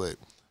at it, but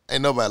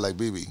ain't nobody like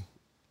BB.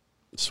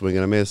 Swing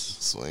and a miss.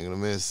 Swing and a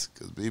miss,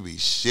 because BB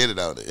shitted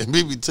on it. And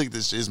BB took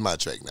this shit. It's my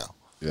track now.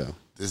 Yeah.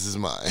 This is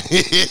mine.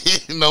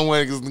 No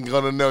one is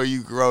going to know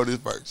you wrote it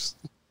first.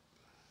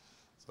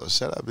 So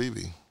shout out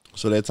BB.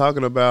 So they're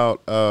talking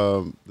about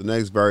the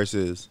next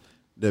verses.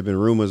 There have been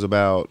rumors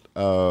about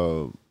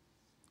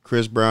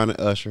Chris Brown and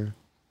Usher.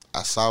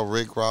 I saw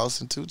Rick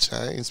Ross and 2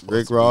 Chainz.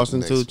 Rick Ross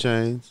and 2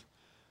 Chainz.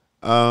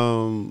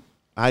 How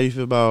do you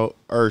feel about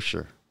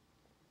Usher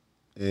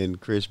and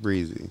Chris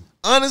Breezy?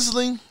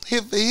 Honestly,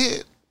 hit for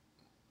hit.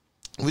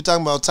 We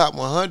talking about top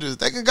 100s.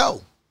 They can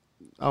go.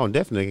 Oh,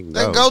 definitely can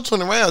They can go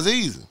 20 rounds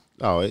easy.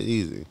 Oh, it's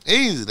easy.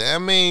 Easy. I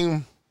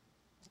mean,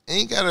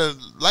 ain't got to,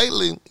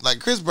 lately, like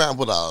Chris Brown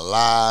put out a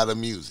lot of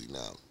music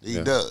now.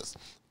 He does.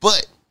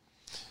 But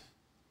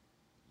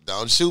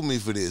don't shoot me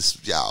for this,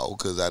 y'all,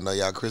 because I know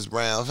y'all Chris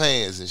Brown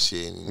fans and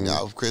shit. And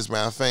y'all Chris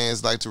Brown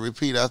fans like to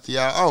repeat after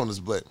y'all owners.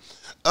 But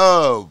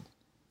a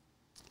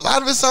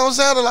lot of his songs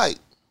sound alike.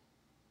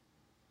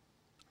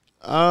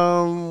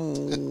 A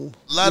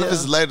lot of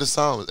his later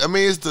songs. I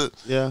mean, it's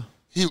the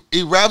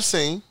he rap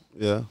sing.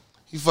 Yeah.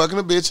 He fucking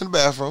a bitch in the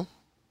bathroom.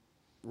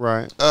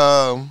 Right.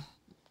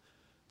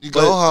 You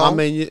go home.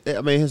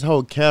 I mean, his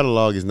whole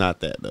catalog is not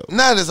that though.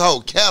 Not his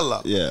whole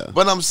catalog. Yeah.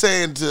 But I'm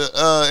saying to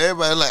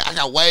everybody, like, I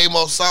got way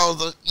more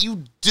songs.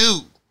 You do.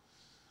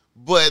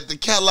 But the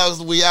catalogs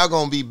that y'all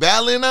gonna be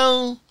battling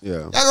on,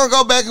 y'all gonna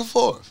go back and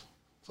forth.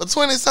 For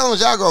 20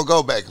 songs, y'all gonna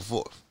go back and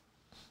forth.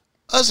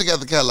 Usher got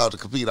the catalog to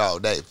compete all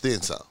day,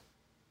 then some.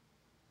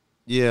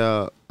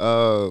 Yeah.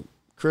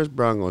 Chris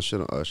Brown gonna shit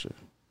on Usher.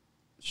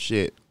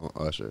 Shit on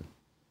Usher.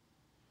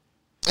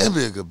 It'd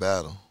be a good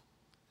battle.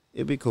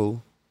 It'd be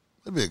cool.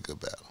 It'd be a good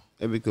battle.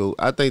 It'd be cool.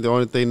 I think the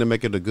only thing to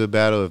make it a good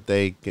battle if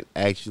they can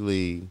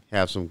actually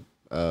have some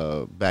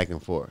back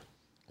and forth.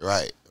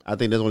 Right. I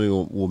think that's only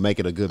will make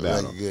it a good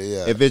battle. Good,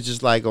 yeah. If it's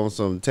just like on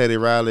some Teddy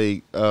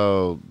Riley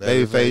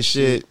babyface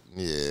shit,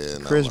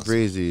 Chris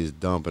Breezy is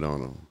dumping on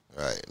him.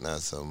 Right,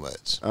 not so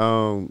much.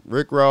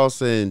 Rick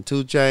Ross and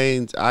 2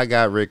 Chainz, I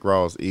got Rick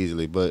Ross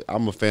easily, but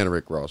I'm a fan of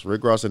Rick Ross.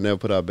 Rick Ross had never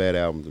put out a bad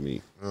album to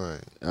me. Right.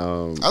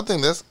 I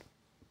think that's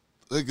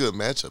a good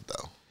matchup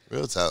though.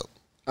 Real talk.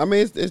 I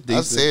mean, it's decent.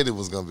 I said it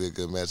was gonna be a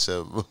good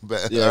matchup.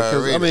 Yeah,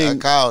 I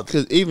called it.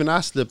 Because even I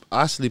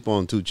sleep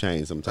on 2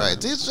 Chainz sometimes.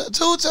 Right, 2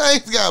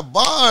 Chainz got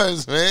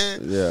bars, man.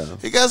 Yeah,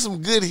 he got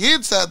some good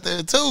hits out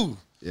there too.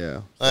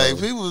 Yeah, like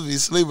people be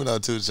sleeping on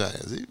 2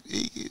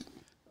 Chainz.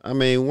 I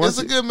mean, it's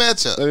a good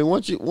matchup. I mean,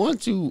 once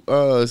you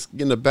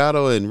get in the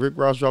battle and Rick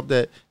Ross dropped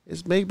that,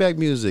 it's Maybach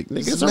music,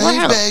 nigga. It's a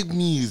rap. Maybach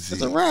music.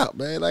 It's a rap,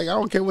 man. Like I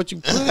don't care what you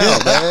put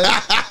out, man.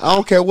 I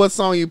don't care what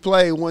song you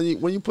play. When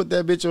you put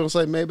that bitch on and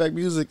say Maybach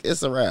music,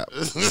 it's a rap.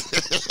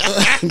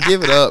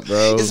 Give it up,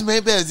 bro. It's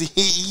Maybach.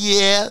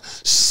 Yeah,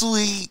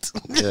 sweet.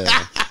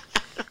 Yeah.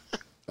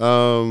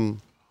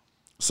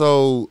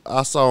 So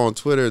I saw on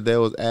Twitter they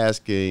was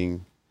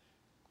asking,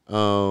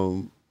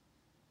 who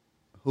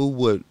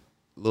would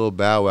Lil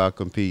Bow Wow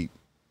compete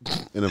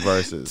in the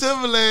verses?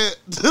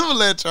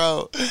 Timberland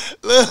troll.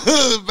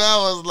 Lil Bow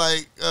was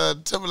like,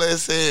 Timberland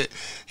said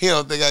he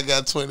don't think I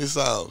got 20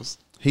 songs.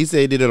 He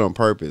said he did it on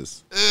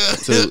purpose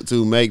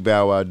to make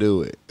Bow Wow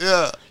do it.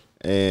 Yeah.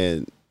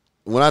 And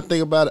when I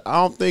think about it,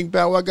 I don't think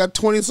Bow Wow got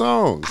 20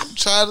 songs. I'm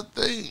trying to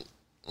think.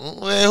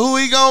 Man, who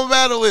he gonna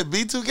battle with?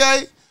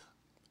 B2K?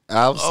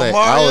 I would say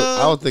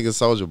I was thinking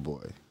Soulja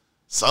Boy.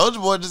 Soulja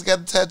Boy just got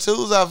the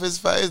tattoos off his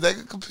face. They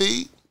could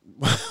compete.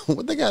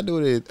 What they got to do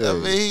with anything? I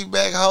mean, he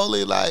back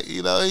holy, like,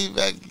 he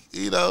back,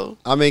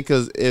 I mean,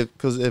 because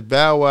if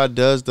Bow Wow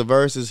does the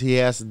verses, he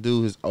has to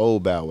do his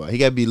old Bow Wow. He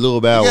got to be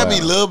Lil Bow Wow. He got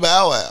to be Lil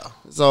Bow Wow.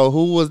 So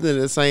who was at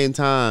the same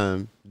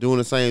time doing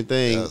the same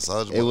thing? Yeah,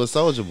 Soulja Boy. It was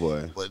Soulja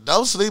Boy. But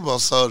don't sleep on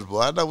Soulja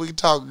Boy. I know we can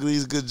talk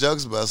these good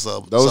jokes about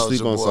Soulja Boy. Don't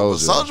sleep on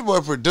Soulja. Soulja Boy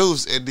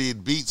produced and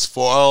did beats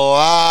for a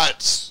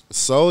lot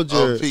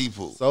of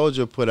people.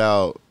 Soulja put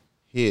out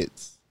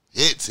hits.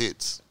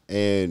 Hits.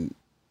 And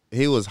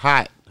he was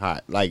hot,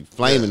 like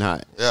flaming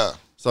hot. Yeah.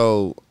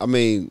 So I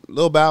mean,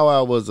 Lil Bow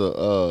Wow was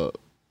a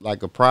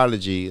like a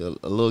prodigy, a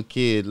little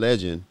kid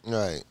legend.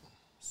 Right.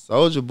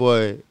 Soulja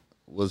Boy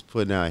was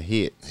putting out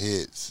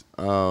Hits.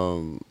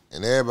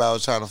 And everybody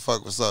was trying to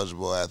fuck with Soulja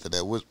Boy after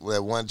that.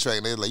 That one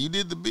track, they was like, "You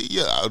did the beat,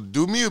 yeah, I'll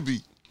do me a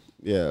beat."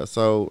 Yeah.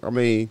 So I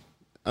mean,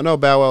 I know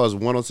Bow Wow was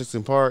 106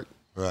 in Park,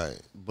 Right.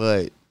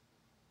 but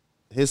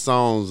his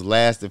songs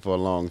lasted for a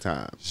long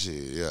time. Shit,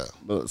 yeah.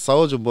 But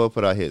Soulja Boy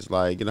put out hits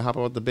like Hop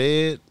Off the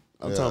Bed.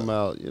 I'm Yeah. talking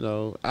about,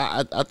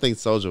 I think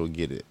Soulja would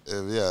get it.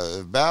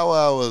 If Bow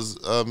Wow was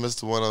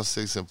Mr.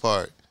 106 in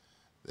Park,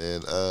 then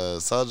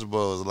Soulja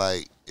Boy was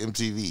like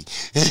MTV.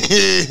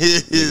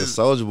 The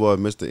Soulja Boy,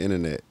 Mr.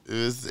 Internet. It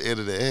was the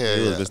internet. Hell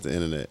He yeah. was Mr.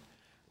 Internet.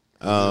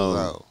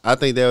 Wow. I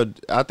think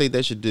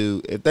they should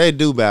do, if they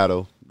do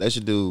battle, they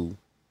should do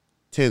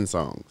 10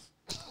 songs,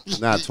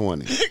 not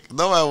 20.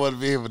 Nobody want to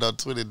be here with no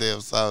 20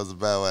 damn songs about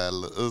Bow Wow.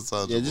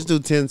 Soulja Yeah, Boy. just do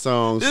 10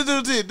 songs. Just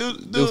do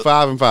 10. Do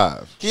 5 and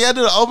 5. Can y'all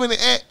do the opening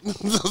act?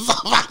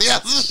 Somebody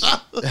else's show.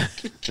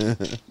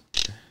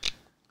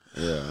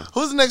 Yeah.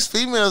 Who's the next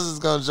females is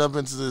gonna jump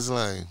into this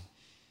lane?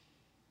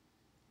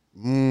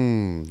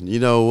 You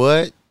know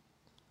what?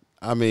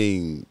 I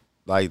mean,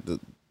 like the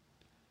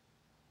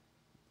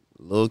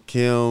Lil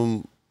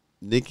Kim,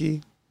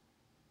 Nicki.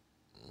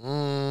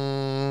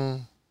 I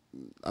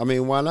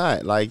mean, why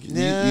not? Like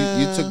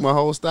you took my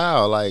whole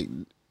style. Like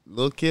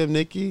Lil Kim,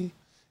 Nicki,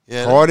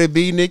 Yeah, Cardi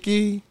B,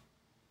 Nicki.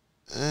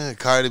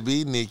 Cardi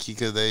B, Nicki,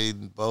 because they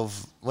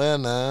both. Well,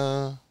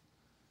 no.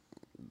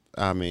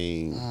 I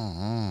mean,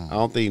 I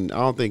don't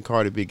think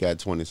Cardi B got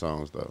 20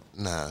 songs though.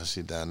 Nah,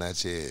 she done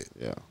that yet.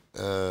 Yeah.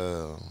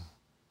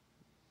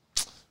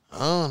 I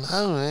don't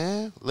know,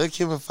 man. Lil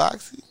Kim and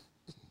Foxy.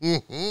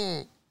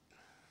 They'll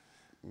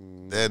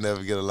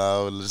never get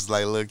along. Just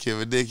like Lil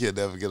Kim and Nicki will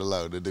never get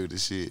along to do the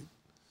shit.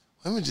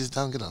 Women just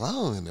don't get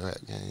along in the rap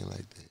game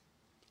like that.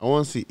 I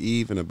want to see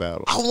Eve in a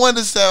battle. I want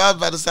to say, I was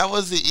about to say, I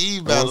want to see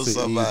Eve battle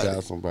somebody. Eve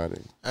battle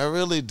somebody. I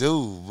really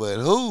do, but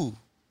who?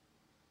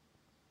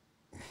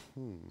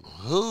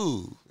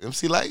 Who?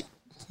 MC Light?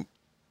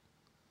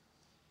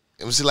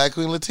 MC Light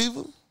Queen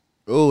Latifah?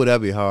 Oh,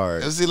 that'd be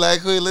hard. MC Light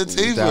Queen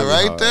Latifah, That'd be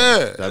right hard.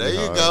 there. That'd There be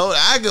you hard.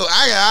 go.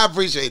 I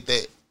appreciate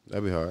that.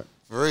 That'd be hard.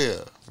 For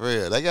real. For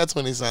real. They got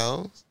 20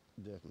 songs.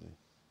 Definitely.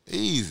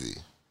 Easy.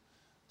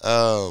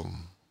 Let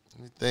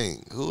me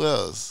think. Who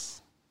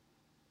else?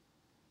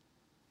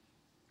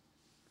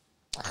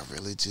 I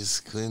really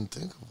just couldn't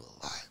think of a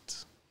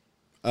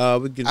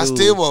lot. We can. I do,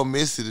 still want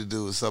Missy to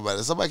do with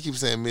somebody. Somebody keeps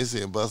saying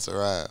Missy and Busta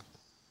Rhymes.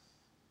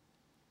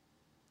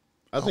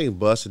 I think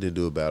Busta did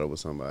do a battle with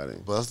somebody.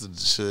 Busta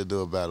should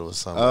do a battle with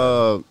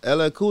somebody.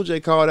 LL Cool J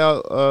called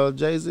out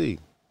Jay-Z.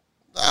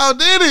 Oh,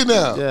 did he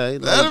now? Yeah,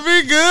 that'll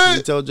be He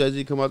good. told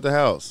Jay-Z come out the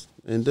house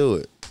and do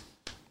it.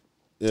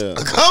 Yeah.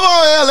 Come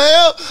on,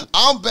 LL.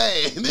 I'm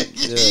bad. You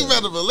Yeah.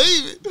 better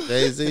believe it.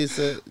 Jay-Z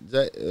said,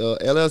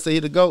 LL said he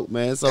the GOAT,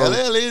 man. So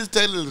LL is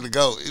technically the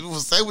GOAT. It will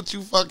say what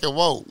you fucking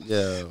want.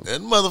 yeah,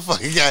 That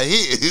motherfucker got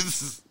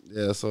hits.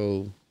 yeah.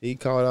 So he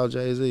called out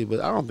Jay-Z, but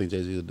I don't think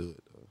Jay-Z will do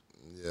it.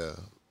 Though. Yeah.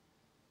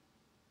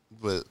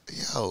 But,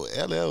 yo,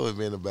 LL would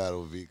be in a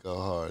battle with Vico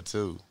hard,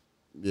 too.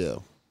 Yeah,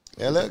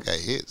 LL got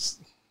hits.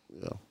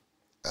 yeah.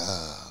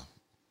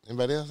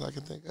 Anybody else I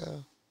can think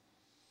of?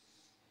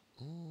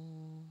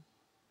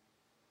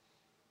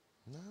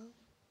 No.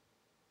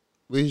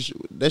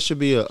 There should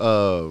be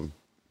a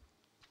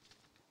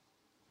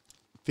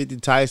 50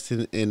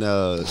 Tyson and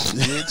Dylan.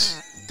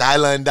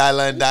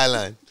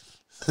 Dylan.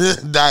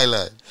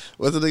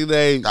 what's the nigga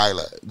name?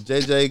 Dylan.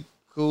 JJ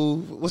Cool.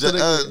 What's the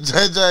nigga?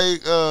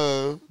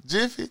 JJ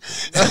Jiffy.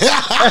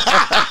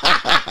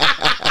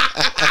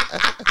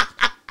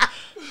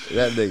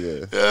 That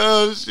nigga.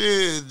 Oh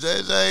shit,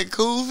 JJ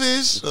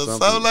Coolfish or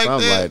something like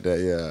something that. like that.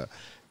 Yeah,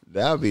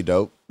 that would be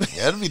dope.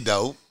 That'd be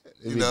dope.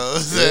 You know what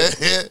I'm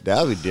saying?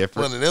 That would be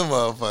different. One of them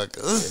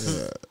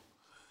motherfuckers. Yeah.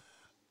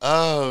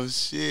 Oh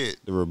shit.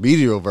 The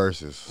remedial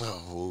verses.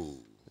 Oh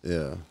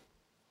Yeah,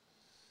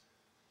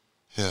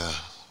 yeah.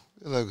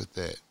 Good luck with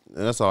that.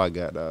 and that's all I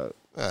got, dog.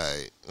 All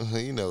right,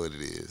 you know what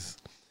it is.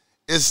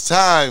 It's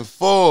time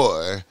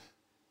for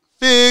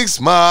Fix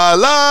My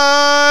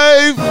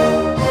Life.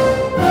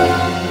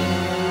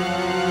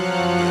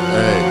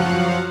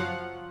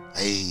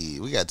 Hey,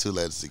 we got 2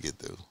 letters to get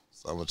through,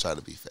 so I'm gonna try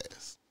to be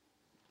fast.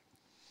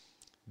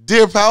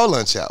 Dear Power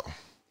Lunch Hour,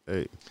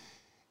 Hey,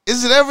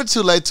 is it ever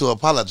too late to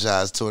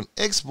apologize to an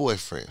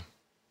ex-boyfriend?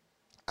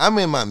 I'm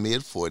in my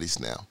mid-40s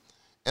now,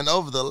 and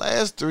over the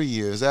last 3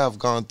 years, I have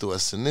gone through a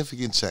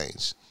significant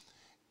change.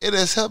 It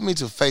has helped me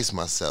to face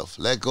myself,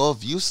 let go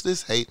of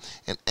useless hate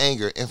and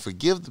anger, and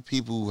forgive the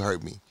people who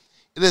hurt me.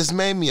 It has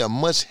made me a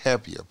much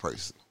happier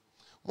person.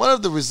 One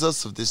of the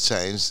results of this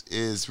change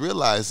is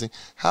realizing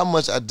how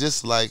much I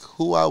dislike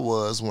who I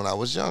was when I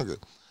was younger.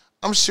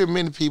 I'm sure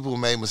many people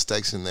made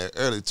mistakes in their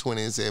early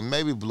 20s and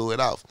maybe blew it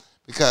off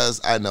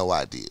because I know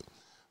I did.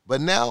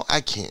 But now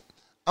I can't.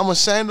 I'm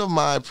ashamed of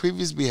my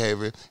previous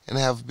behavior and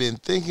have been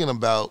thinking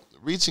about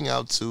reaching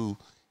out to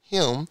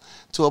him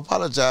to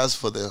apologize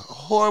for the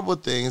horrible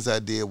things I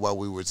did while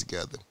we were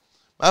together.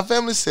 My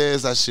family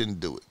says I shouldn't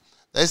do it.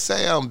 They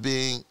say I'm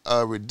being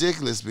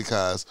ridiculous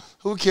because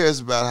who cares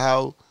about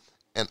how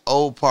an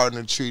old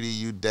partner treated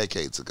you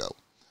decades ago?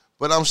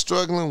 But I'm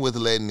struggling with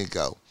letting it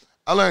go.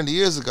 I learned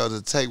years ago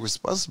to take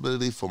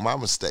responsibility for my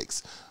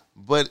mistakes,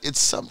 but it's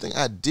something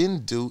I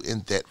didn't do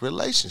in that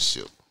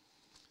relationship.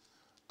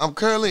 I'm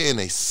currently in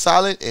a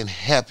solid and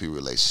happy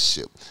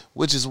relationship,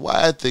 which is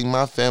why I think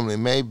my family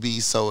may be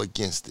so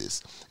against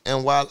this.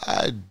 And while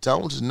I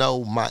don't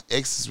know my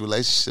ex's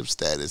relationship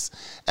status,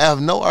 I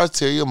have no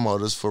ulterior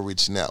motives for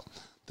reaching out.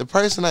 The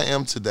person I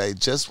am today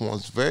just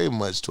wants very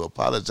much to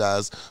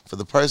apologize for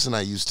the person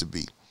I used to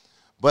be.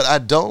 But I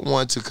don't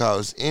want to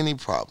cause any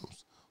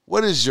problems.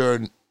 What is your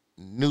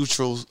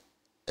neutral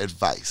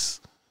advice?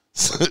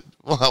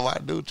 Why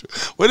neutral?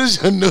 What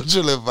is your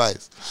neutral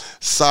advice?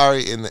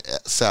 Sorry, in the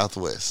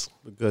Southwest.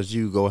 Because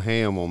you go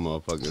ham on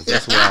motherfuckers.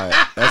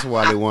 That's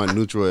why they want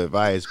neutral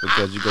advice,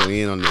 because you go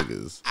in on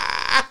niggas.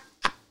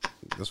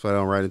 That's why I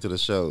don't write into the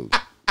show.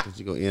 Because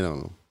you go in on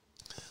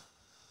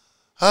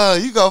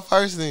them. You go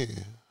first then.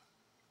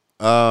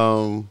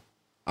 I'm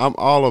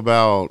all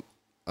about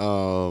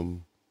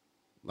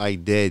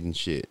like dead and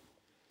shit.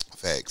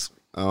 Facts.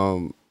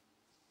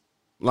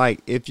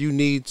 Like if you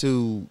need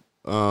to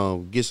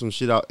get some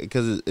shit out,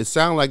 because it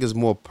sounds like it's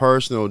more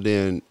personal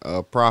than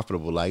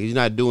profitable. Like you're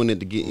not doing it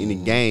to get any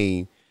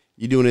gain.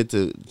 You're doing it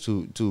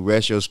to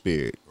rest your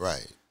spirit.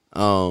 Right.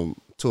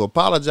 To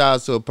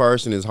apologize to a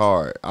person is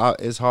hard.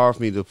 It's hard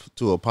for me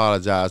to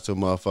apologize to a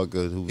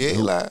motherfucker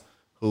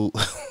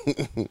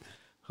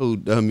who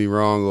done me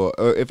wrong,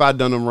 or if I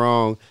done them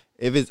wrong.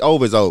 If it's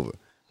over, it's over.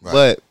 Right.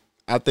 But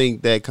I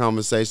think that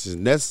conversation is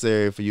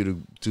necessary for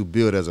you to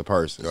build as a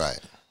person. Right.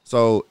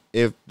 So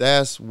if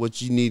that's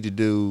what you need to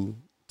do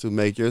to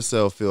make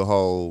yourself feel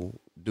whole,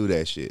 do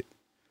that shit.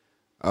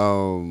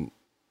 You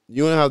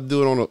don't have to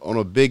do it on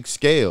a big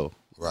scale.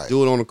 Right.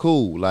 Do it on a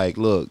cool. Like,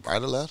 look.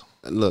 Right or left?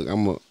 Look,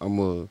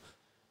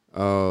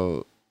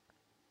 I'll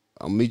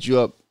meet you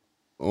up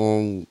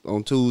on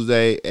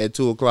Tuesday at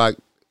 2:00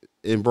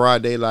 in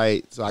broad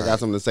daylight. So I got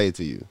something to say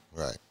to you.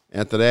 Right.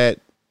 After that,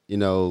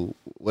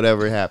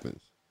 whatever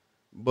happens.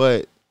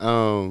 But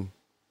I'm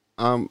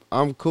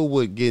cool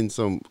with getting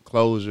some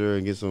closure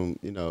and get some,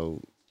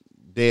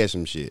 dead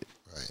some shit.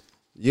 Right.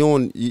 You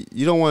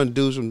don't want to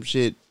do some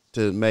shit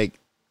to make.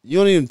 You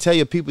don't even tell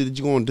your people that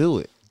you're gonna do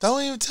it.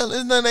 Don't even tell.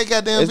 It's none of that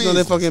goddamn business. It's none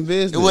of that fucking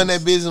business. It wasn't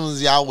that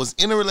business. Y'all was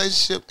in a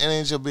relationship, and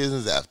ain't your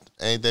business after.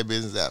 Ain't that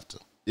business after.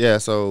 Yeah.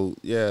 So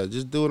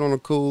just do it on a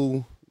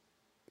cool.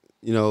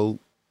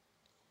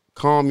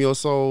 Calm your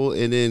soul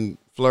and then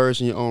flourish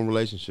in your own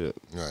relationship.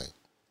 Right.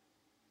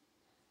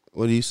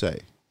 What do you say?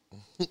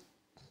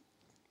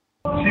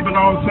 She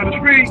belongs to the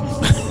street.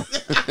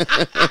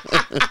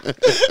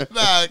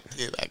 Nah, I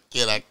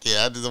can't.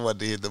 I just want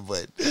to hit the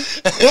button.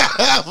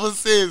 But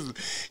seriously,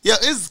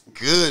 it's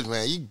good,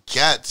 man. You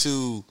got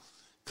to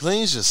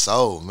cleanse your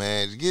soul,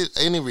 man. Get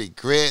any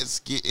regrets.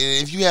 And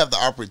if you have the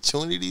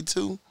opportunity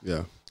to,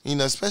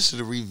 especially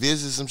to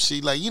revisit some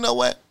shit. Like, you know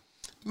what?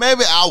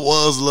 Maybe I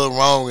was a little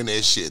wrong in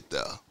that shit,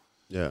 though.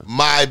 Yeah.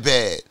 My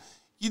bad.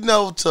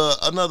 To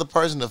another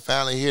person to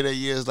finally hear that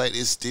years later,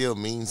 it still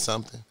means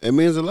something. It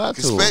means a lot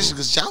to them. Especially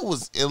because y'all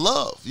was in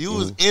love. You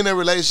was in a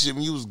relationship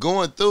and you was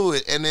going through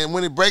it. And then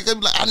when it break up,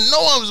 you're like, I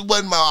know it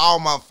wasn't all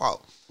my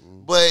fault.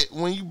 But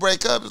when you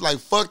break up, it's like,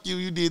 fuck you,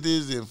 you did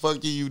this, and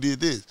fuck you, you did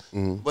this.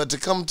 But to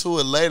come to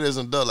it later as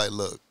an adult, like,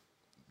 look,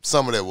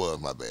 some of that was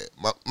my bad.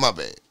 My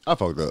bad. I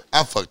fucked up.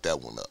 I fucked that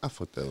one up.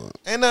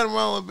 Ain't nothing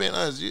wrong with being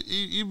honest.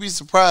 You'd be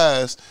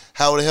surprised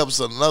how it helps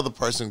another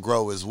person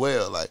grow as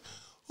well. Like,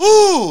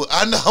 ooh,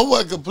 I know I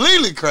wasn't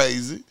completely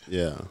crazy.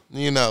 Yeah.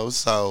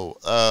 So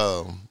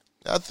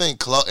I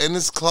think, and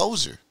it's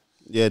closure.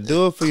 Yeah,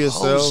 do it for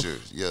yourself.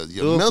 Your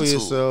do mental it for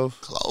yourself.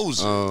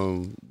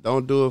 Closure.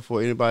 Don't do it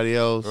for anybody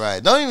else.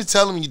 Right. Don't even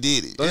tell them you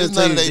did it. It's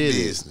none of their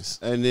business.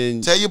 And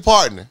then tell your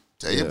partner.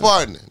 Tell your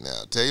partner.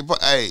 Now,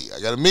 hey,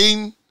 I got a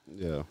meeting.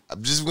 Yeah.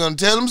 I'm just going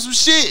to tell them some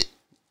shit.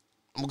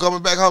 I'm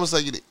coming back home and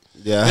say you did.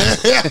 Yeah.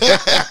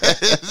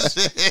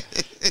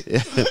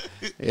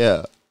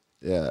 Yeah.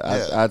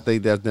 I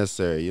think that's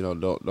necessary.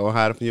 Don't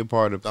hide it from your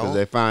partner because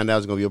they find out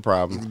it's gonna be a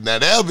problem. Now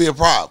that'll be a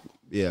problem.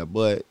 Yeah,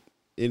 but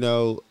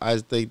I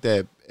think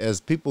that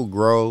as people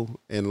grow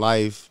in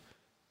life,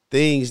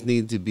 things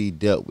need to be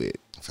dealt with.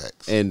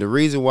 Facts. And the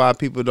reason why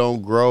people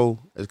don't grow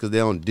is because they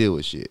don't deal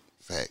with shit.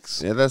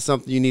 Facts. And if that's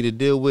something you need to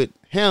deal with,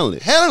 handle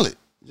it.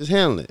 Just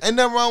handle it. Ain't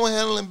nothing wrong with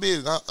handling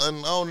business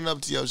and owning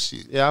up to your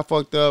shit. Yeah, I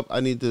fucked up. I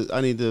need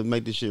to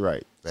make this shit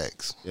right.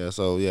 Facts. Yeah,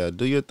 so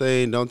do your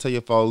thing. Don't tell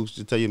your folks.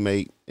 Just tell your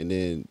mate, and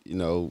then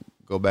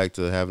go back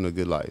to having a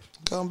good life.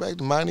 Come back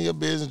to minding your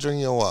business,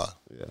 drinking your water.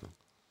 Yeah.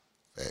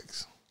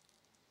 Facts.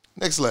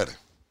 Next letter.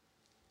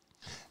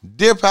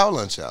 Dear Power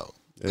Lunch Out.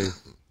 Hey.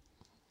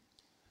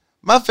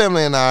 My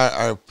family and I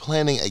are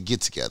planning a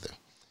get together.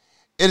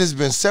 It has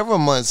been several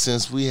months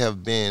since we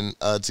have been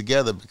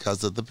together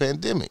because of the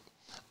pandemic.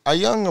 Our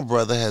younger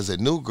brother has a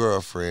new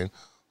girlfriend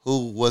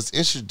who was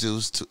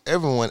introduced to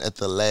everyone at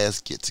the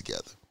last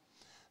get-together.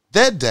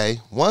 That day,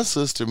 one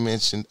sister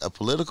mentioned a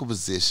political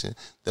position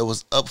that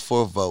was up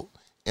for a vote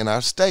in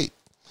our state.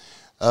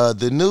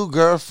 The new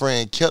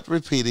girlfriend kept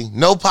repeating,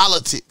 "No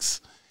politics,"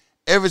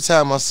 every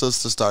time my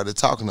sister started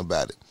talking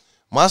about it.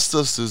 My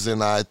sisters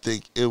and I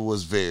think it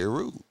was very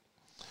rude.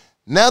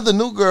 Now the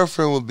new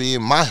girlfriend will be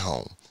in my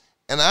home,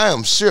 and I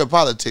am sure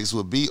politics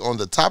will be on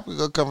the topic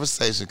of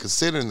conversation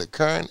considering the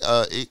current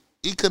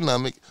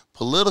economic,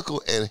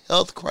 political, and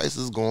health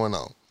crisis going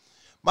on.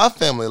 My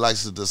family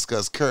likes to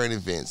discuss current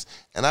events,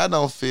 and I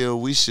don't feel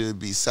we should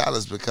be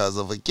silenced because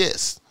of a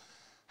guest.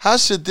 How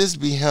should this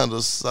be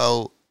handled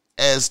so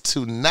as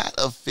to not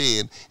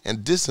offend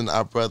and distance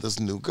our brother's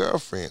new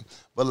girlfriend,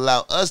 but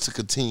allow us to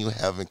continue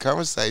having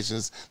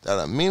conversations that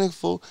are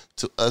meaningful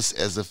to us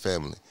as a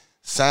family?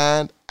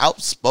 Signed,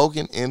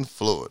 Outspoken in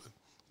Florida.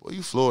 Well,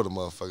 you Florida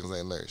motherfuckers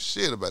ain't learned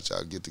shit about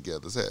y'all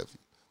get-togethers, have you?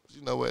 But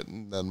you know what?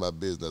 None of my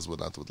business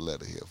what I put the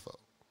letter here for.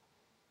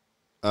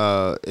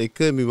 It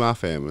could be my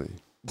family.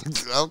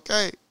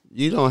 Okay.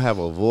 You don't have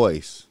a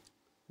voice.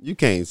 You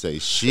can't say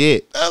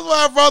shit. That's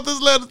why I brought this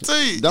letter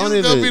to you. Don't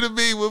You're going to even- be the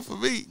mean one for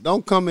me.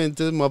 Don't come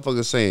into this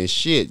motherfucker saying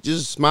shit.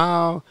 Just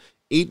smile,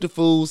 eat the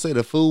food, say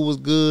the food was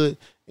good,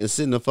 and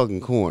sit in the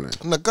fucking corner.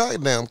 In the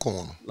goddamn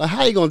corner. Like,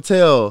 how you gonna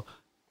tell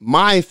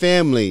my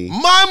family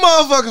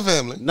My motherfucking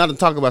family. not to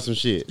talk about some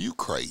shit? You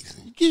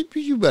crazy.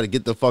 You better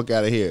get the fuck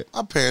out of here.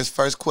 My parents'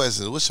 first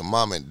question is, what's your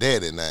mom and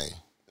daddy name?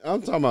 I'm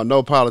talking about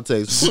no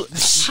politics.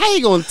 How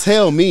you gonna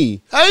tell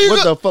me How you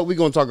what go- the fuck we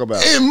gonna talk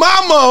about? In my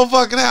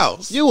motherfucking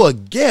house. You a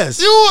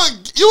guest. You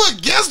a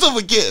guest of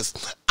a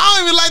guest. I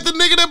don't even like the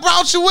nigga that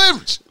brought you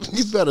with me.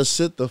 You better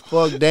sit the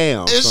fuck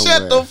down And somewhere.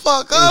 shut the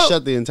fuck And up.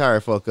 shut the entire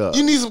fuck up.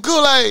 You need some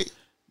Kool-Aid.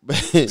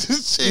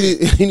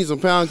 you need some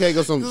pound cake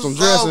or some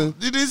dressing.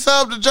 You need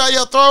something to dry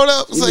your throat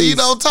up so you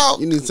don't talk.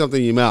 You need something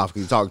in your mouth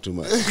because you talk too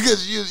much.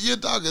 Because you're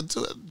talking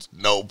to it.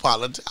 No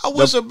politics. I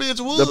wish a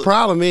bitch would. The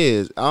problem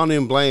is, I don't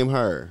even blame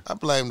her. I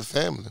blame the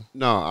family.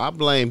 No, I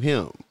blame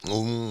him.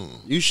 Mm.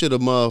 You should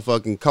have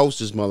motherfucking coached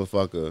this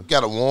motherfucker.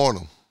 Gotta warn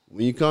them.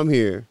 When you come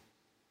here,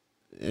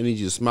 I need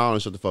you to smile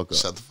and shut the fuck up.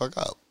 Shut the fuck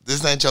up.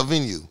 This ain't your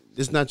venue.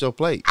 It's not your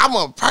plate. I'm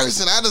a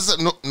person. I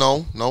just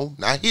no,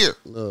 not here.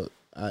 Look,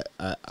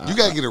 You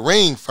gotta get a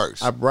ring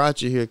first. I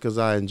brought you here because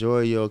I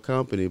enjoy your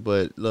company,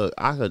 but look,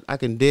 I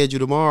can dead you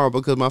tomorrow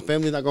because my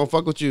family's not gonna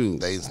fuck with you.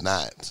 They's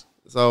not.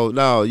 So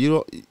no,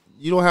 you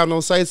don't have no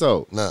say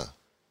so. Nah.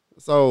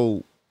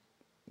 So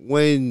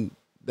when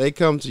they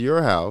come to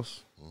your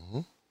house,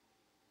 Mm-hmm.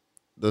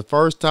 the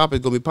first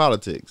topic gonna be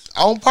politics.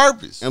 On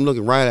purpose. I'm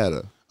looking right at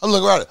her. I'm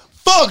looking right at it.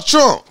 Fuck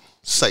Trump.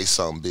 Say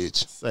something,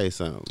 bitch. Say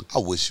something. I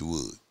wish you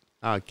would.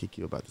 I'll kick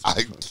you about this. I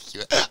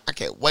motherfucker.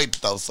 can't wait to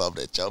throw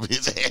something at your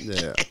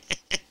bitch.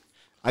 Yeah.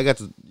 I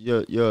got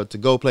your to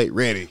go plate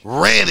ready.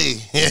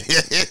 Ready.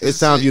 It's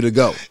time for you to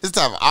go. It's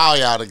time for all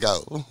y'all to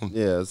go.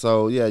 Yeah.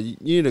 So yeah, you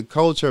need to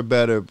coach her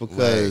better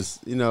because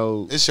you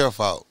know It's your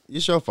fault.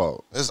 it's your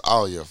fault. It's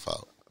all your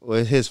fault. Well,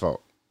 it's his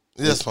fault.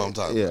 That's what I'm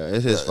talking Yeah, about.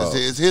 it's his fault.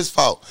 It's his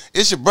fault.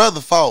 It's your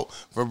brother's fault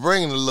for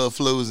bringing the little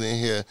flus in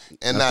here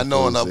and not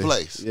knowing her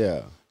place. Yeah.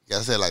 You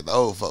gotta say it like the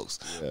old folks.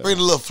 Yeah. Bring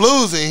the little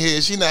flus in here,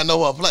 she not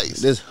know her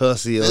place. This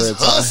hussy. This over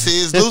there hussy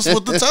is loose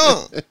with the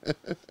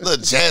tongue. Little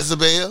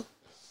Jezebel.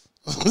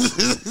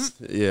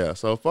 Yeah.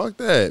 So fuck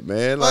that,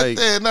 man. Fuck Like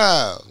that,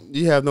 nah.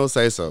 you have no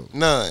say so.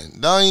 None.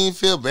 Don't even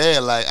feel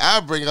bad. Like,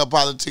 I bring up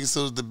politics as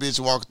soon as the bitch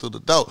walk through the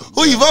door.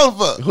 Who you voting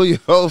for? Who you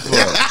vote for?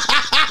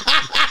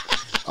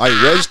 Are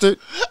you registered?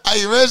 Are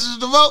you registered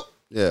to vote?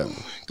 Yeah.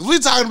 Because we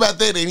talking about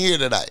that in here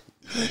tonight.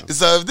 And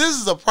so if this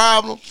is a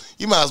problem,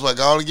 you might as well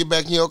go on and get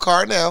back in your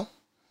car now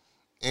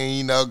and,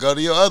 you know, go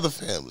to your other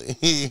family.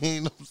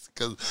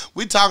 Because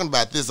we talking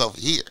about this over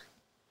here.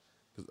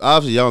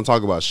 Obviously, y'all don't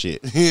talk about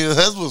shit.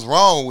 That's what's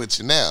wrong with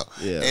you now.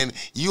 Yeah. And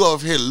you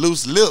over here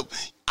loose lip.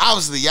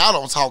 Obviously, y'all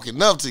don't talk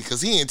enough to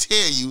because he didn't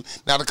tell you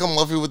not to come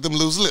up here with them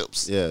loose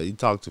lips. Yeah, you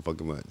talk too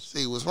fucking much.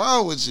 See, what's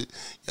wrong with you?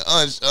 Your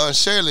Aunt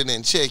Shirley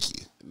didn't check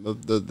you.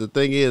 The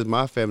thing is,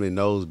 my family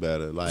knows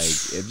better. Like,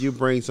 if you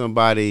bring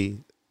somebody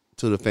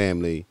to the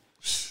family,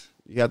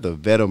 you have to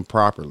vet them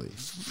properly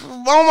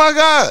Oh, my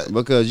God.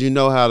 because you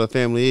know how the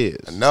family I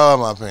is. know how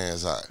my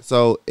parents are.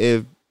 So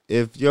if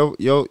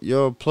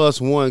your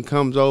plus one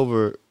comes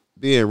over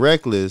being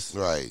reckless,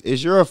 Right.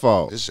 it's your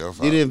fault. It's your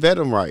fault. You didn't vet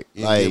them right,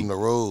 You like, give them the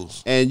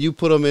rules. and you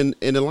put them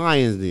in the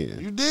lions den.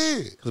 You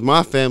did. Because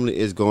my family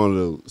is going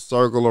to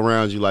circle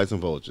around you like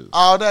some vultures.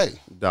 All day.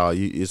 Dog,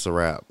 it's a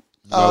wrap.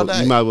 All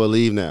day. You might well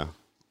leave now.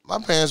 My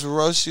parents would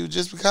roast you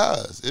just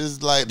because.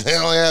 It's like they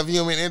don't have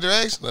human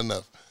interaction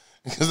enough.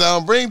 Because I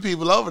don't bring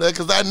people over there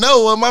because I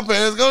know what my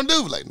parents going to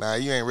do. Like, nah,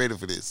 you ain't ready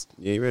for this.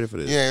 You ain't ready for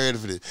this. You ain't ready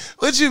for this.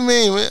 What you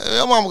mean?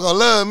 Your mama going to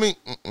love me?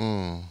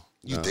 Mm-mm.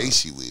 You think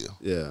she will.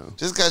 Yeah.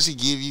 Just because she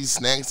give you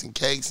snacks and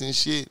cakes and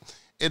shit,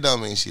 it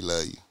don't mean she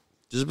love you.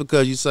 Just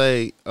because you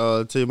say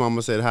to your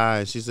mama said hi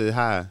and she said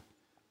hi,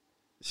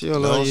 she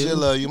don't No, love you. she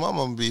love you. My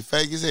mama be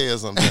fake as hell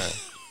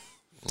sometimes.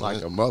 Like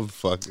a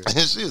motherfucker.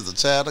 And she is a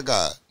child of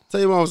God. Tell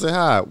your mama say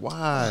hi.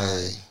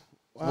 Why?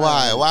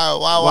 Why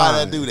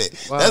I do that?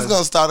 Why? That's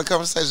gonna start a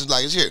conversation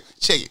like, here,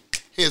 check it.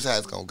 Here's how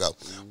it's gonna go.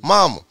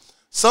 Mama,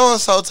 so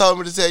and so told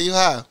me to tell you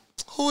how.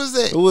 Who is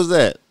that? Who was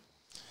that?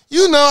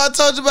 You know, I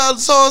told you about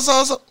so and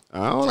so.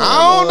 I don't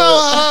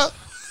know how.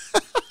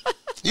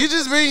 You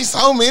just bring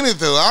so many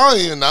through. I don't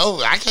even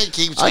know. I can't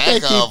keep track. I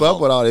can't keep up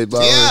with all these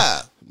ballers.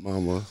 Yeah.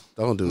 Mama,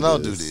 don't do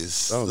Don't this. do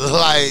this. Don't do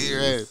like,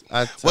 this.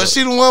 was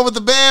she the one with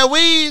the bad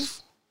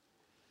weave?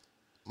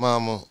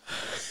 Mama.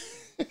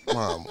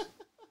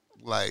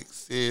 Like,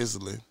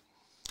 seriously.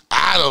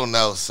 I don't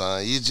know,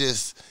 son. You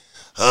just,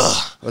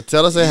 Well,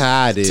 tell us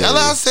hi, then. Tell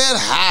her I said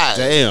hi.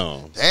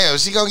 Damn,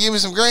 is she gonna give me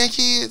some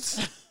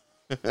grandkids?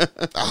 I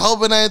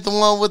hope it ain't the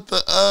one with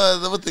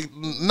the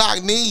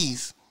knock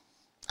knees.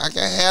 I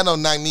can't have no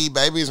knock knee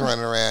babies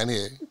running around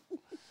here.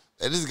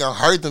 They just gonna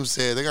hurt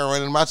themselves. They're gonna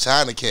run in my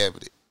china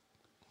cabinet.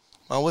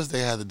 Man, what's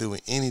they have to do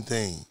with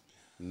anything?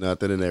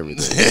 Nothing and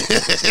everything.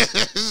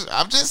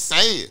 I'm just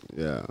saying.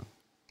 Yeah.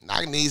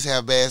 Knock knees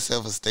have bad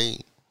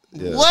self-esteem.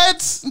 Yeah.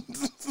 What?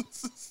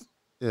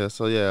 Yeah,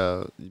 so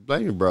yeah, you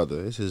blame your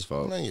brother. It's his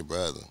fault. Blame your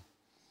brother.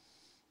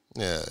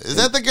 Yeah. Is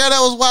that the girl that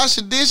was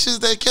washing dishes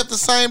that kept the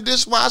same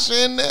dishwater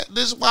in there?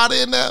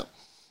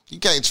 You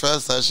can't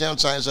trust her. She don't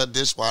change her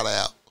dishwater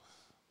out.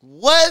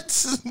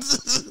 What?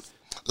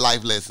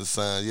 Life lesson,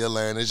 son. You'll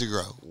learn as you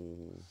grow.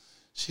 Mm-hmm.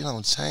 She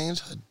don't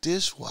change her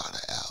dishwater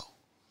out.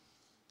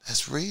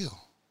 That's real.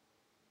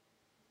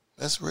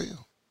 That's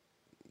real.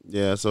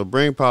 Yeah, so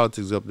bring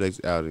politics up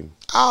next outing.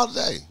 All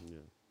day. Yeah.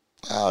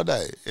 All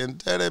day. And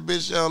tell that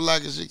bitch she don't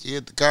like it, she can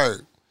hit the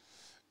curb.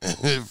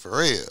 For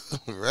real.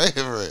 For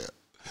real.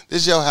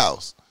 This your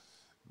house.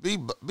 Be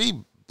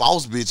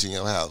boss bitch in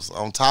your house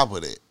on top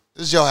of that.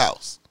 This is your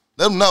house.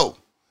 Let them know.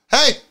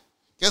 Hey,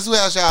 guess who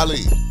house y'all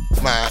leave?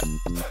 Mine.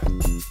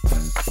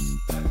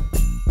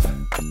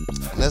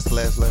 That's the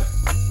last letter.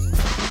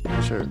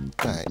 Sure.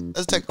 All right,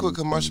 let's take a quick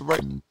commercial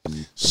break.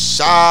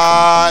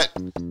 Shot.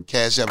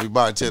 Cash App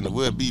Bartender.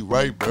 We'll be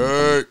right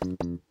back.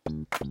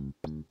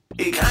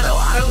 Econo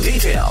Auto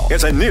Detail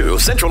is a new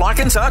Central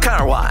Arkansas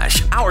car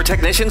wash. Our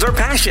technicians are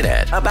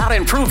passionate about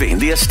improving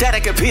the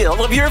aesthetic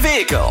appeal of your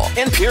vehicle.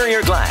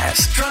 Interior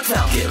glass, truck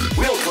vacuum,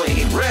 wheel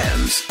clean,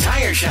 rims,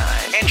 tire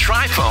shine, and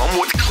tri-foam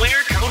with clear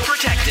coat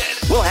protected.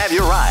 We'll have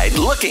your ride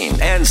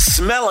looking and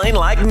smelling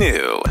like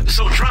new.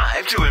 So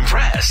drive to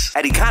impress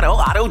at Econo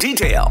Auto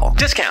Detail.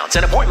 Discounts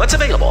and appointments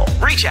available.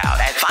 Reach out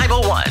at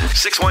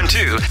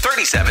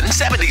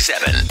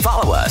 501-612-3777.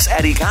 Follow us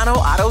at Econo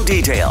Auto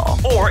Detail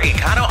or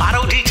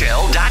EconoAutoDetail.com.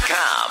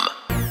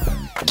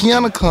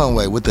 Kiana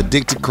Conway with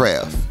Addicted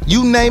Craft.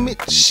 You name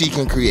it, she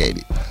can create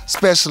it.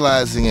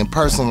 Specializing in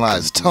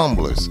personalized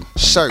tumblers,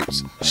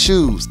 shirts,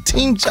 shoes,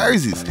 team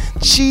jerseys,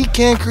 she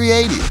can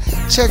create it.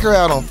 Check her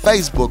out on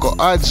Facebook or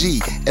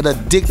IG at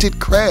Addicted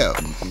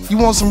Craft. You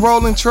want some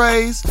rolling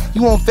trays?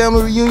 You want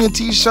family reunion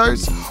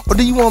t-shirts? Or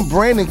do you want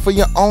branding for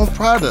your own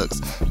products?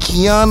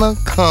 Kiana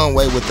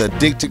Conway with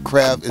Addicted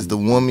Craft is the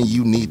woman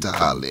you need to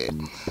holler at.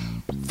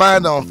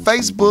 Find her on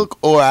Facebook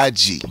or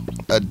IG,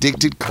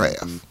 Addicted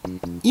Craft.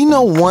 You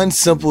know one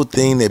simple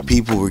thing that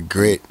people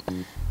regret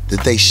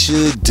that they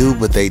should do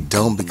but they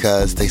don't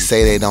because they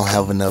say they don't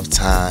have enough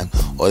time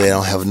or they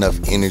don't have enough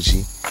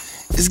energy?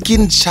 It's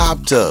getting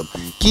chopped up,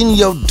 getting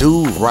your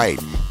dude right,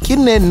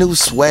 getting that new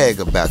swag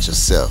about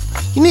yourself.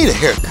 You need a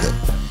haircut.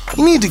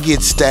 You need to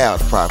get styled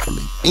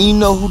properly. And you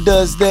know who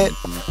does that?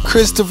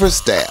 Christopher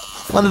Style.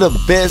 One of the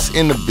best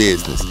in the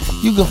business.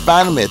 You can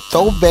find them at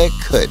Throwback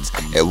Cuts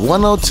at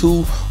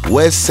 102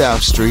 West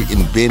South Street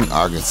in Benton,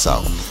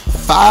 Arkansas.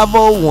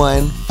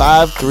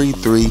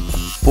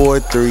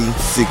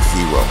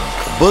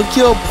 501-533-4360. Book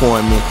your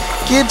appointment.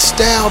 Get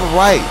styled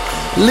right.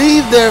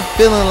 Leave there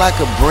feeling like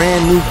a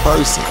brand new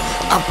person.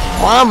 I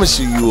promise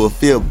you will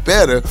feel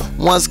better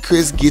once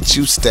Chris gets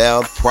you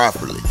styled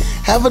properly.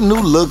 Have a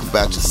new look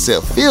about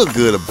yourself. Feel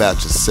good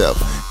about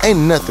yourself. Ain't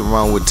nothing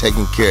wrong with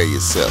taking care of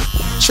yourself.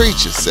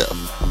 Treat yourself.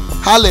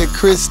 Holla at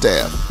Chris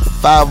Staff,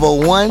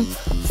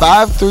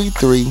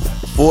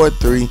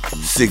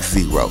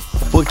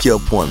 501-533-4360. Book your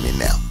appointment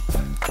now.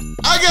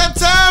 I got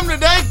time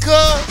today,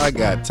 cuz. I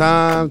got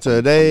time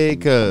today,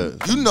 cuz.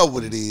 You know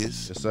what it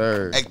is. Yes,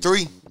 sir. Act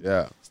 3.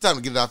 Yeah. It's time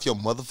to get it off your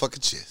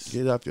motherfucking chest.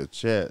 Get it off your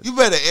chest. You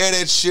better air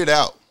that shit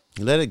out.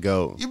 Let it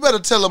go. You better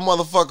tell a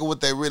motherfucker what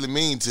they really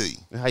mean to you.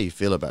 How you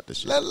feel about this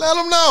shit? Let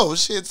them know.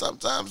 Shit,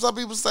 sometimes some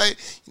people say,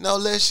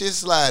 let shit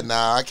slide.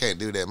 Nah, I can't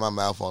do that. My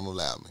mouth won't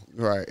allow me.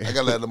 Right. I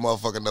gotta let the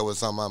motherfucker know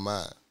what's on my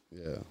mind.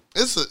 Yeah.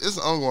 It's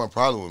an ongoing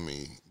problem with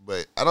me,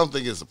 but I don't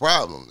think it's a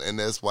problem, and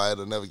that's why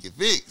it'll never get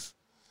fixed.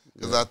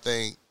 Because I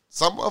think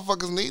some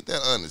motherfuckers need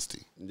that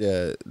honesty.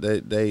 Yeah,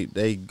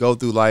 they go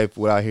through life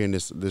without hearing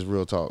this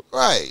real talk.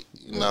 Right.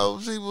 You know,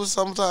 people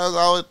sometimes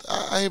I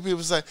hear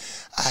people say,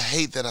 I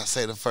hate that I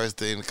say the first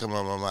thing that come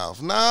out of my mouth.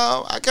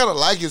 No, I kind of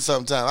like it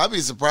sometimes. I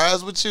be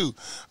surprised with you.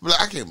 But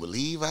I can't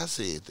believe I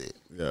said that.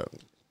 Yeah.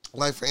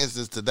 Like, for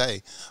instance,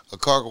 today, a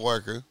cargo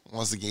worker,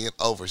 once again,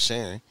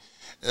 oversharing,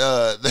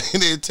 They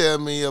didn't tell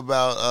me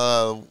about,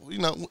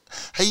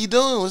 how you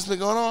doing? What's been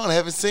going on? I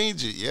haven't seen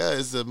you. Yeah,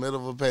 it's the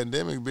middle of a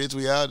pandemic, bitch.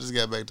 We all just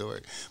got back to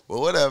work. But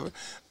whatever.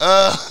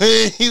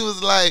 He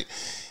was like,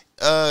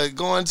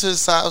 going to the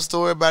sob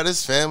story about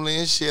his family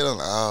and shit. I'm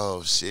like,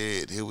 oh,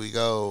 shit, here we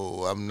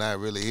go. I'm not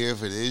really here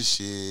for this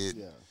shit.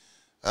 Yeah.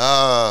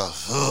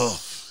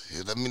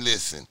 Let me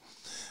listen.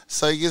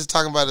 So he gets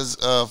talking about his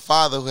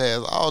father who has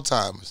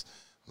Alzheimer's.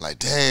 I'm like,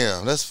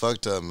 damn, that's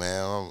fucked up,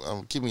 man.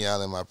 I'm keeping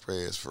y'all in my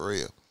prayers for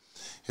real.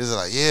 He's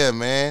like, yeah,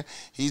 man.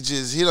 He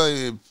don't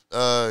even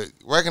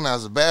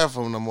recognize the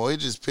bathroom no more. He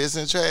just piss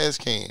in trash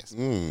cans.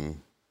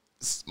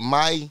 It's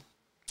my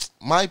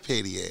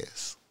petty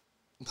ass.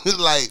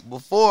 Like,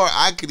 before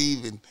I could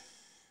even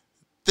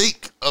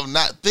think of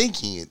not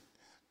thinking it,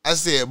 I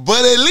said,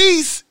 but at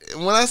least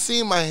when I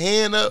see my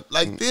hand up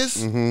like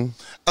this, I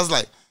was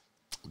like,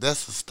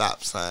 that's a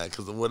stop sign,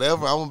 because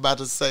whatever I'm about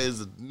to say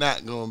is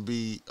not going to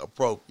be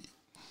appropriate.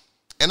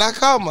 And I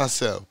called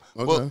myself.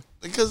 Okay. Well,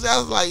 because I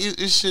was like,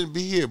 it shouldn't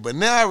be here. But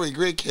now I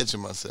regret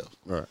catching myself.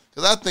 Right.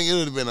 Because I think it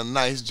would have been a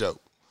nice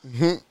joke.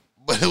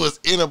 But it was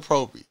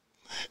inappropriate.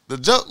 The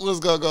joke was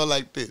going to go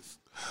like this.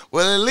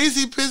 Well, at least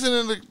he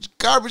pissing in the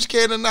garbage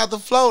can and not the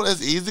floor.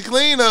 That's easy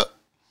clean up.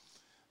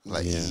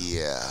 Like,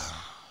 yeah,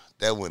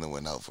 that wouldn't have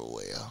went out for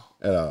well.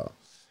 At all.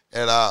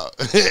 And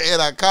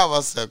I caught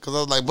myself because I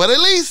was like, but at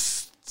least.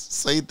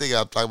 So you think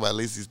I'm talking about at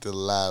least he's still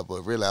alive,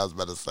 but really I was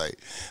about to say,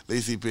 at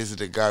least he pissed in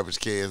the garbage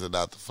cans and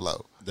not the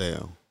floor.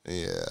 Damn.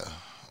 Yeah.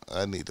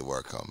 I need to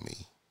work on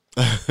me.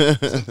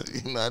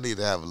 I need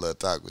to have a little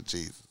talk with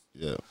Jesus.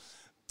 Yeah.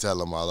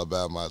 Tell him all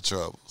about my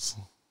troubles.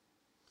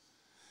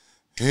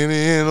 And it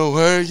ain't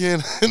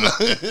working.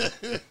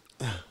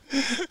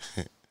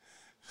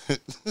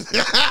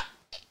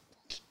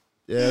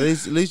 Yeah, at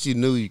least you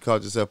knew you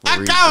caught yourself a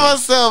reason. I caught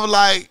myself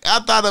like, I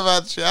thought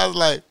about you. I was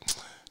like,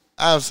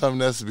 I have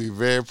something else to be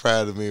very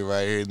proud of me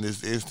right here in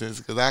this instance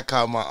because I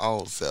caught my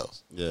own self.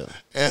 Yeah.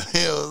 And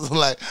it was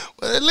like,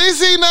 well, at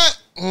least he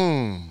not.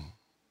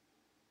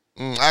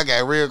 I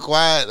got real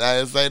quiet. I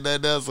didn't say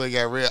nothing else, so it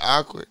got real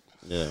awkward.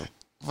 Yeah.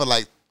 For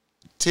like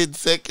 10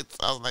 seconds,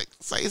 I was like,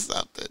 say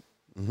something.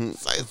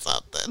 Say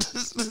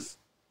something.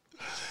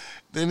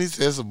 Then he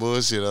said some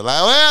bullshit. I'm like,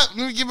 well,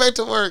 let me get back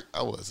to work.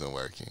 I wasn't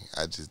working.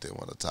 I just didn't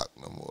want to talk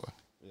no more.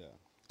 Yeah.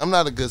 I'm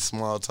not a good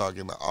small talk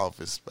in the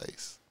office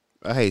space.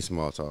 I hate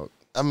small talk.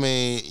 I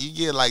mean, you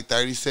get like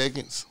 30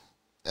 seconds,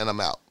 and I'm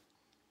out.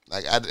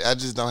 Like, I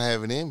just don't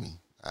have it in me.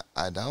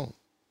 I don't.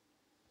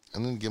 I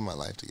need to get my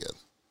life together.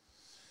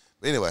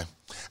 But anyway,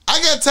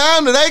 I got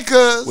time today,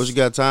 cuz. What you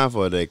got time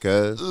for today,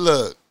 cuz?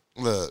 Look,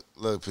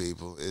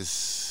 people.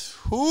 It's,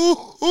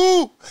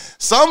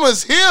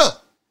 summer's here.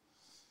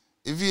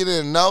 If you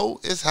didn't know,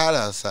 it's hot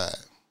outside.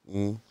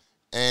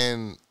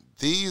 And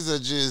these are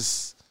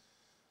just...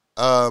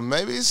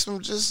 maybe some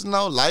just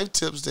life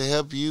tips to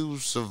help you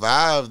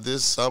survive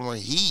this summer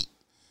heat.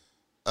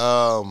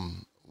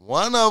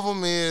 One of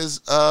them is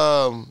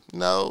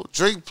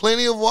drink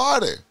plenty of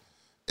water.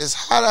 It's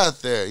hot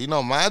out there.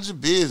 Mind your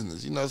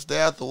business.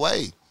 Stay out the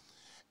way,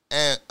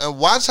 and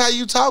watch how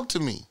you talk to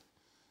me.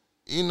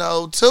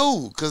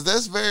 Too, because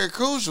that's very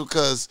crucial.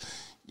 Because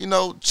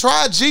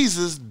try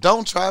Jesus,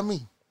 don't try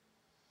me.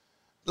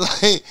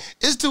 Like,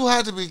 it's too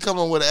hot to be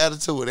coming with an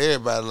attitude with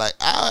everybody. Like,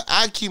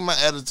 I keep my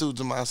attitude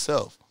to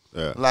myself.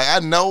 Yeah. Like, I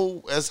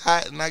know it's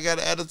hot and I got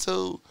an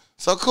attitude.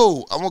 So,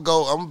 cool. I'm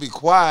going to be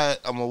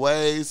quiet. I'm going to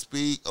wait,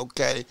 speak,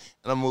 okay,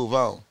 and I move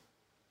on.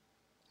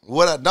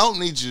 What I don't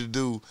need you to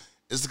do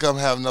is to come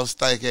have no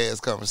stank-ass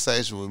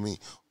conversation with me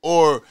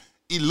or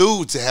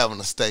allude to having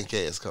a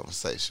stank-ass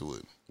conversation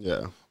with me.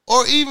 Yeah.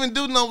 Or even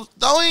don't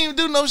even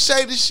do no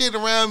shady shit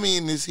around me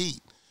in this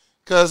heat.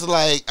 Because,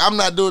 like, I'm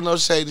not doing no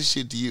shady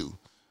shit to you.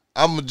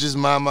 I'm going to just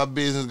mind my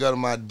business, go to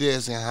my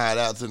desk, and hide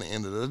out to the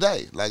end of the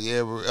day, like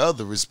every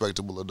other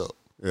respectable adult.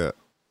 Yeah.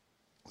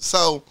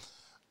 So,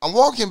 I'm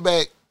walking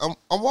back. I'm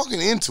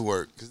walking into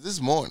work, because this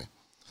morning.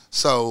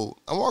 So,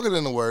 I'm walking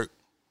into work.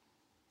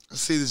 I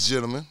see this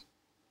gentleman.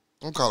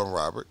 I'm calling him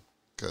Robert,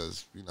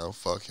 because,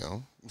 fuck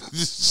him.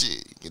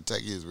 Shit, he can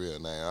take his real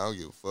name. I don't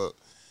give a fuck.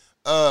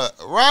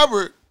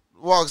 Robert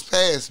walks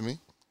past me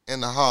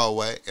in the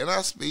hallway, and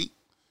I speak,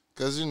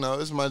 because,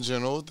 it's my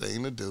general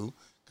thing to do.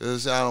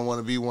 Because I don't want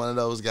to be one of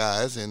those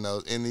guys in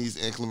these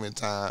inclement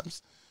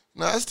times.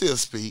 I still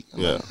speak.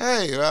 I'm like,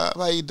 hey, Rob,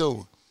 how you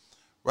doing?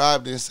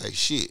 Rob didn't say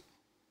shit.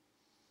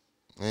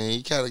 And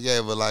he kind of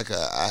gave her like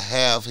a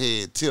half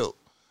head tilt.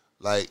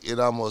 Like, it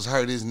almost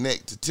hurt his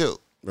neck to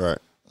tilt. Right.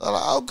 I'm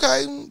like,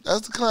 okay,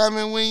 that's the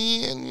climate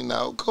we in,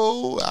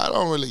 cool. I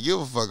don't really give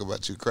a fuck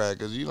about you, crack,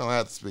 because you don't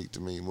have to speak to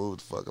me. Move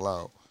the fuck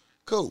along.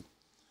 Cool.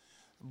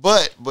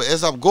 But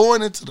as I'm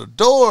going into the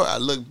door, I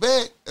look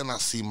back, and I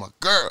see my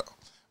girl.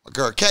 My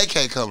girl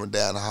KK coming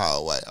down the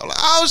hallway. I'm like,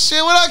 oh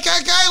shit, what up,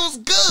 KK? What's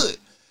good?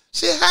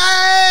 She,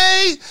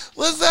 hey,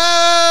 what's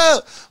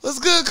up? What's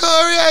good,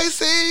 Corey? I ain't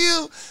seen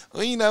you.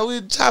 Well,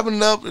 we're chopping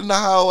it up in the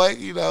hallway,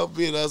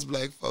 being us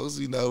black folks,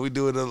 we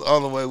do it the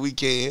only way we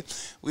can.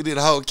 We did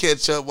a whole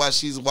catch up while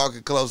she's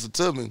walking closer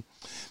to me.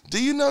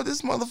 Do you know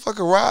this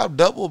motherfucker Rob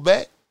doubled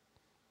back?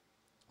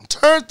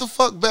 Turned the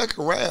fuck back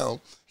around.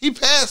 He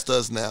passed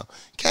us now.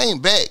 Came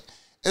back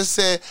and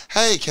said,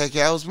 hey,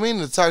 KK, I was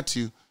meaning to talk to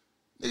you.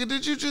 Nigga,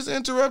 did you just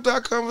interrupt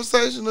our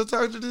conversation to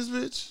talk to this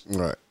bitch?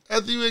 Right.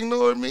 After you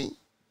ignored me?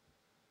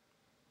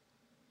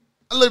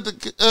 I looked at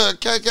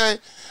KK.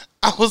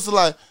 I was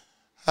like,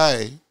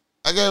 hey,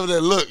 I gave her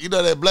that look. You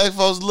know that black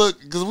folks look?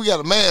 Because we got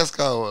a mask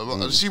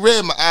on. She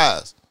read my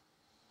eyes.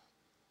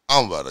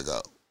 I'm about to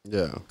go.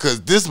 Yeah.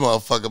 Because this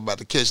motherfucker about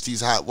to catch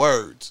these hot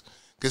words.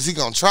 Because he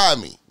going to try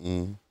me.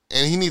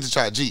 And he need to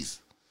try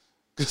Jesus.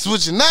 Because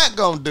what you're not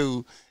going to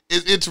do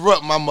is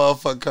interrupt my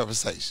motherfucking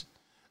conversation.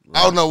 Right.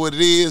 I don't know what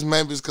it is.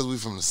 Maybe it's because we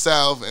from the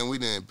South and we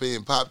didn't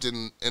been popped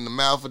in the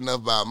mouth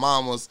enough by our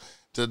mamas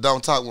to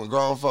don't talk when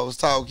grown folks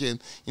talking.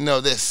 You know,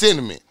 that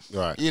sentiment.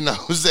 Right. You know,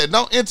 who said,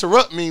 don't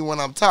interrupt me when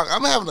I'm talking.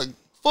 I'm having a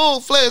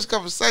full-fledged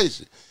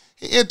conversation.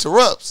 He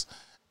interrupts.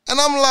 And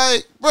I'm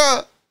like,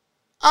 bruh,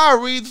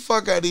 I'll read the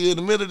fuck out of you in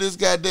the middle of this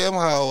goddamn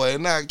hallway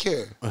and not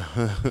care.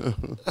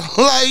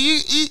 Like,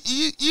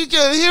 you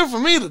can't hear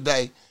from me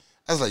today.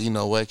 I was like, you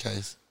know what,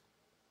 Case?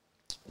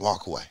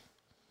 Walk away.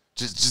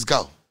 Just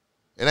go.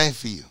 It ain't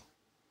for you.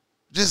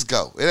 Just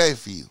go. It ain't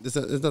for you. It's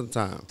not the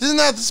time. This is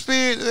not the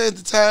spirit at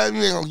the time.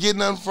 You ain't going to get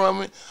nothing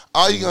from it.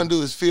 All you're going to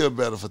do is feel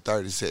better for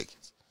 30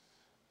 seconds.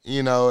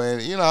 You know,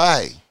 and, you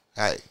know,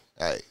 hey.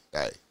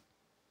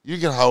 You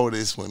can hold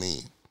this one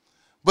in.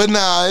 But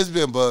nah, it's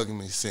been bugging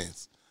me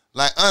since.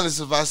 Like, honest,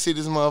 if I see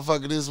this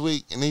motherfucker this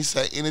week and he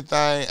say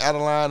anything out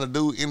of line or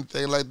do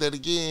anything like that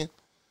again,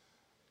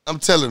 I'm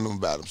telling him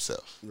about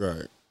himself.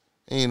 Right.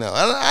 You know,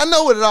 I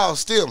know what it all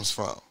stems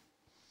from.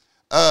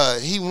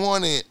 He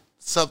wanted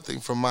something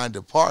from my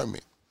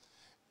department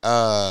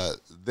that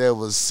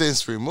was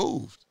since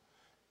removed.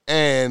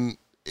 And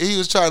he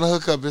was trying to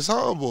hook up his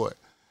homeboy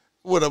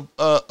with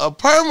a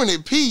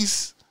permanent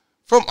piece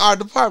from our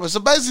department.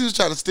 So basically he was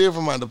trying to steal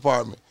from my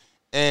department.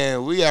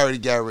 And we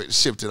already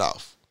shipped it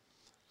off.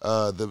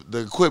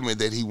 The equipment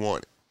that he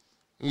wanted.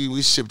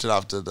 We shipped it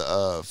off to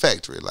the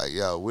factory. Like,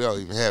 yo, we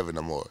don't even have it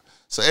no more.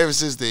 So ever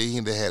since then, he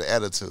had an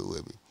attitude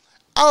with me.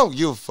 I don't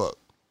give a fuck.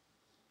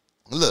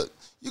 Look,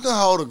 you can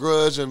hold a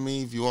grudge on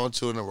me if you want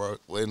to in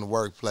the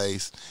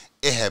workplace.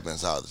 It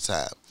happens all the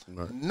time.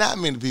 Right. Not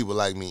many people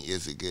like me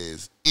is it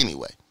good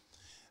anyway.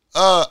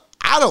 I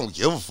don't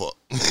give a fuck.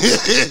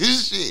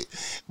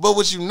 Shit. But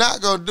what you're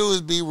not going to do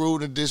is be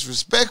rude and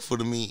disrespectful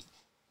to me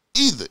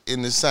either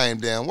in the same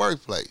damn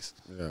workplace.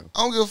 Yeah. I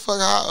don't give a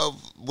fuck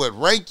what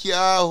rank you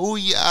are, who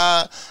you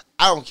are.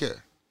 I don't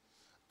care.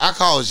 I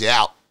calls you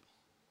out.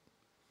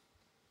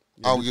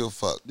 I don't give a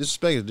fuck.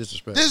 Disrespect is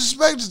disrespect.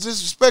 Disrespect is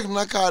disrespect, and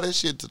I call that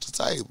shit to the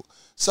table.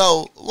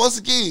 So once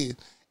again,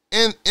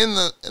 in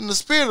the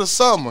spirit of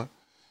summer,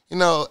 you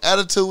know,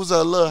 attitudes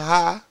are a little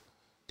high.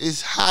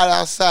 It's hot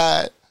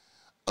outside.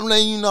 I'm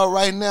letting you know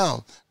right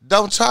now,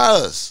 don't try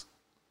us.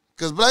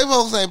 Because black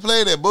folks ain't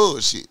playing that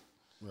bullshit.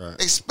 Right.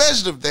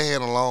 Especially if they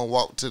had a long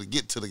walk to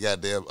get to the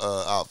goddamn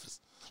office.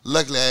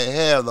 Luckily, I ain't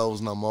have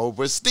those no more,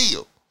 but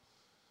still,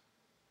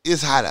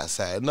 it's hot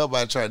outside.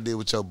 Nobody try to deal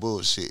with your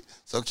bullshit.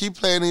 So keep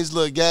playing these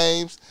little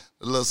games,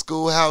 the little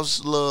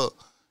schoolhouse little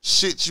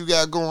shit you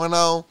got going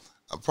on.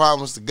 I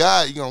promise to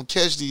God, you're going to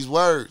catch these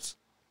words.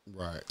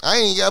 Right. I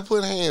ain't got to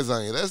put hands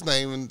on you. That's not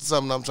even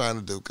something I'm trying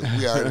to do because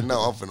we already know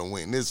I'm finna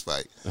win this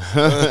fight.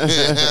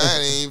 I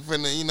ain't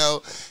even finna, you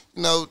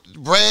know,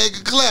 brag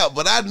or clap,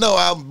 but I know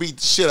I'll beat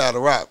the shit out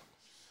of Rob.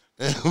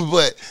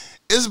 But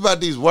it's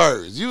about these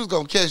words. You was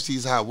going to catch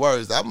these hot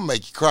words. I'm going to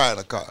make you cry in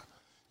the car.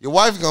 Your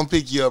wife going to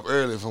pick you up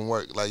early from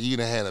work like you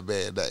done had a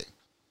bad day.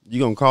 You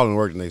going to call and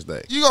work the next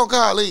day. You going to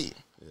call in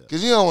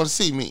because you don't want to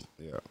see me.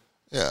 Yeah.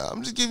 Yeah,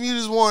 I'm just giving you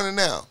this warning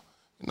now.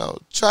 You know,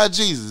 try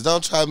Jesus.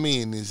 Don't try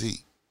me in this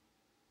heat.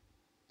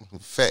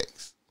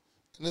 Facts.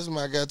 And this is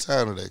my got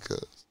time today,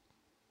 cuz.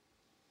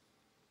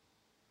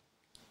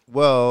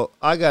 Well,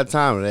 I got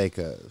time today,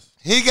 cuz.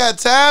 He got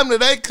time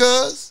today,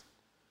 cuz.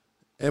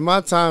 And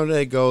my time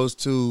today goes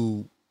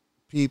to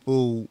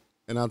people,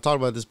 and I've talked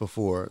about this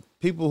before,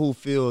 people who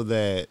feel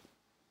that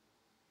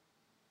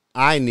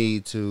I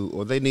need to,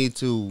 or they need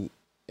to,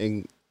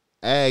 and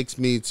ask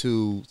me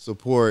to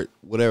support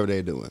whatever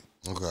they're doing.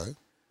 Okay.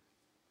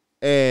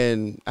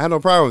 And I had no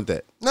problem with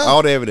that. No.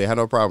 All day, every day, I had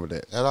no problem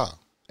with that. At all.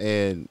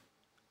 And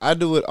I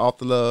do it off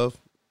the love,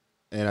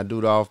 and I do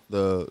it off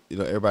the,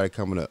 everybody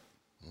coming up.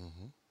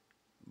 Mm-hmm.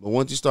 But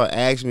once you start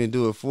asking me to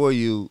do it for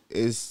you,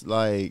 it's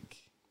like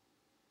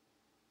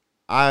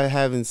I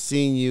haven't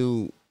seen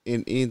you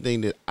in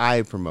anything that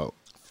I promote.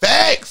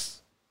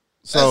 Facts.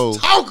 So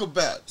let's talk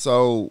about it.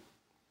 So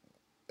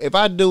if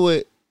I do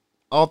it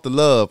off the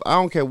love, I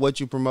don't care what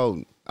you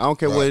promoting. I don't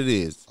care what it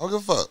is. I don't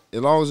give a fuck. As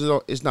long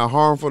as it's not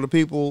harmful to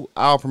people,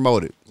 I'll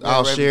promote it.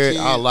 I'll share it.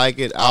 I'll like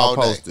it. I'll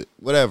post it.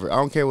 Whatever. I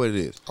don't care what it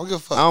is. I don't give a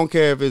fuck. I don't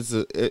care if it's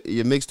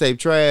your mixtape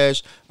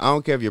trash. I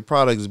don't care if your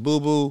product is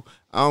boo-boo.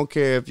 I don't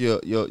care if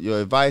your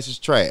advice is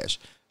trash.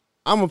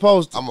 I'm going to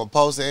post it. I'm going to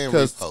post it and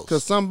repost.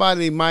 Because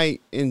somebody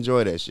might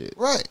enjoy that shit.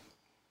 Right.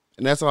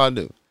 And that's all I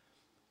do.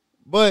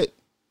 But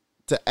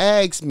to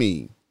ask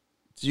me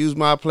to use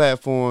my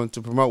platform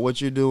to promote what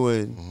you're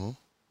doing,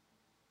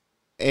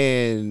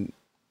 and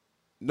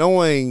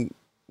knowing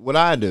what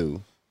I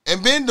do,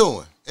 and been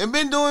doing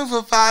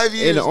for 5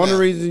 years. and the only now.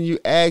 reason you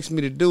asked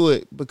me to do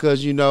it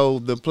because you know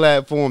the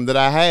platform that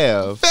I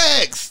have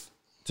Facts.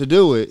 to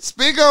do it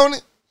Speak on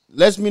it.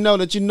 lets me know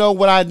that you know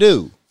what I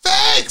do.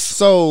 Facts.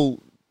 So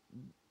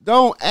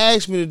don't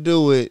ask me to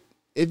do it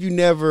if you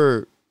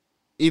never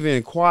even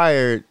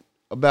inquired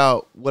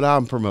about what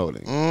I'm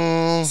promoting.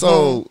 Mhm.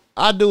 So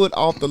I do it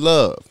off the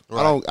love.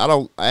 Right. I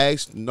don't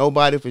ask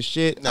nobody for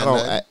shit. Not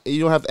nothing. You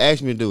don't have to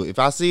ask me to do it. If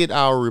I see it,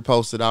 I'll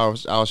repost it.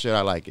 I'll share it.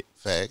 I like it.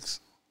 Facts.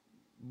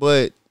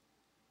 But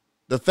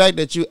the fact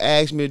that you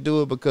asked me to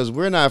do it because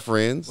we're not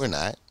friends. We're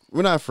not.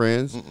 We're not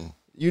friends.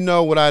 You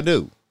know what I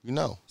do. You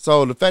know.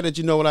 So the fact that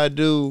you know what I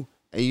do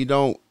and you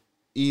don't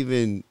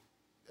even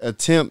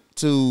attempt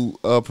to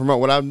promote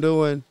what I'm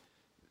doing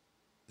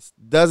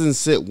doesn't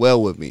sit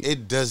well with me.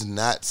 It does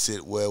not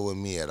sit well with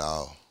me at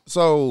all.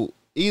 So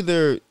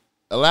either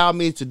allow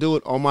me to do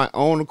it on my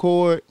own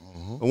accord,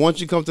 and once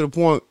you come to the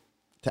point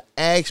to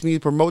ask me to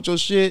promote your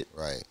shit,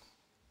 Right.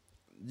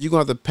 you're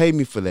gonna have to pay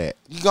me for that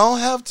You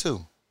gonna have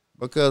to.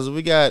 because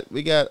we got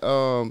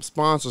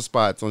sponsor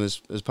spots on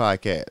this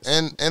podcast,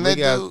 And We they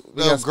got- do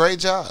we a got- great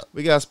job.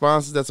 we got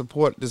sponsors that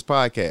support this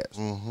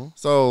podcast.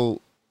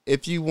 So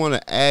if you want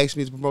to ask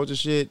me to promote your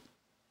shit,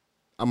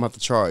 I'm gonna have to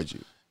charge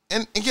you.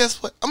 And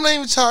guess what? I'm not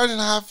even charging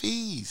high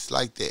fees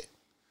like that.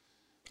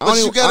 I don't But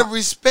you even- gotta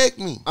respect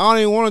me. I don't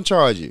even want to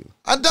charge you.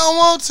 I don't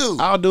want to.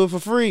 I'll do it for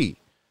free.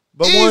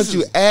 But once Easy.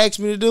 you ask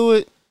me to do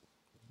it,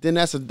 then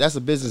that's a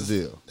business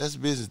deal. That's a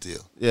business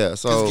deal. Yeah.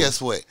 So Because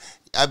guess what?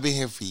 I've been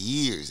here for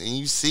years, and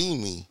you see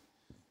me,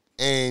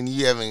 and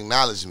you haven't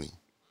acknowledged me.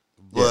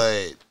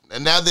 But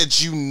now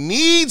that you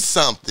need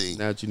something,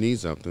 now that you need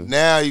something,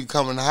 now you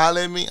come and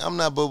holler at me. I'm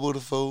not Boo Boo the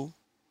Fool.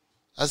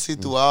 I see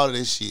through all of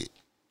this shit.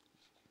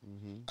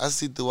 I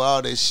see through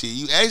all that shit.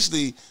 You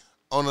actually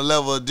on a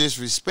level of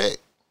disrespect.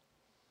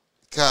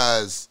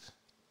 Because,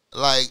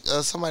 like,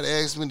 somebody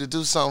asked me to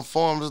do something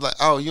for them. It's like,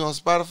 oh, you on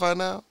Spotify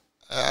now?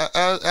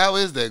 How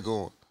is that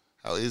going?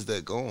 How is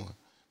that going?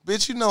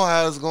 Bitch, you know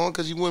how it's going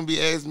because you wouldn't be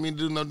asking me to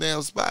do no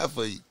damn spot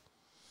for you.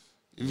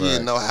 If you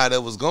didn't know how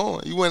that was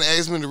going. You wouldn't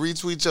ask me to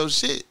retweet your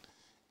shit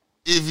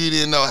if you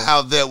didn't know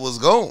how that was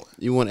going.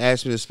 you want to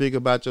ask me to speak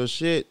about your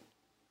shit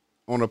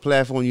on a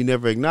platform you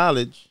never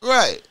acknowledge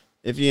Right.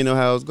 if you didn't know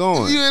how it's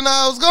going. You didn't know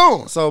how it was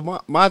going. So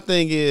my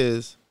thing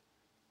is,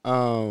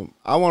 I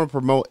want to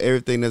promote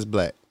everything that's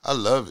black. I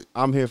love it.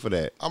 I'm here for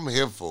that. I'm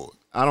here for it.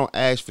 I don't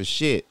ask for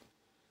shit.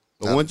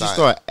 But Not once you dying.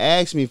 start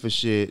asking me for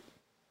shit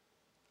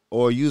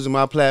or using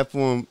my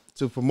platform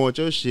to promote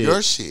your shit,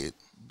 Your shit.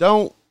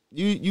 don't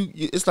you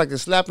it's like a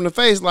slap in the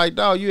face. Like,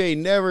 dog, you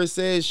ain't never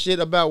said shit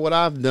about what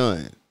I've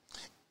done.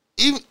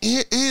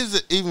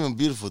 Here's even a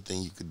beautiful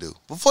thing you could do.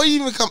 Before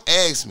you even come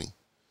ask me,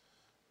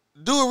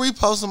 do a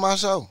repost of my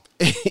show.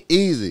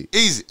 Easy.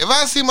 Easy. If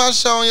I see my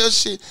show on your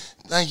shit,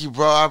 thank you,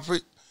 bro.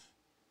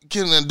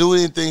 Can I do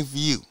anything for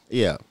you?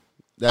 Yeah.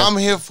 I'm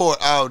here for it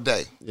all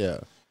day. Yeah.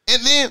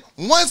 And then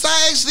once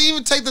I actually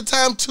even take the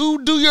time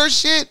to do your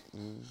shit,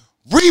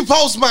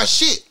 repost my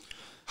shit.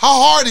 How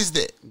hard is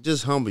that?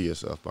 Just humble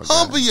yourself, my guy.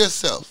 Humble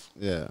yourself.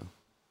 Yeah.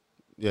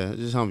 Yeah,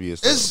 just humble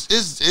yourself.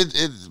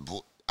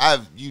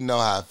 You know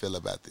how I feel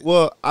about this.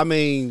 Well, I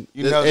mean,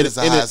 You know this is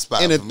a hot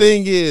spot And the for me.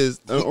 thing is,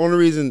 the only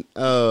reason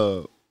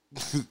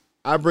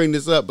I bring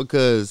this up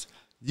because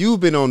you've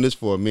been on this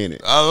for a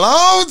minute, A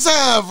long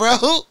time,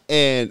 bro.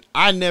 and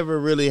I never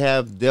really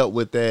have dealt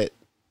with that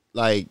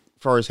like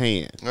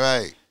firsthand.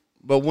 Right.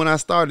 But when I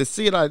started to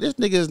see it, like, this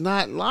nigga is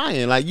not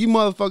lying. Like, you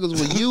motherfuckers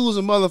will use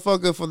a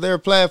motherfucker for their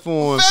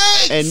platform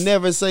Facts. and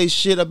never say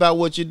shit about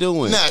what you're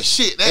doing. Nah,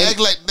 shit. They act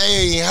like they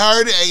ain't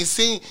heard it, ain't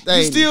seen. They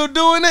You ain't- still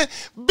doing that?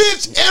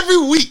 Bitch, every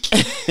week.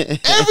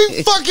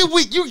 Every fucking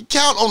week. You can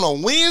count on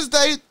a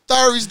Wednesday,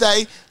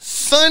 Thursday,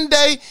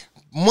 Sunday,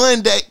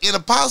 Monday,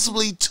 and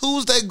possibly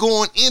Tuesday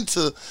going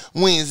into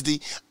Wednesday.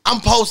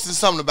 I'm posting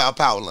something about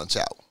Power Lunch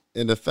Hour.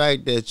 And the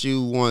fact that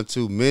you want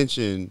to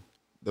mention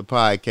the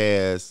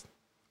podcast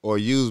or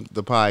use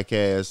the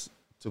podcast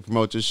to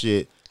promote your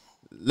shit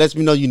lets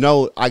me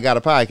know I got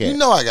a podcast. You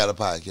know I got a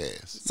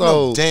podcast. So-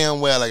 You know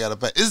damn well I got a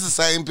podcast. It's the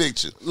same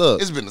picture.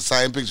 Look. It's been the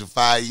same picture for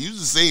 5 years. You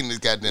just seen this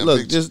goddamn Look,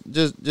 picture.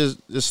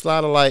 just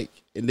slide a like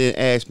and then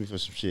ask me for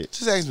some shit.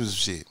 Just ask me some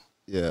shit.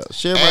 Yeah,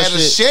 share my Add a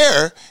shit.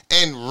 share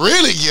and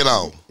really get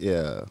on.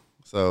 Yeah.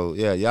 So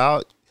yeah,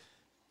 y'all,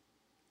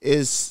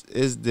 it's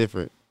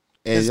different,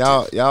 and It's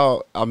y'all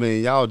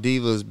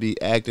divas be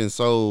acting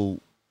so.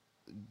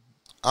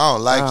 I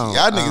don't like I it. don't-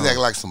 Y'all I niggas don't- act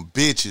like some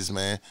bitches,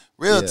 man.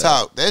 Real Yeah.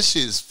 talk. That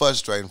shit is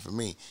frustrating for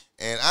me.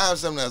 And I have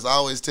something that's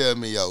always tell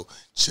me, yo,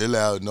 chill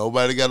out.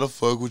 Nobody gotta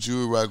fuck with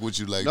you or rock with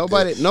you like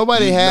Nobody- that.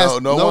 nobody You has-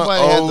 know,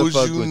 nobody has to owes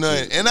fuck you with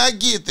nothing. you. And I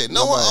get that.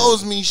 No one Nobody.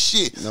 owes me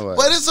shit. Nobody.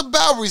 But it's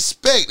about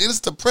respect. And it's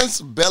the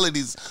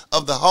principalities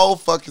of the whole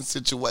fucking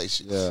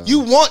situation. Yeah. You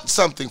want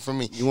something from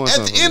me. You want At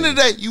something the end from of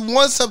the day, you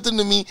want something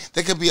to me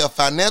that could be a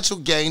financial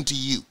gain to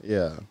you.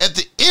 Yeah. At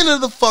the end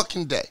of the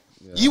fucking day,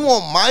 you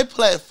want my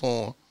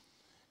platform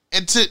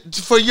and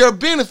for your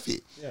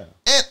benefit. Yeah.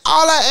 And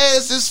all I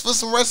ask is for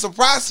some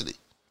reciprocity.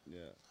 Yeah.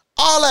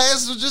 All I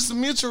ask is just a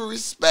mutual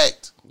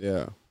respect.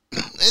 Yeah.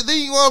 And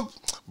then you want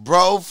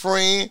bro,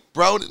 friend,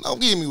 Brody.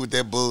 Don't get me with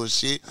that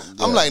bullshit.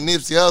 Yeah. I'm like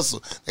Nipsey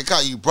Hussle. They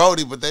call you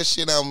Brody, but that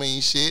shit don't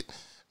mean shit.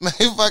 Man,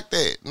 fuck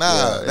that.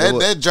 Nah,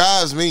 that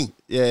drives me.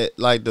 Yeah,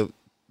 like the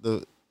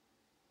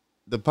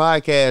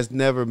podcast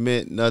never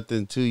meant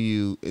nothing to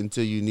you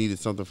until you needed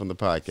something from the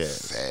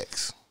podcast.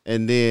 Facts.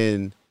 And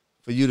then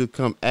for you to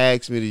come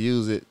ask me to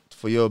use it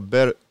for your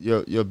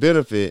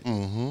benefit,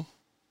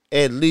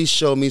 at least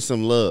show me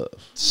some love.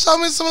 Show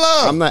me some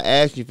love. I'm not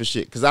asking you for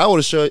shit because I would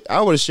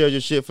have shared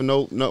your shit for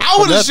no. I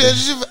would have shared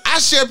your shit. I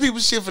share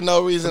people's shit for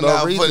no reason. For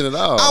no reason at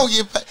all. I don't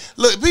get paid.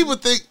 Look, people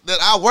think that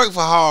I work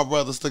for Hard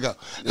Brothers to go.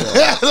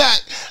 Yeah.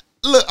 Like,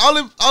 look,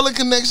 only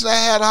connection I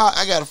had,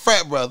 I got a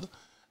frat brother,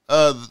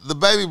 the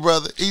baby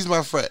brother. He's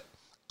my frat.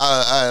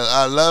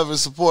 I love and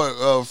support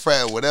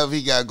frat. Whatever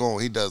he got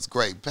going, he does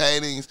great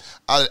paintings.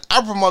 I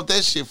promote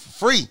that shit for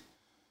free.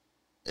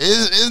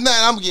 It's not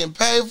I'm getting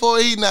paid for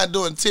it. He's not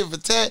doing tit for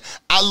tat.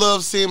 I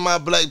love seeing my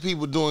black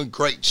people doing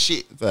great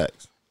shit.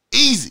 Facts.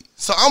 Easy.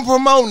 So I'm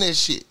promoting that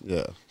shit.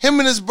 Yeah. Him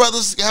and his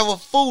brothers have a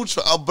food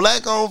truck, a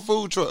black-owned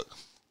food truck.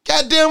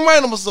 Goddamn right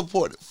I'm going to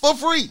support it for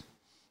free.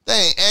 They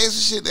ain't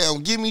asking shit. They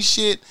don't give me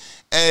shit.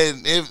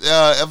 And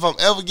if I'm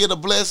ever get a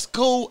blessed,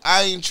 cool,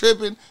 I ain't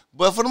tripping.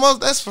 But for the most,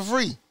 that's for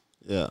free.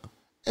 Yeah.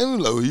 And we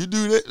like, well, you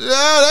do that? No,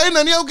 that ain't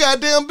none of your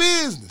goddamn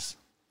business.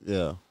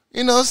 Yeah.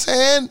 You know what I'm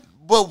saying?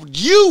 But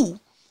you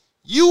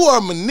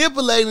are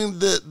manipulating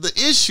the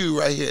issue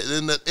right here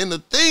and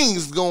the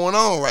things going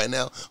on right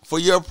now for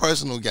your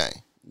personal gain.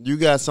 You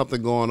got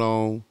something going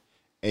on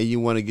and you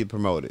want to get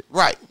promoted.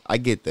 Right. I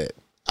get that.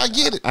 I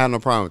get it. I have no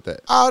problem with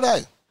that. All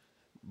day.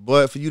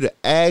 But for you to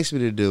ask me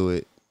to do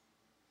it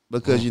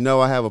because you know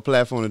I have a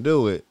platform to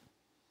do it,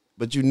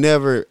 but you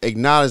never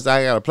acknowledge that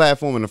I got a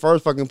platform in the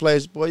first fucking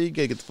place, boy, you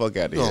gotta get the fuck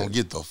out of You here. don't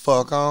get the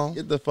fuck on.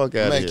 Get the fuck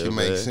out of here. Make it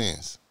make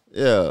sense.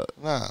 Yeah.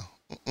 Nah.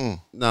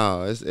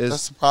 No, it's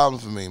That's the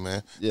problem for me,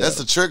 man. Yeah. That's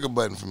the trigger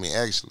button for me,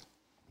 actually.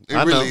 It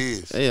I really know.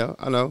 is. Yeah,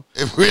 I know.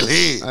 It really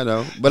is. I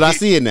know. But I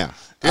see it now.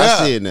 Yeah.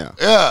 I see it now.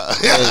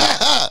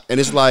 Yeah. And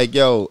it's like,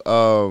 yo,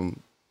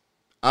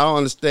 I don't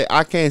understand.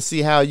 I can't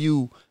see how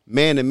you,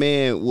 man to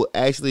man, will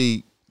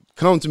actually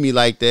come to me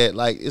like that.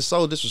 Like, it's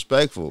so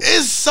disrespectful.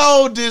 It's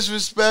so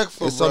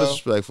disrespectful, It's bro. so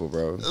disrespectful,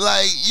 bro.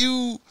 Like,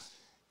 you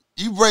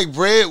break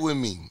bread with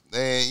me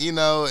and, you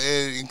know,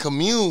 and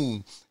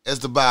commune, as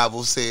the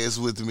Bible says,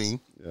 with me.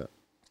 Yeah.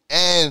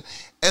 And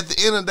at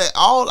the end of the day,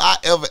 all I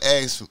ever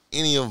ask from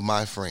any of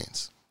my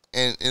friends,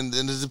 and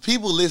the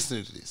people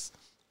listening to this,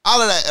 all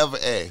that I ever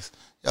ask,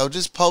 yo,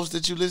 just post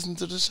that you listen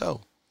to the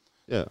show.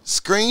 Yeah.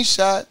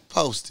 Screenshot,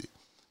 post it.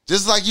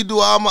 Just like you do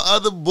all my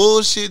other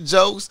bullshit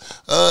jokes,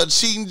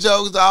 cheating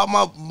jokes, all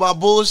my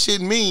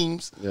bullshit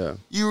memes. Yeah.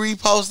 You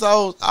repost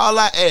those. All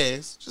I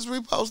ask, just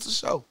repost the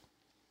show.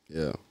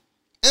 Yeah.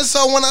 And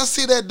so when I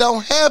see that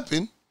don't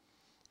happen,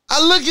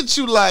 I look at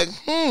you like,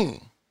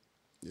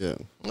 Yeah.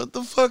 what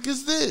the fuck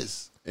is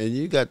this? And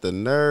you got the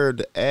nerve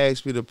to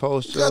ask me to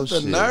post You your got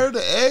the shit. nerve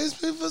to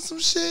ask me for some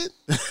shit?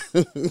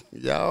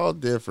 Y'all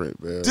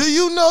different, man. Do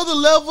you know the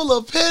level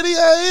of petty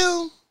I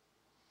am?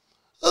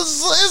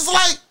 It's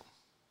like,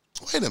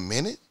 wait a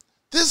minute.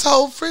 This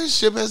whole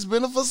friendship has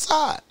been a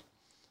facade.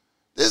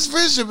 This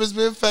friendship has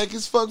been fake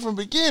as fuck from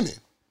the beginning.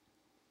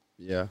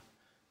 Yeah.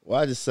 Well,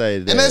 I just say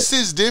that. And that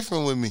shit's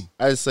different with me.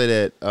 I just say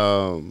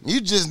that. You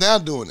just now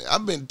doing it.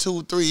 I've been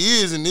 2-3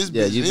 years in this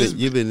Yeah, bitch.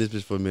 you've been in this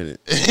bitch for a minute.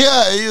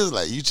 Yeah, he was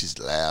like, you just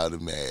loud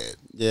and mad.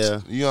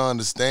 Yeah. You don't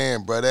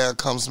understand, bro. They'll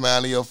come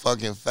smile in your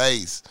fucking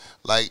face.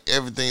 Like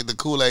everything, the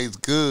Kool-Aid's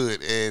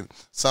good and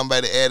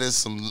somebody added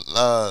some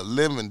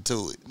lemon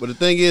to it. But the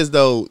thing is,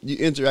 though, you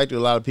interact with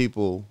a lot of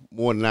people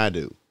more than I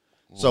do.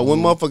 So when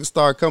motherfuckers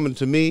start coming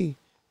to me,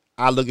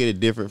 I look at it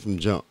different from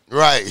jump.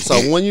 Right.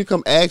 So when you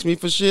come ask me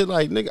for shit,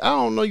 like, nigga, I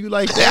don't know you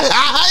like that.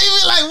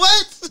 I be like,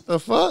 what? The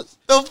fuck?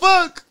 The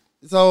fuck?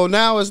 So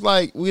now it's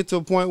like we get to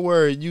a point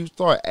where you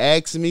start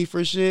asking me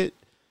for shit.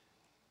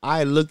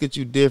 I look at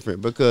you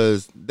different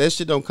because that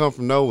shit don't come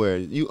from nowhere.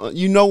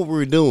 You know what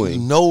we're doing. You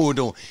know what we're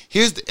doing.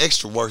 Here's the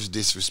extra worst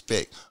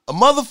disrespect. A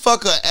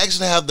motherfucker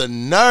actually have the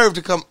nerve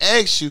to come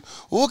ask you,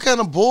 well, what kind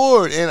of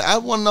board? And I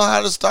want to know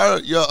how to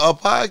start your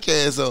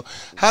podcast or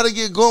how to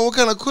get going. What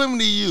kind of equipment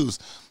do you use?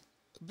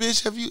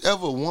 Bitch, have you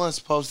ever once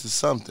posted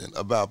something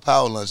about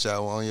Power Lunch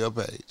Hour on your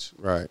page?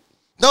 Right.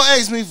 Don't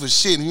ask me for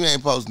shit and you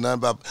ain't posting nothing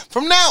about.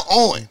 From now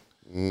on,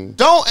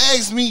 don't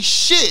ask me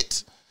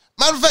shit.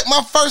 Matter of fact,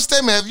 my first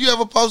statement, have you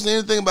ever posted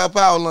anything about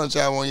Power Lunch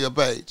Hour on your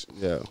page?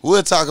 Yeah.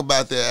 We'll talk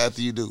about that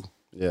after you do.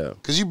 Yeah.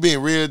 Because you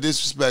being real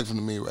disrespectful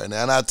to me right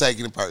now, and I'm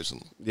taking it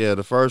personally. Yeah,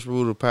 the first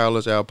rule of Power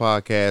Lunch Hour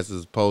podcast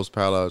is post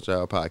Power Lunch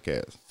Hour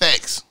podcast.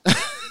 Facts.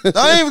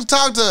 Don't even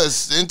talk to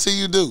us until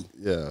you do.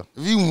 Yeah.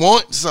 If you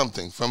want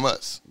something from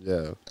us.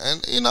 Yeah.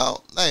 And, you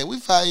know, hey, we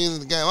 5 years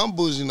in the game. I'm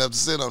bougie enough to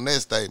sit on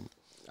that statement.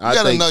 You I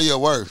got to think- know your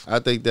worth. I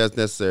think that's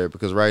necessary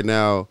because right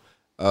now,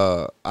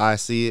 I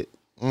see it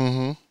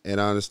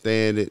and I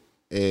understand it,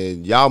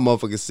 and y'all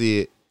motherfuckers see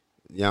it,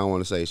 y'all don't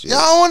want to say shit. Y'all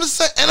don't want to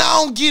say, and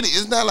I don't get it.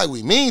 It's not like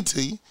we mean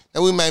to you.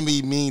 And we may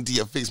be mean to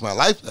your Fix My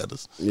Life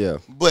letters. Yeah.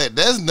 But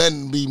that's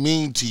nothing to be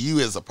mean to you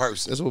as a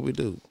person. That's what we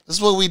do. That's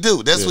what we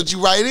do. That's what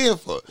you write in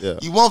for. Yeah.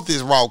 You want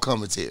this raw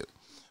commentary.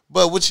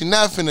 But what you're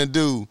not finna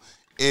do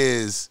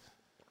is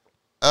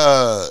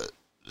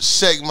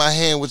shake my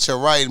hand with your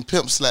right and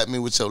pimp slap me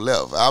with your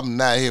left. I'm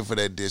not here for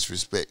that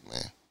disrespect,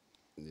 man.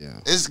 Yeah.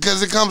 It's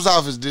because it comes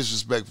off as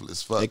disrespectful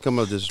as fuck. It come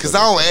up Because I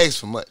don't ask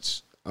for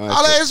much. All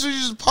I ask for you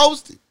just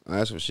post it. I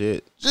ask for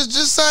shit.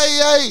 Just say,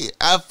 hey,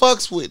 I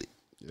fucks with it.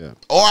 Yeah.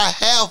 Or I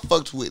have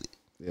fucked with it.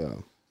 Yeah.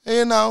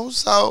 You know,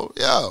 so,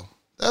 yo,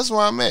 that's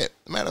where I'm at.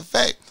 Matter of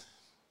fact,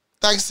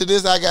 thanks to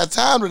this, I got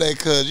time today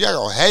because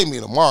y'all gonna hate me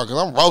tomorrow because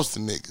I'm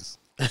roasting niggas.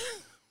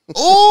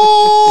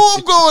 Ooh,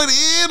 I'm going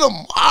in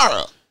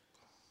tomorrow.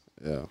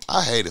 Yeah.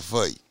 I hate it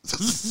for you.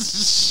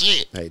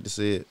 Shit. Hate to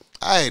see it.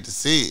 I hate to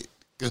see it.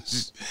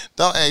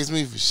 Don't ask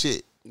me for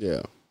shit.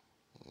 Yeah.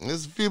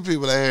 There's a few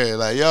people out here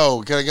like,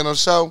 yo, can I get on the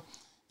show?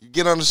 You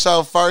get on the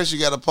show first, you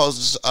got to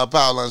post a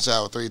Power Lunch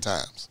Hour 3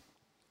 times.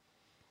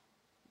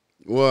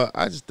 Well,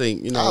 I just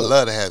think, I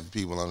love to have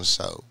people on the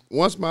show.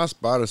 Once my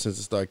spider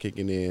senses start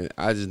kicking in,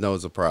 I just know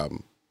it's a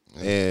problem.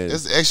 And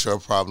it's extra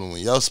problem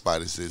when your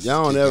spider senses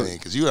y'all kicking never, in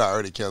because you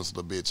already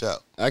canceled a bitch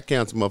out. I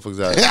cancel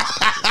motherfuckers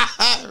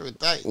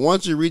out.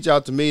 Once you reach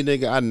out to me,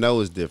 nigga, I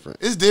know it's different.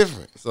 It's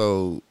different.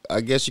 So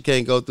I guess you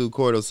can't go through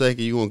Cordo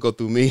second. You want to go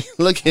through me.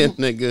 Look at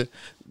nigga.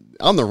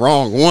 I'm the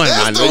wrong one.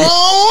 That's the wrong one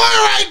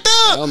right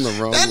there. I'm the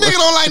wrong that one. nigga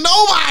don't like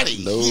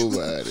nobody.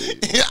 Nobody.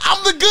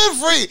 I'm the good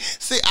friend.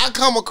 See, I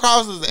come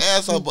across as an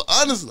asshole, but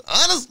honestly,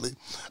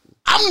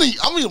 I'm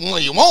the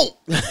one you want.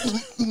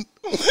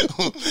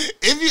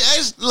 If you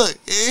actually look,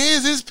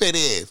 here's his petty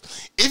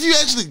ass. If you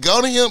actually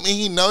go to him and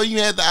he know you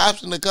had the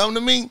option to come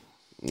to me,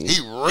 he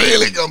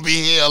really gonna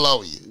be hell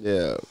on you.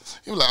 Yeah.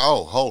 He be like,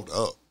 oh, hold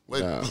up.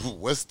 Wait, Nah.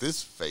 what's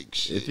this fake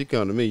shit? If you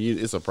come to me,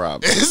 it's a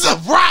problem. It's a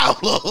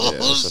problem. Yeah,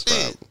 it's a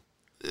Shit. problem.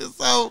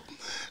 So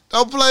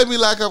don't play me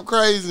like I'm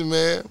crazy,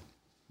 man.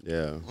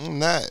 Yeah. I'm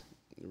not.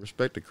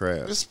 Respect the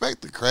craft.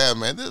 Respect the craft,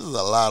 man. This is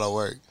a lot of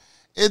work.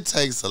 It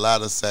takes a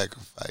lot of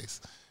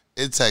sacrifice.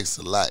 It takes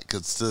a lot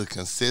to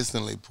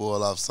consistently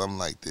pull off something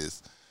like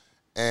this.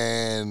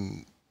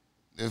 And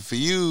for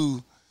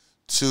you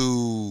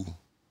to,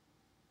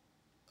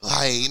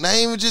 like, not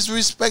even just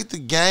respect the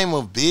game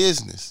of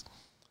business.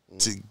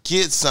 To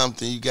get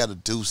something, you got to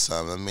do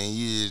something. I mean,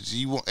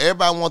 you want,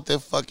 everybody want their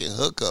fucking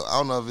hookup. I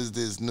don't know if it's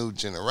this new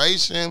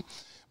generation,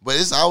 but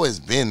it's always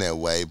been that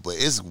way. But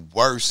it's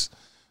worse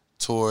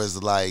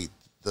towards, like,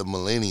 the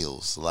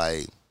millennials.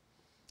 Like,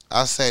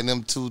 I say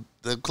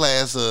the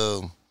class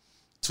of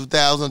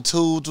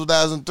 2002,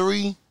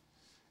 2003,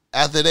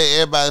 after that,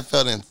 everybody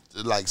felt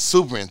like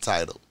super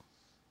entitled.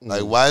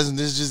 Like, why isn't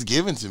this just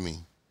given to me?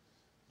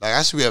 Like,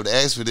 I should be able to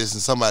ask for this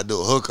and somebody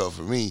do a hookup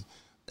for me.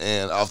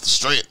 And off the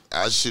strength,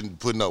 I shouldn't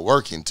put no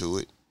work into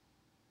it.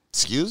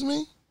 Excuse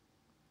me?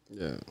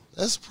 Yeah.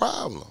 That's a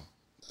problem.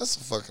 That's a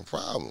fucking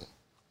problem.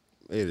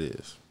 It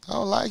is. I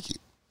don't like it.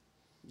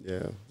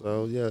 Yeah.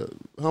 So, yeah,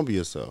 humble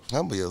yourself.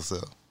 Humble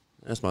yourself.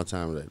 That's my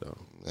time today, though.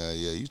 Yeah,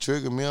 you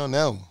triggered me on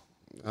that one.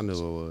 I knew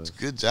it was.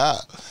 Good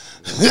job.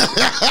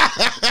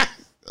 I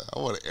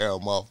want to air a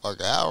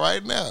motherfucker out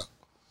right now.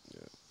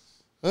 Yeah.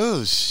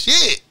 Oh,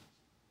 shit.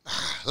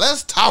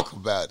 Let's talk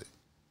about it.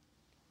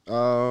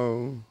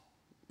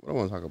 What do I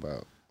want to talk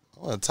about? I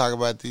want to talk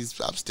about these.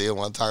 I still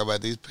want to talk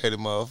about these petty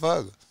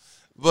motherfuckers.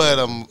 But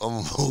I'm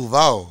move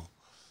on.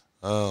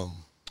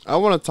 I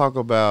want to talk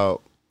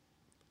about.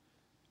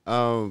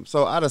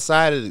 So I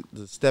decided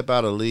to step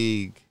out of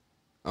league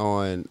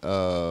on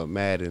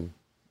Madden.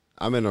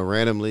 I'm in a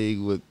random league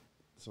with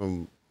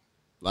some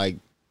like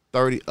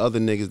 30 other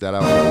niggas that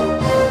I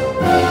want.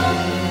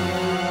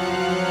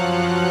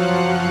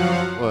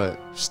 What?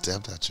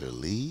 Stepped out your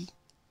league?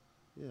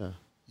 Yeah.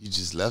 You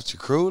just left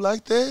your crew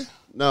like that?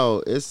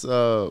 No, it's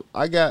I'm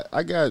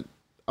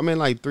in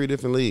like 3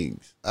 different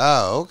leagues.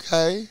 Oh,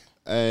 okay.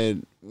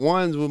 And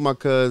one's with my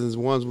cousins,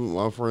 one's with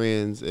my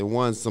friends, and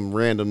one's some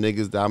random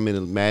niggas that I'm in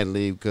a Madden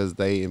league because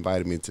they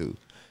invited me to.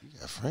 You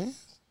got friends?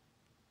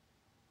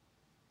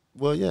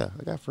 Well, yeah,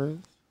 I got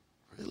friends.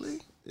 Really?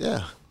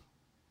 Yeah.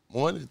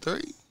 More than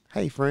 3?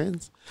 Hey,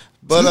 friends.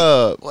 But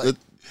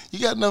you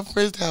got enough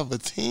friends to have a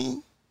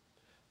team?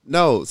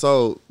 No,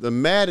 so the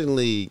Madden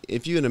league,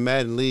 if you're in the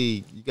Madden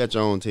league, you got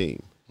your own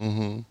team.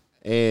 Mm-hmm.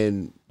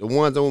 And the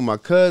ones I'm with my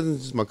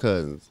cousins, is my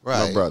cousins,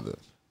 right. My brother.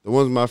 The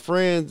ones with my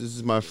friends, this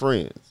is my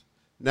friends.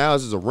 Now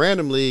it's just a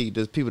random league.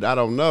 There's people that I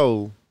don't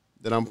know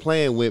that I'm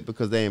playing with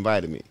because they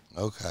invited me.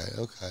 Okay.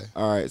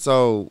 All right,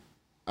 so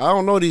I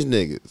don't know these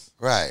niggas.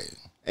 Right.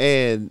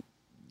 And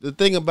the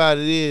thing about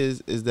it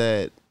is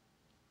that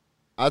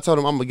I told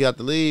them I'm gonna get out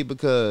the league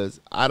because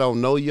I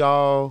don't know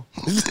y'all,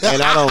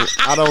 and I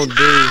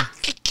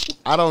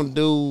don't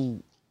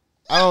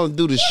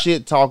do the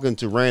shit talking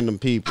to random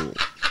people.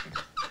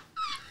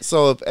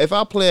 So if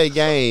I play a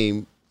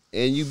game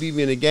and you beat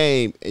me in a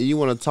game and you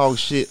want to talk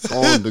shit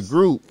on the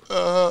group,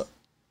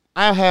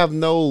 I have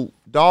no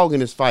dog in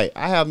this fight.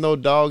 I have no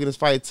dog in this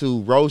fight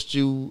to roast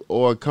you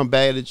or come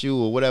bad at you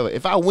or whatever.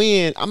 If I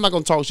win, I'm not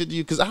gonna talk shit to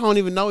you because I don't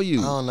even know you.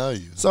 I don't know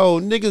you. So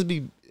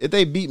niggas if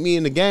they beat me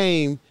in the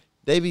game,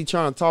 they be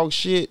trying to talk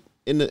shit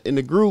in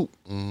the group.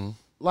 Mm-hmm.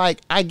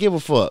 Like I give a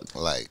fuck.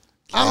 Like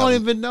I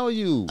don't even know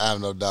you. I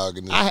have no dog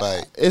in this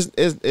fight.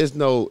 It's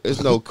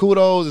no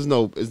kudos.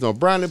 It's no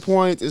brownie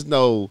points. It's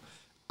no.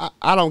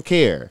 I don't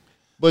care.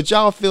 But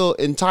y'all feel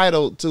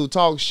entitled to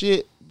talk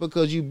shit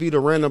because you beat a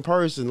random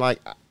person. Like,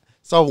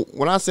 so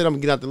when I said I'm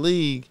gonna get out the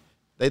league,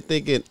 they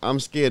thinking I'm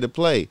scared to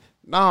play.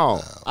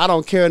 No, I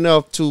don't care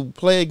enough to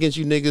play against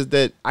you niggas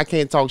that I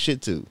can't talk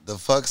shit to. The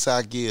fucks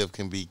I give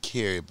can be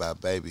carried by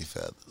baby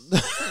feathers.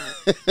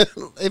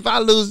 If I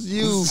lose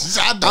you,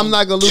 I'm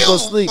not gonna lose no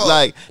sleep.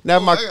 Like now,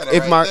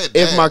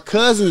 if my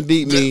cousins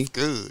beat me,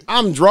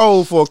 I'm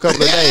drove for a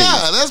couple of days.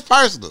 Yeah, that's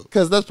personal.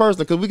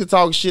 Because we can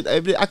talk shit.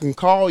 I can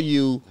call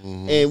you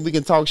and we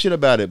can talk shit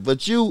about it.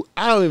 But you,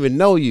 I don't even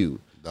know you.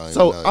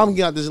 So I'm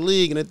getting out this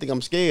league and they think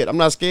I'm scared. I'm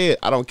not scared.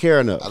 I don't care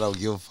enough. I don't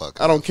give a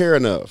fuck. I don't care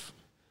enough.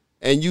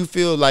 And you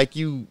feel like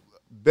you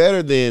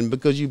better than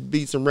because you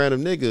beat some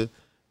random nigga,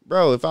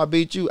 bro. If I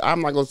beat you,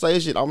 I'm not gonna say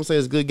shit. I'm gonna say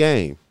it's a good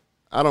game.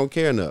 I don't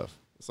care enough.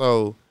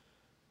 So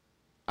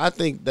I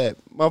think that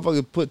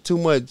motherfuckers put too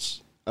much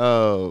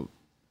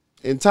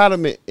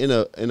entitlement in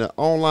an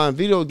online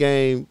video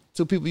game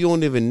to people you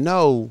don't even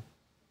know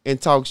and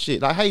talk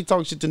shit. Like how you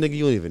talk shit to nigga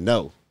you don't even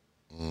know.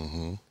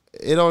 Mm-hmm.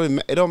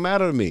 It don't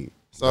matter to me.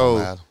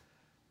 So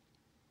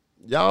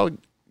y'all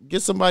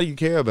get somebody you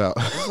care about.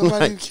 Get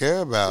somebody you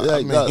care about.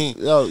 Like, I mean,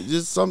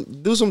 just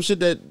do some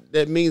shit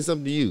that means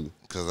something to you.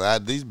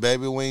 Cause these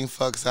baby wing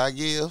fucks I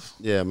give.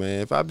 Yeah, man.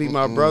 If I beat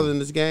my brother in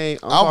this game,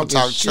 I'm gonna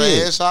talk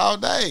trash all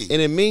day,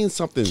 and it means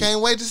something. Can't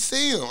wait to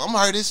see him. I'm gonna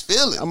hurt his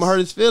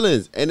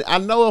feelings. And I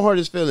know I'm hurt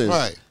his feelings.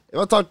 Right. If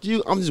I talk to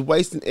you, I'm just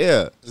wasting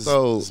air. This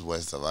is a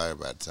waste of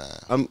everybody's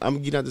time.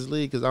 I'm getting out this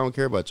league because I don't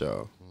care about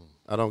y'all.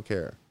 I don't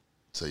care.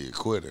 So you're a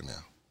quitter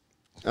now.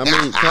 I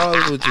mean, call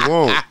it what you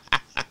want.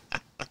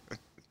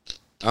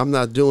 I'm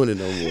not doing it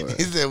no more.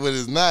 He said, "What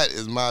it's not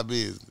is my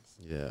business."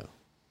 Yeah.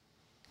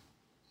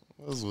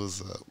 What's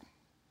up?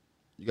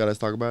 You got us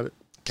talk about it?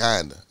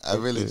 Kinda. I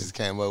really just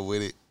came up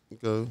with it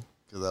because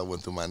I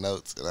went through my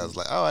notes and I was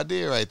like, "Oh, I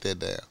did write that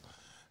down."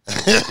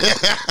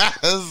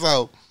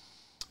 So,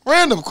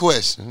 random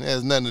question. It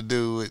has nothing to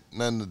do with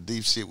none of the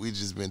deep shit we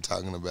just been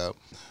talking about.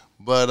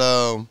 But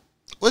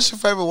what's your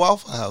favorite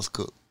Waffle House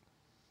cook?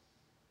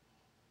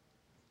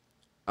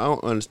 I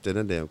don't understand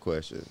that damn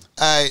question.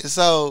 All right,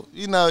 so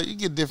you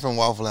get different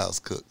Waffle House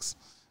cooks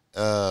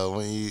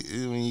when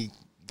you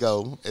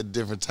go at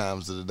different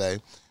times of the day.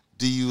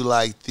 Do you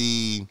like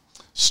the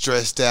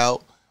stressed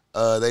out?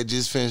 They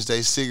just finished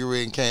their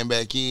cigarette and came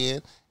back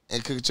in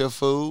and cooked your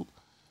food.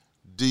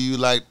 Do you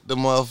like the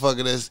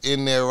motherfucker that's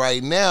in there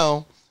right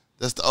now?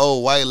 That's the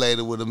old white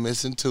lady with a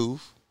missing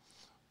tooth,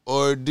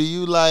 or do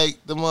you like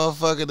the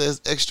motherfucker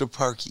that's extra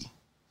perky?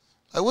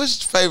 Like,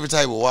 what's your favorite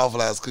type of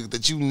Waffle House cook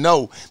that you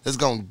know that's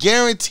gonna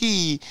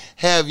guarantee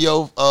have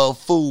your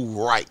food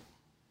right?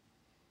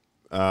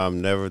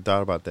 Never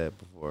thought about that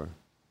before.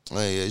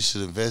 Oh, yeah, you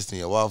should invest in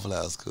your Waffle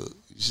House cook.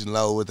 You should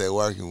know what they're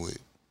working with.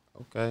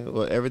 Okay.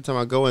 Well, every time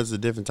I go, it's a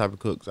different type of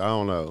cooks. I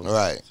don't know.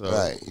 Right. So,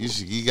 right.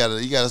 You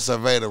gotta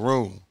survey the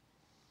room.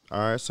 All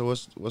right. So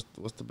what's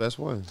the best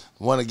one?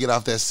 Want to get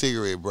off that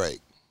cigarette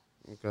break?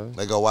 Okay.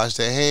 They go wash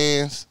their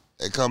hands.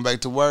 They come back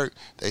to work.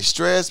 They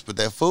stressed, but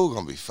that food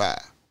gonna be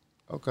fire.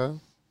 Okay.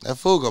 That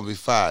food gonna be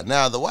fire.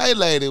 Now the white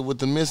lady with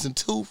the missing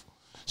tooth,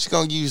 she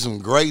gonna give you some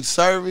great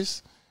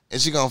service,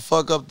 and she gonna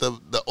fuck up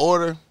the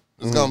order.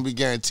 It's gonna be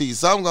guaranteed.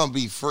 Some gonna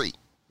be free.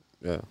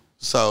 Yeah.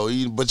 So,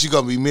 but you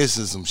gonna be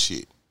missing some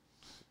shit.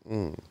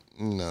 You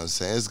know what I'm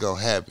saying? It's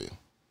gonna happen.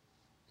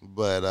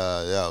 But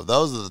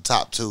those are the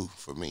top two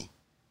for me.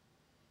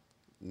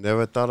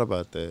 Never thought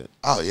about that.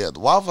 Oh yeah, the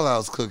Waffle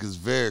House cook is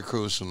very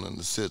crucial and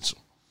essential.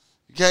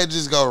 You can't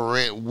just go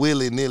rent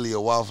willy-nilly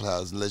a Waffle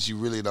House unless you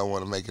really don't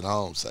want to make it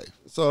home safe.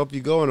 So if you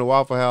go in a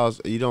Waffle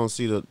House and you don't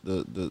see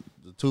the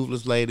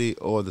toothless lady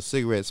or the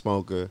cigarette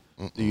smoker,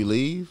 do you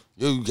leave?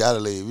 You gotta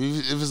leave.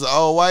 If it's an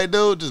old white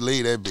dude, just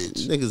leave that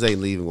bitch. Niggas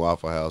ain't leaving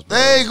Waffle House, bro.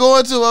 They ain't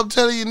going to. I'm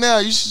telling you now.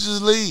 You should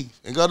just leave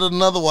and go to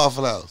another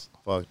Waffle House.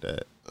 Fuck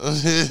that.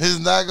 It's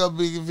not gonna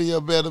be for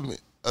your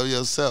betterment of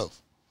yourself.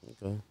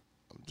 Okay.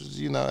 Just,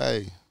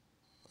 hey,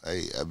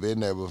 I've been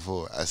there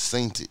before. I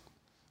seen it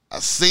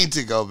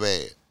go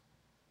bad.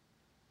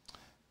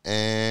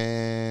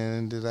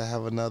 And did I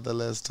have another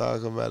let's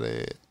talk about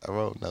it? I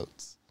wrote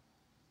notes.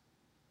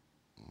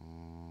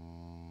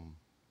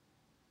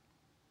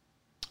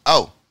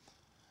 Oh.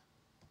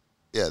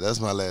 Yeah, that's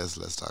my last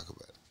let's talk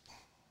about it.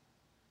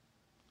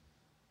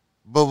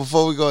 But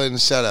before we go into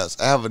shout outs,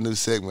 I have a new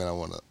segment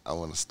I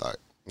wanna start.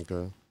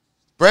 Okay.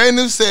 Brand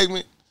new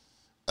segment.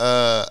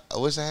 I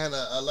wish I had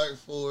an alert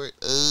for it.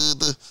 I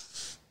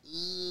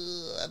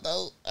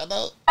know. Yeah,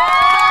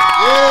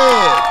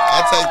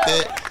 I'll take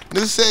that.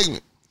 New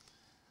segment.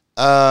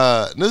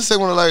 New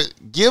segment alert.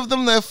 Give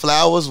them their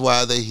flowers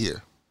while they're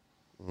here.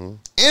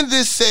 In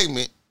this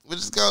segment, we're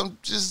just gonna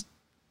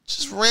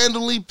just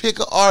randomly pick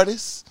an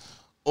artist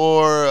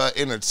or an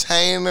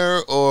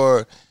entertainer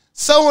or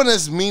someone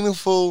that's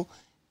meaningful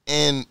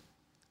in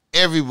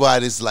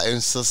everybody's life,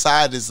 in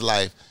society's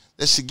life,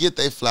 that should get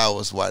their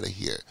flowers while they're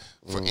here.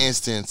 For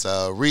instance,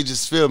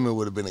 Regis Philbin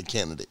would have been a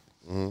candidate.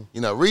 You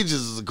know, Regis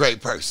is a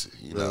great person.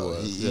 You know,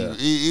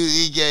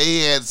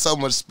 he had so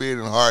much spirit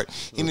and heart.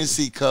 He didn't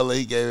see color.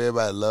 He gave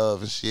everybody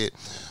love and shit.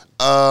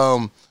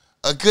 A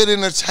good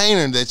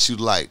entertainer that you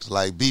liked,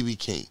 like B.B.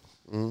 King.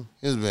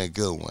 He's been a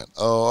good one.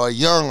 Or a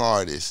young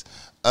artist.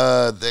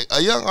 A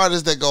young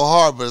artist that go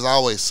hard but is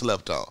always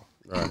slept on.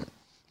 Right.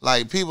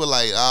 Like, people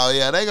like, oh,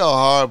 yeah, they go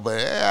hard, but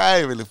I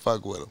ain't really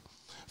fuck with them.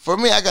 For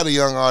me, I got a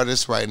young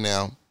artist right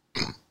now.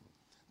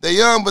 They're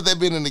young, but they've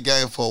been in the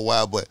game for a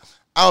while, but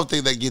I don't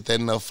think they get that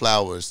enough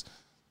flowers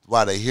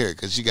while they're here,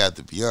 because you got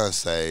the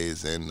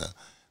Beyoncés and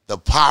the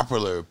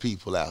popular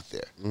people out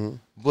there.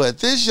 But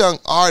this young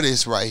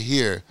artist right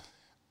here,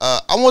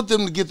 I want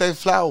them to get their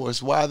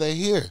flowers while they're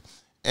here.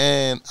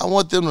 And I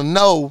want them to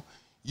know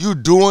you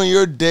doing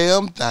your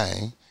damn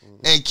thing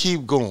and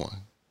keep going,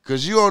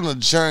 because you're on a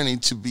journey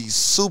to be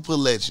super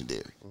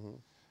legendary.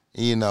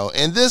 You know,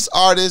 and this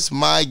artist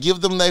might give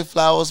them their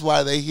flowers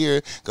while they're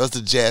here, goes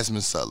to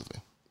Jasmine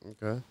Sullivan.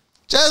 Okay.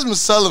 Jasmine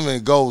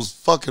Sullivan goes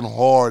fucking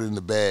hard in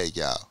the bag,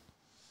 y'all.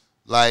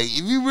 Like,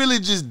 if you really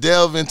just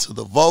delve into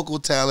the vocal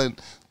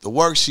talent, the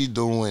work she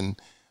doing,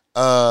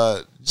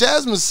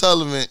 Jasmine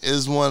Sullivan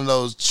is one of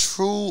those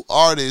true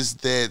artists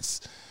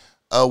that's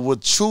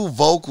with true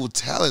vocal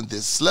talent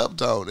that's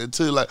slept on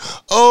until like,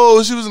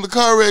 oh, she was in the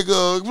car wreck,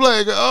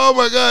 playing, oh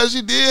my God,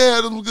 she did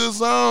have some good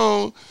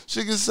songs.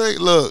 She can sing.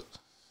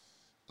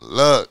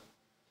 Look,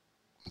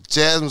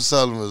 Jasmine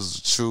Sullivan is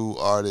a true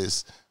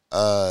artist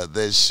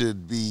that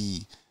should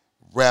be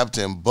wrapped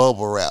in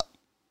bubble wrap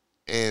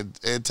and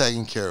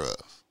taken care of.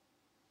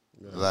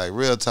 Like,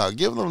 real talk.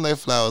 Give them their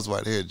flowers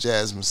right here,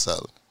 Jasmine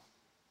Sullivan.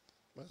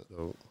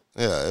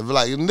 Yeah,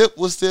 if Nip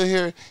was still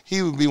here,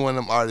 he would be one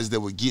of them artists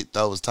that would get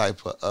those type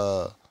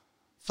of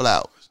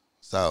flowers.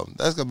 So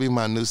that's gonna be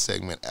my new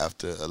segment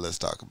after Let's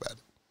Talk About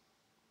It.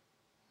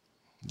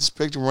 Just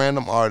pick a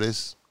random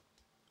artist.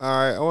 All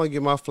right, I want to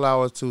give my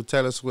flowers to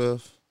Taylor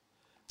Swift.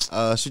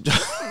 She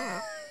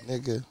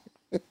Nigga.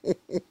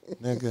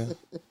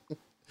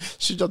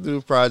 She jumped through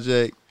the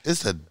project.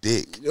 It's a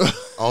dick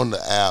on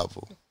the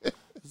album.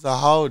 It's a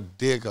whole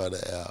dick on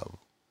the album.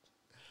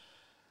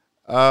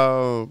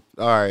 All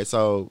right,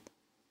 so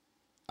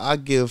I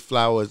give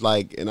flowers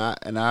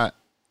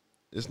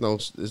it's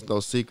no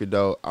secret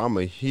though. I'm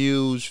a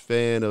huge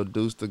fan of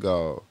Deuce the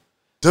Gall.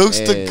 Duke's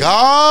the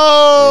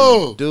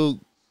Gall. Duke,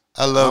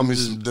 I love me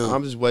some Duke.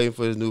 I'm just waiting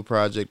for his new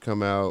project to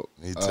come out.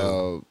 Me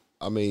too.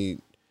 I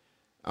mean,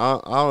 I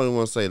don't even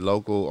want to say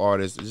local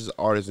artist. It's just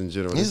artists in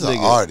general. He's an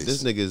artist.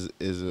 This nigga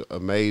is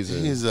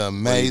amazing. He's an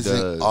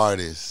amazing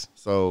artist.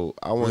 So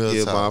I want to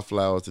give my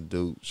flowers to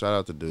Duke. Shout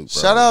out to Duke,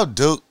 bro. Shout out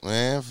Duke,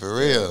 man. For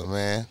real,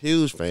 man.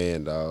 Huge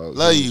fan, dog.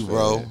 Love Huge you,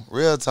 bro. fan.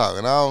 Real talk.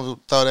 And I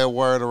don't throw that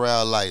word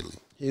around lightly.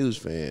 Huge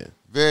fan.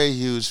 Very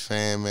huge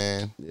fan,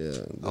 man. Yeah.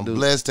 I'm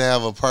blessed to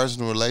have a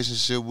personal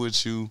relationship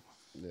with you.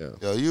 Yeah.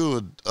 Yo,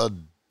 you a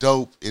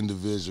dope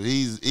individual.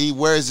 He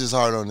wears his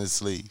heart on his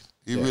sleeve.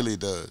 He really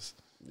does.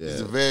 Yeah. He's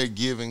a very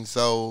giving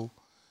soul.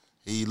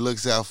 He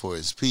looks out for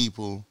his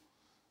people.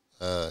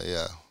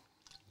 Yeah.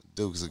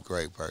 Duke's a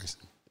great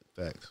person.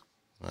 Facts.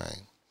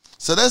 Right.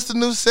 So that's the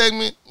new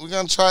segment. We're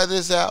going to try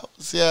this out,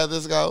 see how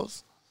this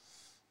goes.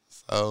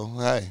 So,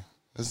 hey,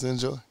 let's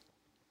enjoy.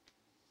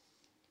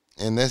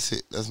 And that's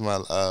it. That's my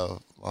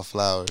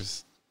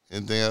flowers.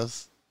 Anything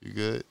else? You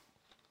good?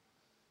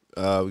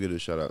 We can do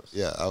shout outs.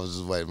 Yeah, I was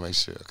just waiting to make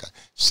sure. Okay.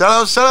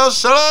 Shout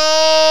outs.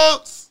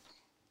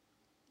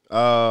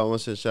 I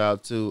want to say shout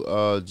out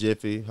to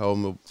Jiffy,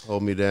 hold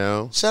me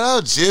down. Shout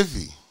out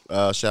Jiffy.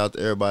 Shout out to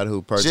everybody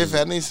who purchased. Jiffy,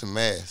 I need some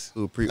masks.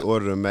 Who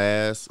pre-ordered a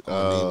mask. I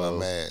need my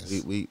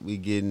mask. We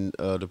getting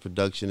the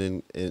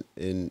production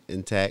in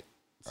intact.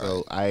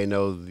 So I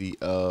know the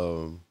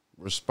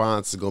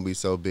response is gonna be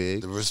so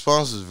big. The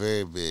response is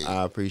very big.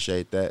 I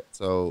appreciate that.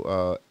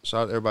 So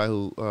shout out to everybody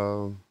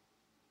who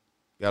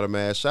got a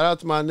mask. Shout out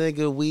to my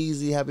nigga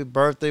Weezy. Happy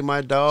birthday,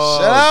 my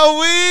dog. Shout out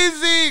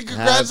Weezy.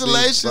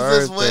 Congratulations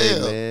as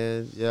well.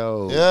 Man.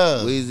 Yo.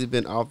 Yeah. Weezy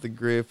been off the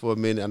grid for a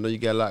minute. I know you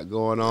got a lot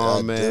going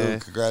on, man.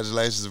 Dude,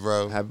 congratulations,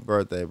 bro. Happy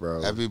birthday,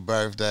 bro. Happy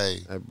birthday.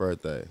 Happy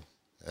birthday.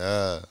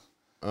 Yeah.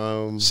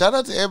 Shout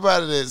out to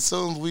everybody that as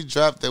soon as we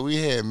dropped that we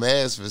had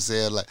masks for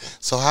sale. Like,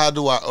 so how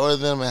do I order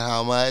them and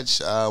how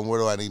much? Where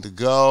do I need to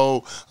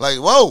go? Like,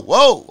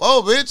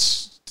 whoa,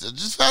 bitch.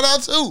 Just found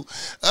out too.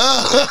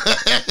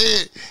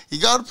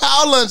 You go to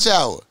Power Lunch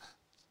Hour.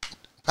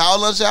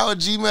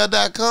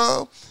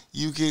 PowerLunchHour@gmail.com.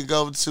 You can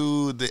go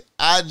to the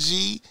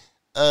IG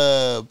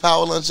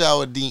Power Lunch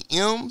Hour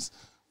DMs.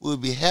 We'll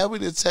be happy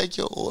to take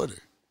your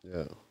order.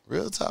 Yeah.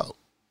 Real talk.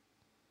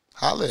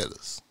 Holla at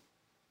us.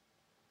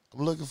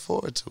 I'm looking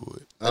forward to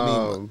it.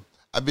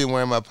 I've been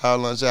wearing my Power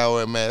Lunch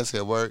Hour mask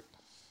at work.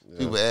 Yeah.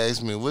 People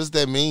ask me, what's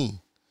that mean?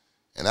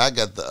 And I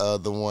got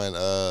the one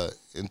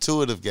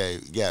Intuitive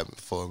got me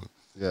for me.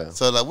 Yeah.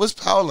 So like, what's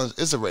Power Lunch?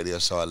 It's a radio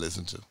show I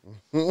listen to.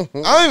 I don't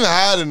even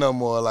hide it no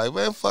more. Like,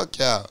 man, fuck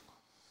y'all.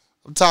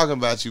 I'm talking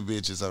about you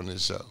bitches on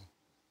this show.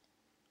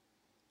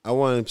 I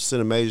want to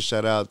send a major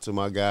shout out to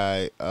my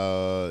guy,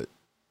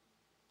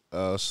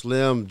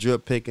 Slim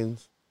Drip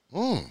Pickens.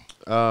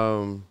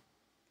 Man,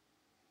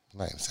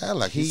 sound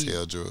like he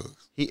sell drugs.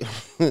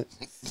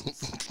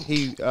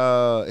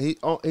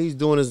 He's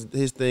doing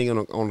his thing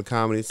on the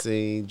comedy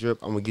scene. Drip,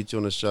 I'm gonna get you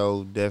on the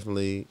show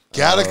definitely.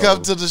 Gotta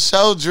come to the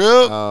show,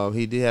 Drip.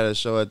 He did have a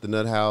show at the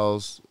Nut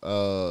House.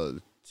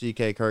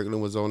 TK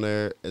Kirkland was on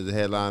there as a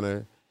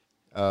headliner.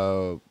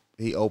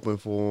 He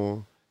opened for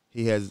him.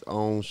 He has his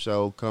own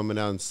show coming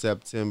out in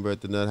September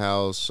at the Nut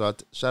House.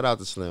 Shout out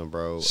to Slim,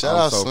 bro. I'm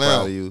so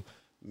proud of you.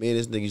 Me and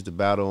this nigga used to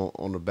battle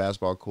on the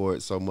basketball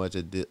court so much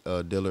at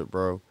Dillard,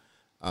 bro.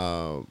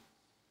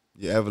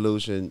 Your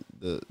evolution,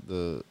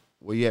 the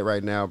where you at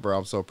right now, bro.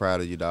 I'm so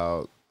proud of you,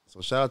 dog.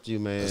 So shout out to you,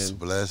 man. It's a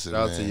blessing,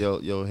 shout out man. to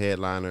your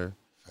headliner.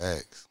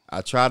 Facts.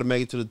 I tried to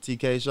make it to the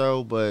TK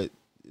show, but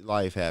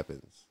life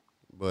happens.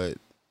 But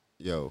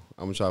yo,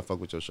 I'm gonna try to fuck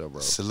with your show,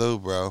 bro.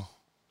 Salute, bro.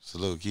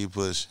 Salute. Keep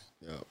pushing.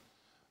 Yo.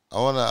 I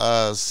want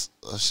to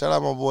shout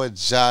out my boy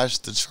Josh,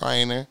 the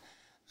trainer,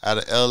 out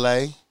of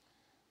L.A.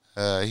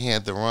 He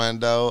had the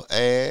Rondo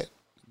ad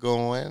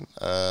going.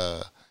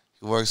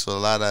 He works with a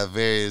lot of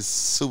various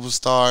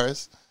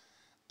superstars.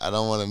 I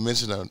don't want to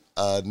mention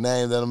a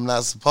name that I'm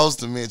not supposed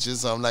to mention,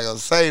 so I'm not going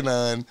to say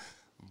none.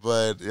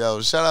 But, yo,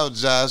 shout out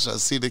Josh. I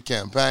see the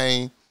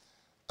campaign.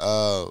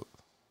 I'm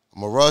going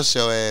to rush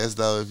your ass,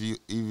 though, if you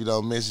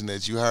don't mention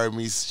that you heard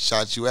me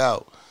shout you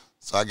out.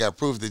 So I got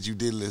proof that you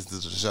did listen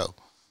to the show.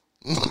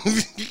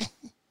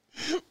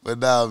 But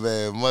nah,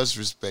 man, much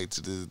respect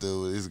to this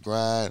dude. His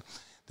grind.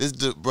 This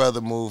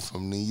brother moved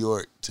from New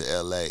York to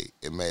L.A.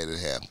 and made it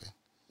happen.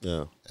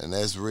 Yeah. And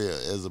that's real.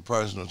 As a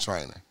personal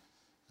trainer,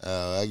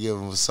 I give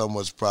him so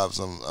much props.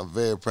 I'm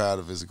very proud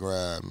of his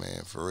grind,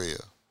 man. For real.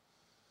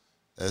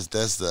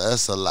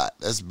 That's a lot.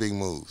 That's big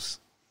moves.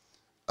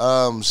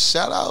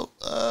 Shout out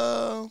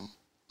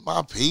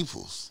my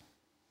peoples,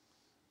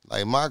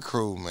 like my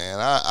crew, man.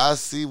 I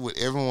see what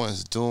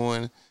everyone's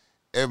doing.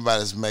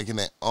 Everybody's making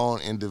their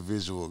own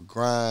individual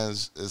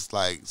grinds. It's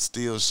like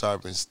steel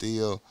sharpens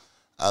steel.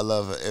 I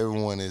love it.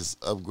 Everyone is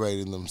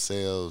upgrading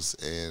themselves,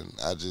 and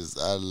I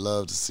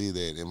love to see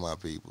that in my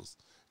peoples,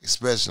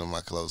 especially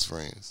my close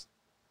friends.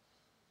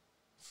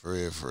 For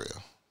real, for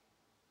real.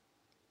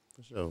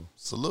 For sure.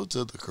 Salute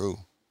to the crew.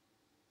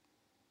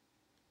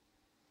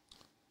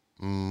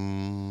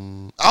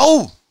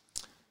 Oh,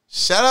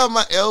 shout out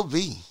my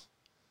LB,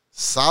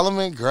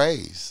 Solomon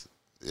Graves.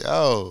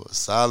 Yo,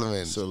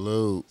 Solomon.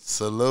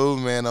 Salute,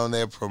 man, on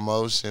that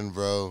promotion,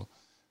 bro.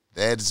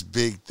 That's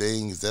big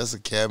things. That's a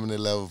cabinet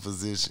level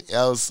position.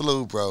 Yo,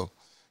 salute, bro.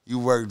 You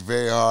worked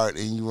very hard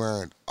and you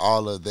earned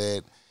all of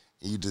that.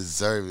 You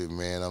deserve it,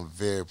 man. I'm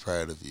very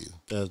proud of you.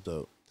 That's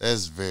dope.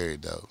 That's very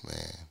dope,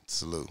 man.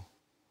 Salute.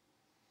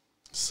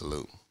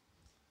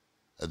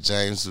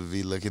 James would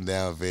be looking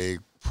down very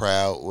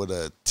proud with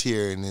a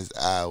tear in his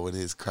eye with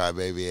his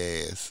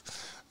crybaby ass.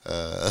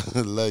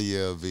 Love you,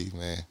 LB,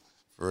 man.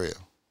 For real.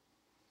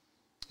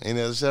 Any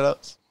other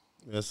shout-outs?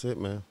 That's it,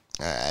 man.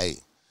 All right.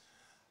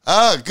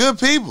 Good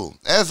people,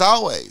 as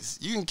always.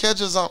 You can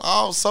catch us on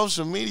all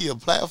social media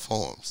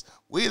platforms.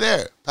 We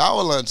there.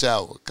 Power Lunch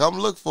Hour. Come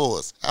look for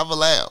us. Have a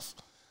laugh.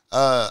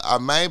 Our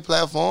main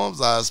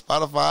platforms are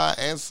Spotify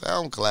and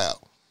SoundCloud.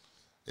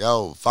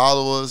 Yo,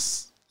 follow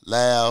us.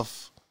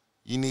 Laugh.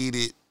 You need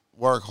it.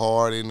 Work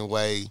hard in a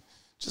way.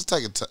 Just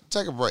take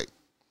a break.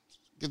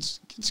 Get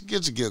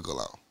your giggle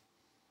on.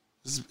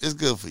 It's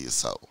good for your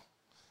soul.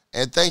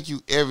 And thank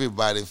you,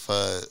 everybody, for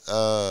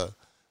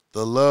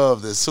the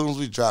love that as soon as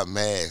we drop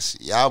MASH,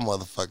 y'all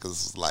motherfuckers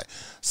was like,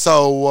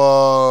 so,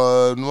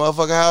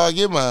 motherfucker, how I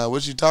get mine?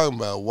 What you talking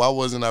about? Why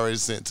wasn't it already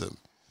sent to me?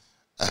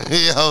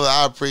 Yo,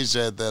 I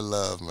appreciate that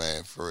love,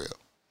 man, for real.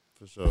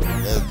 For sure.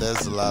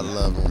 That's a lot of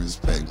love and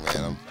respect,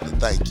 man.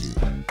 Thank you.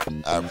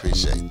 I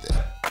appreciate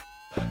that.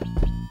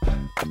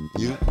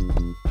 You?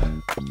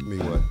 Me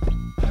what?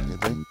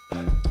 Anything?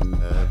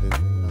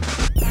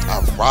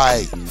 All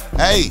right.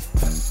 Hey.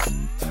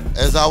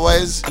 As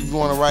always, if you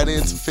want to write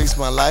in to fix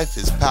my life,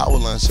 it's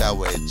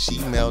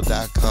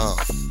powerlunchhour@gmail.com.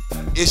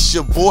 It's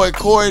your boy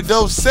Corey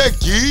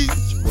Dosecki.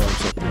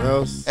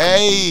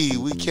 Hey,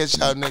 we catch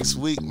y'all next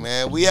week,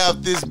 man. We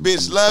out this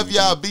bitch. Love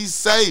y'all. Be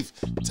safe.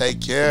 Take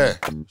care.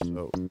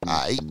 All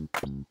right.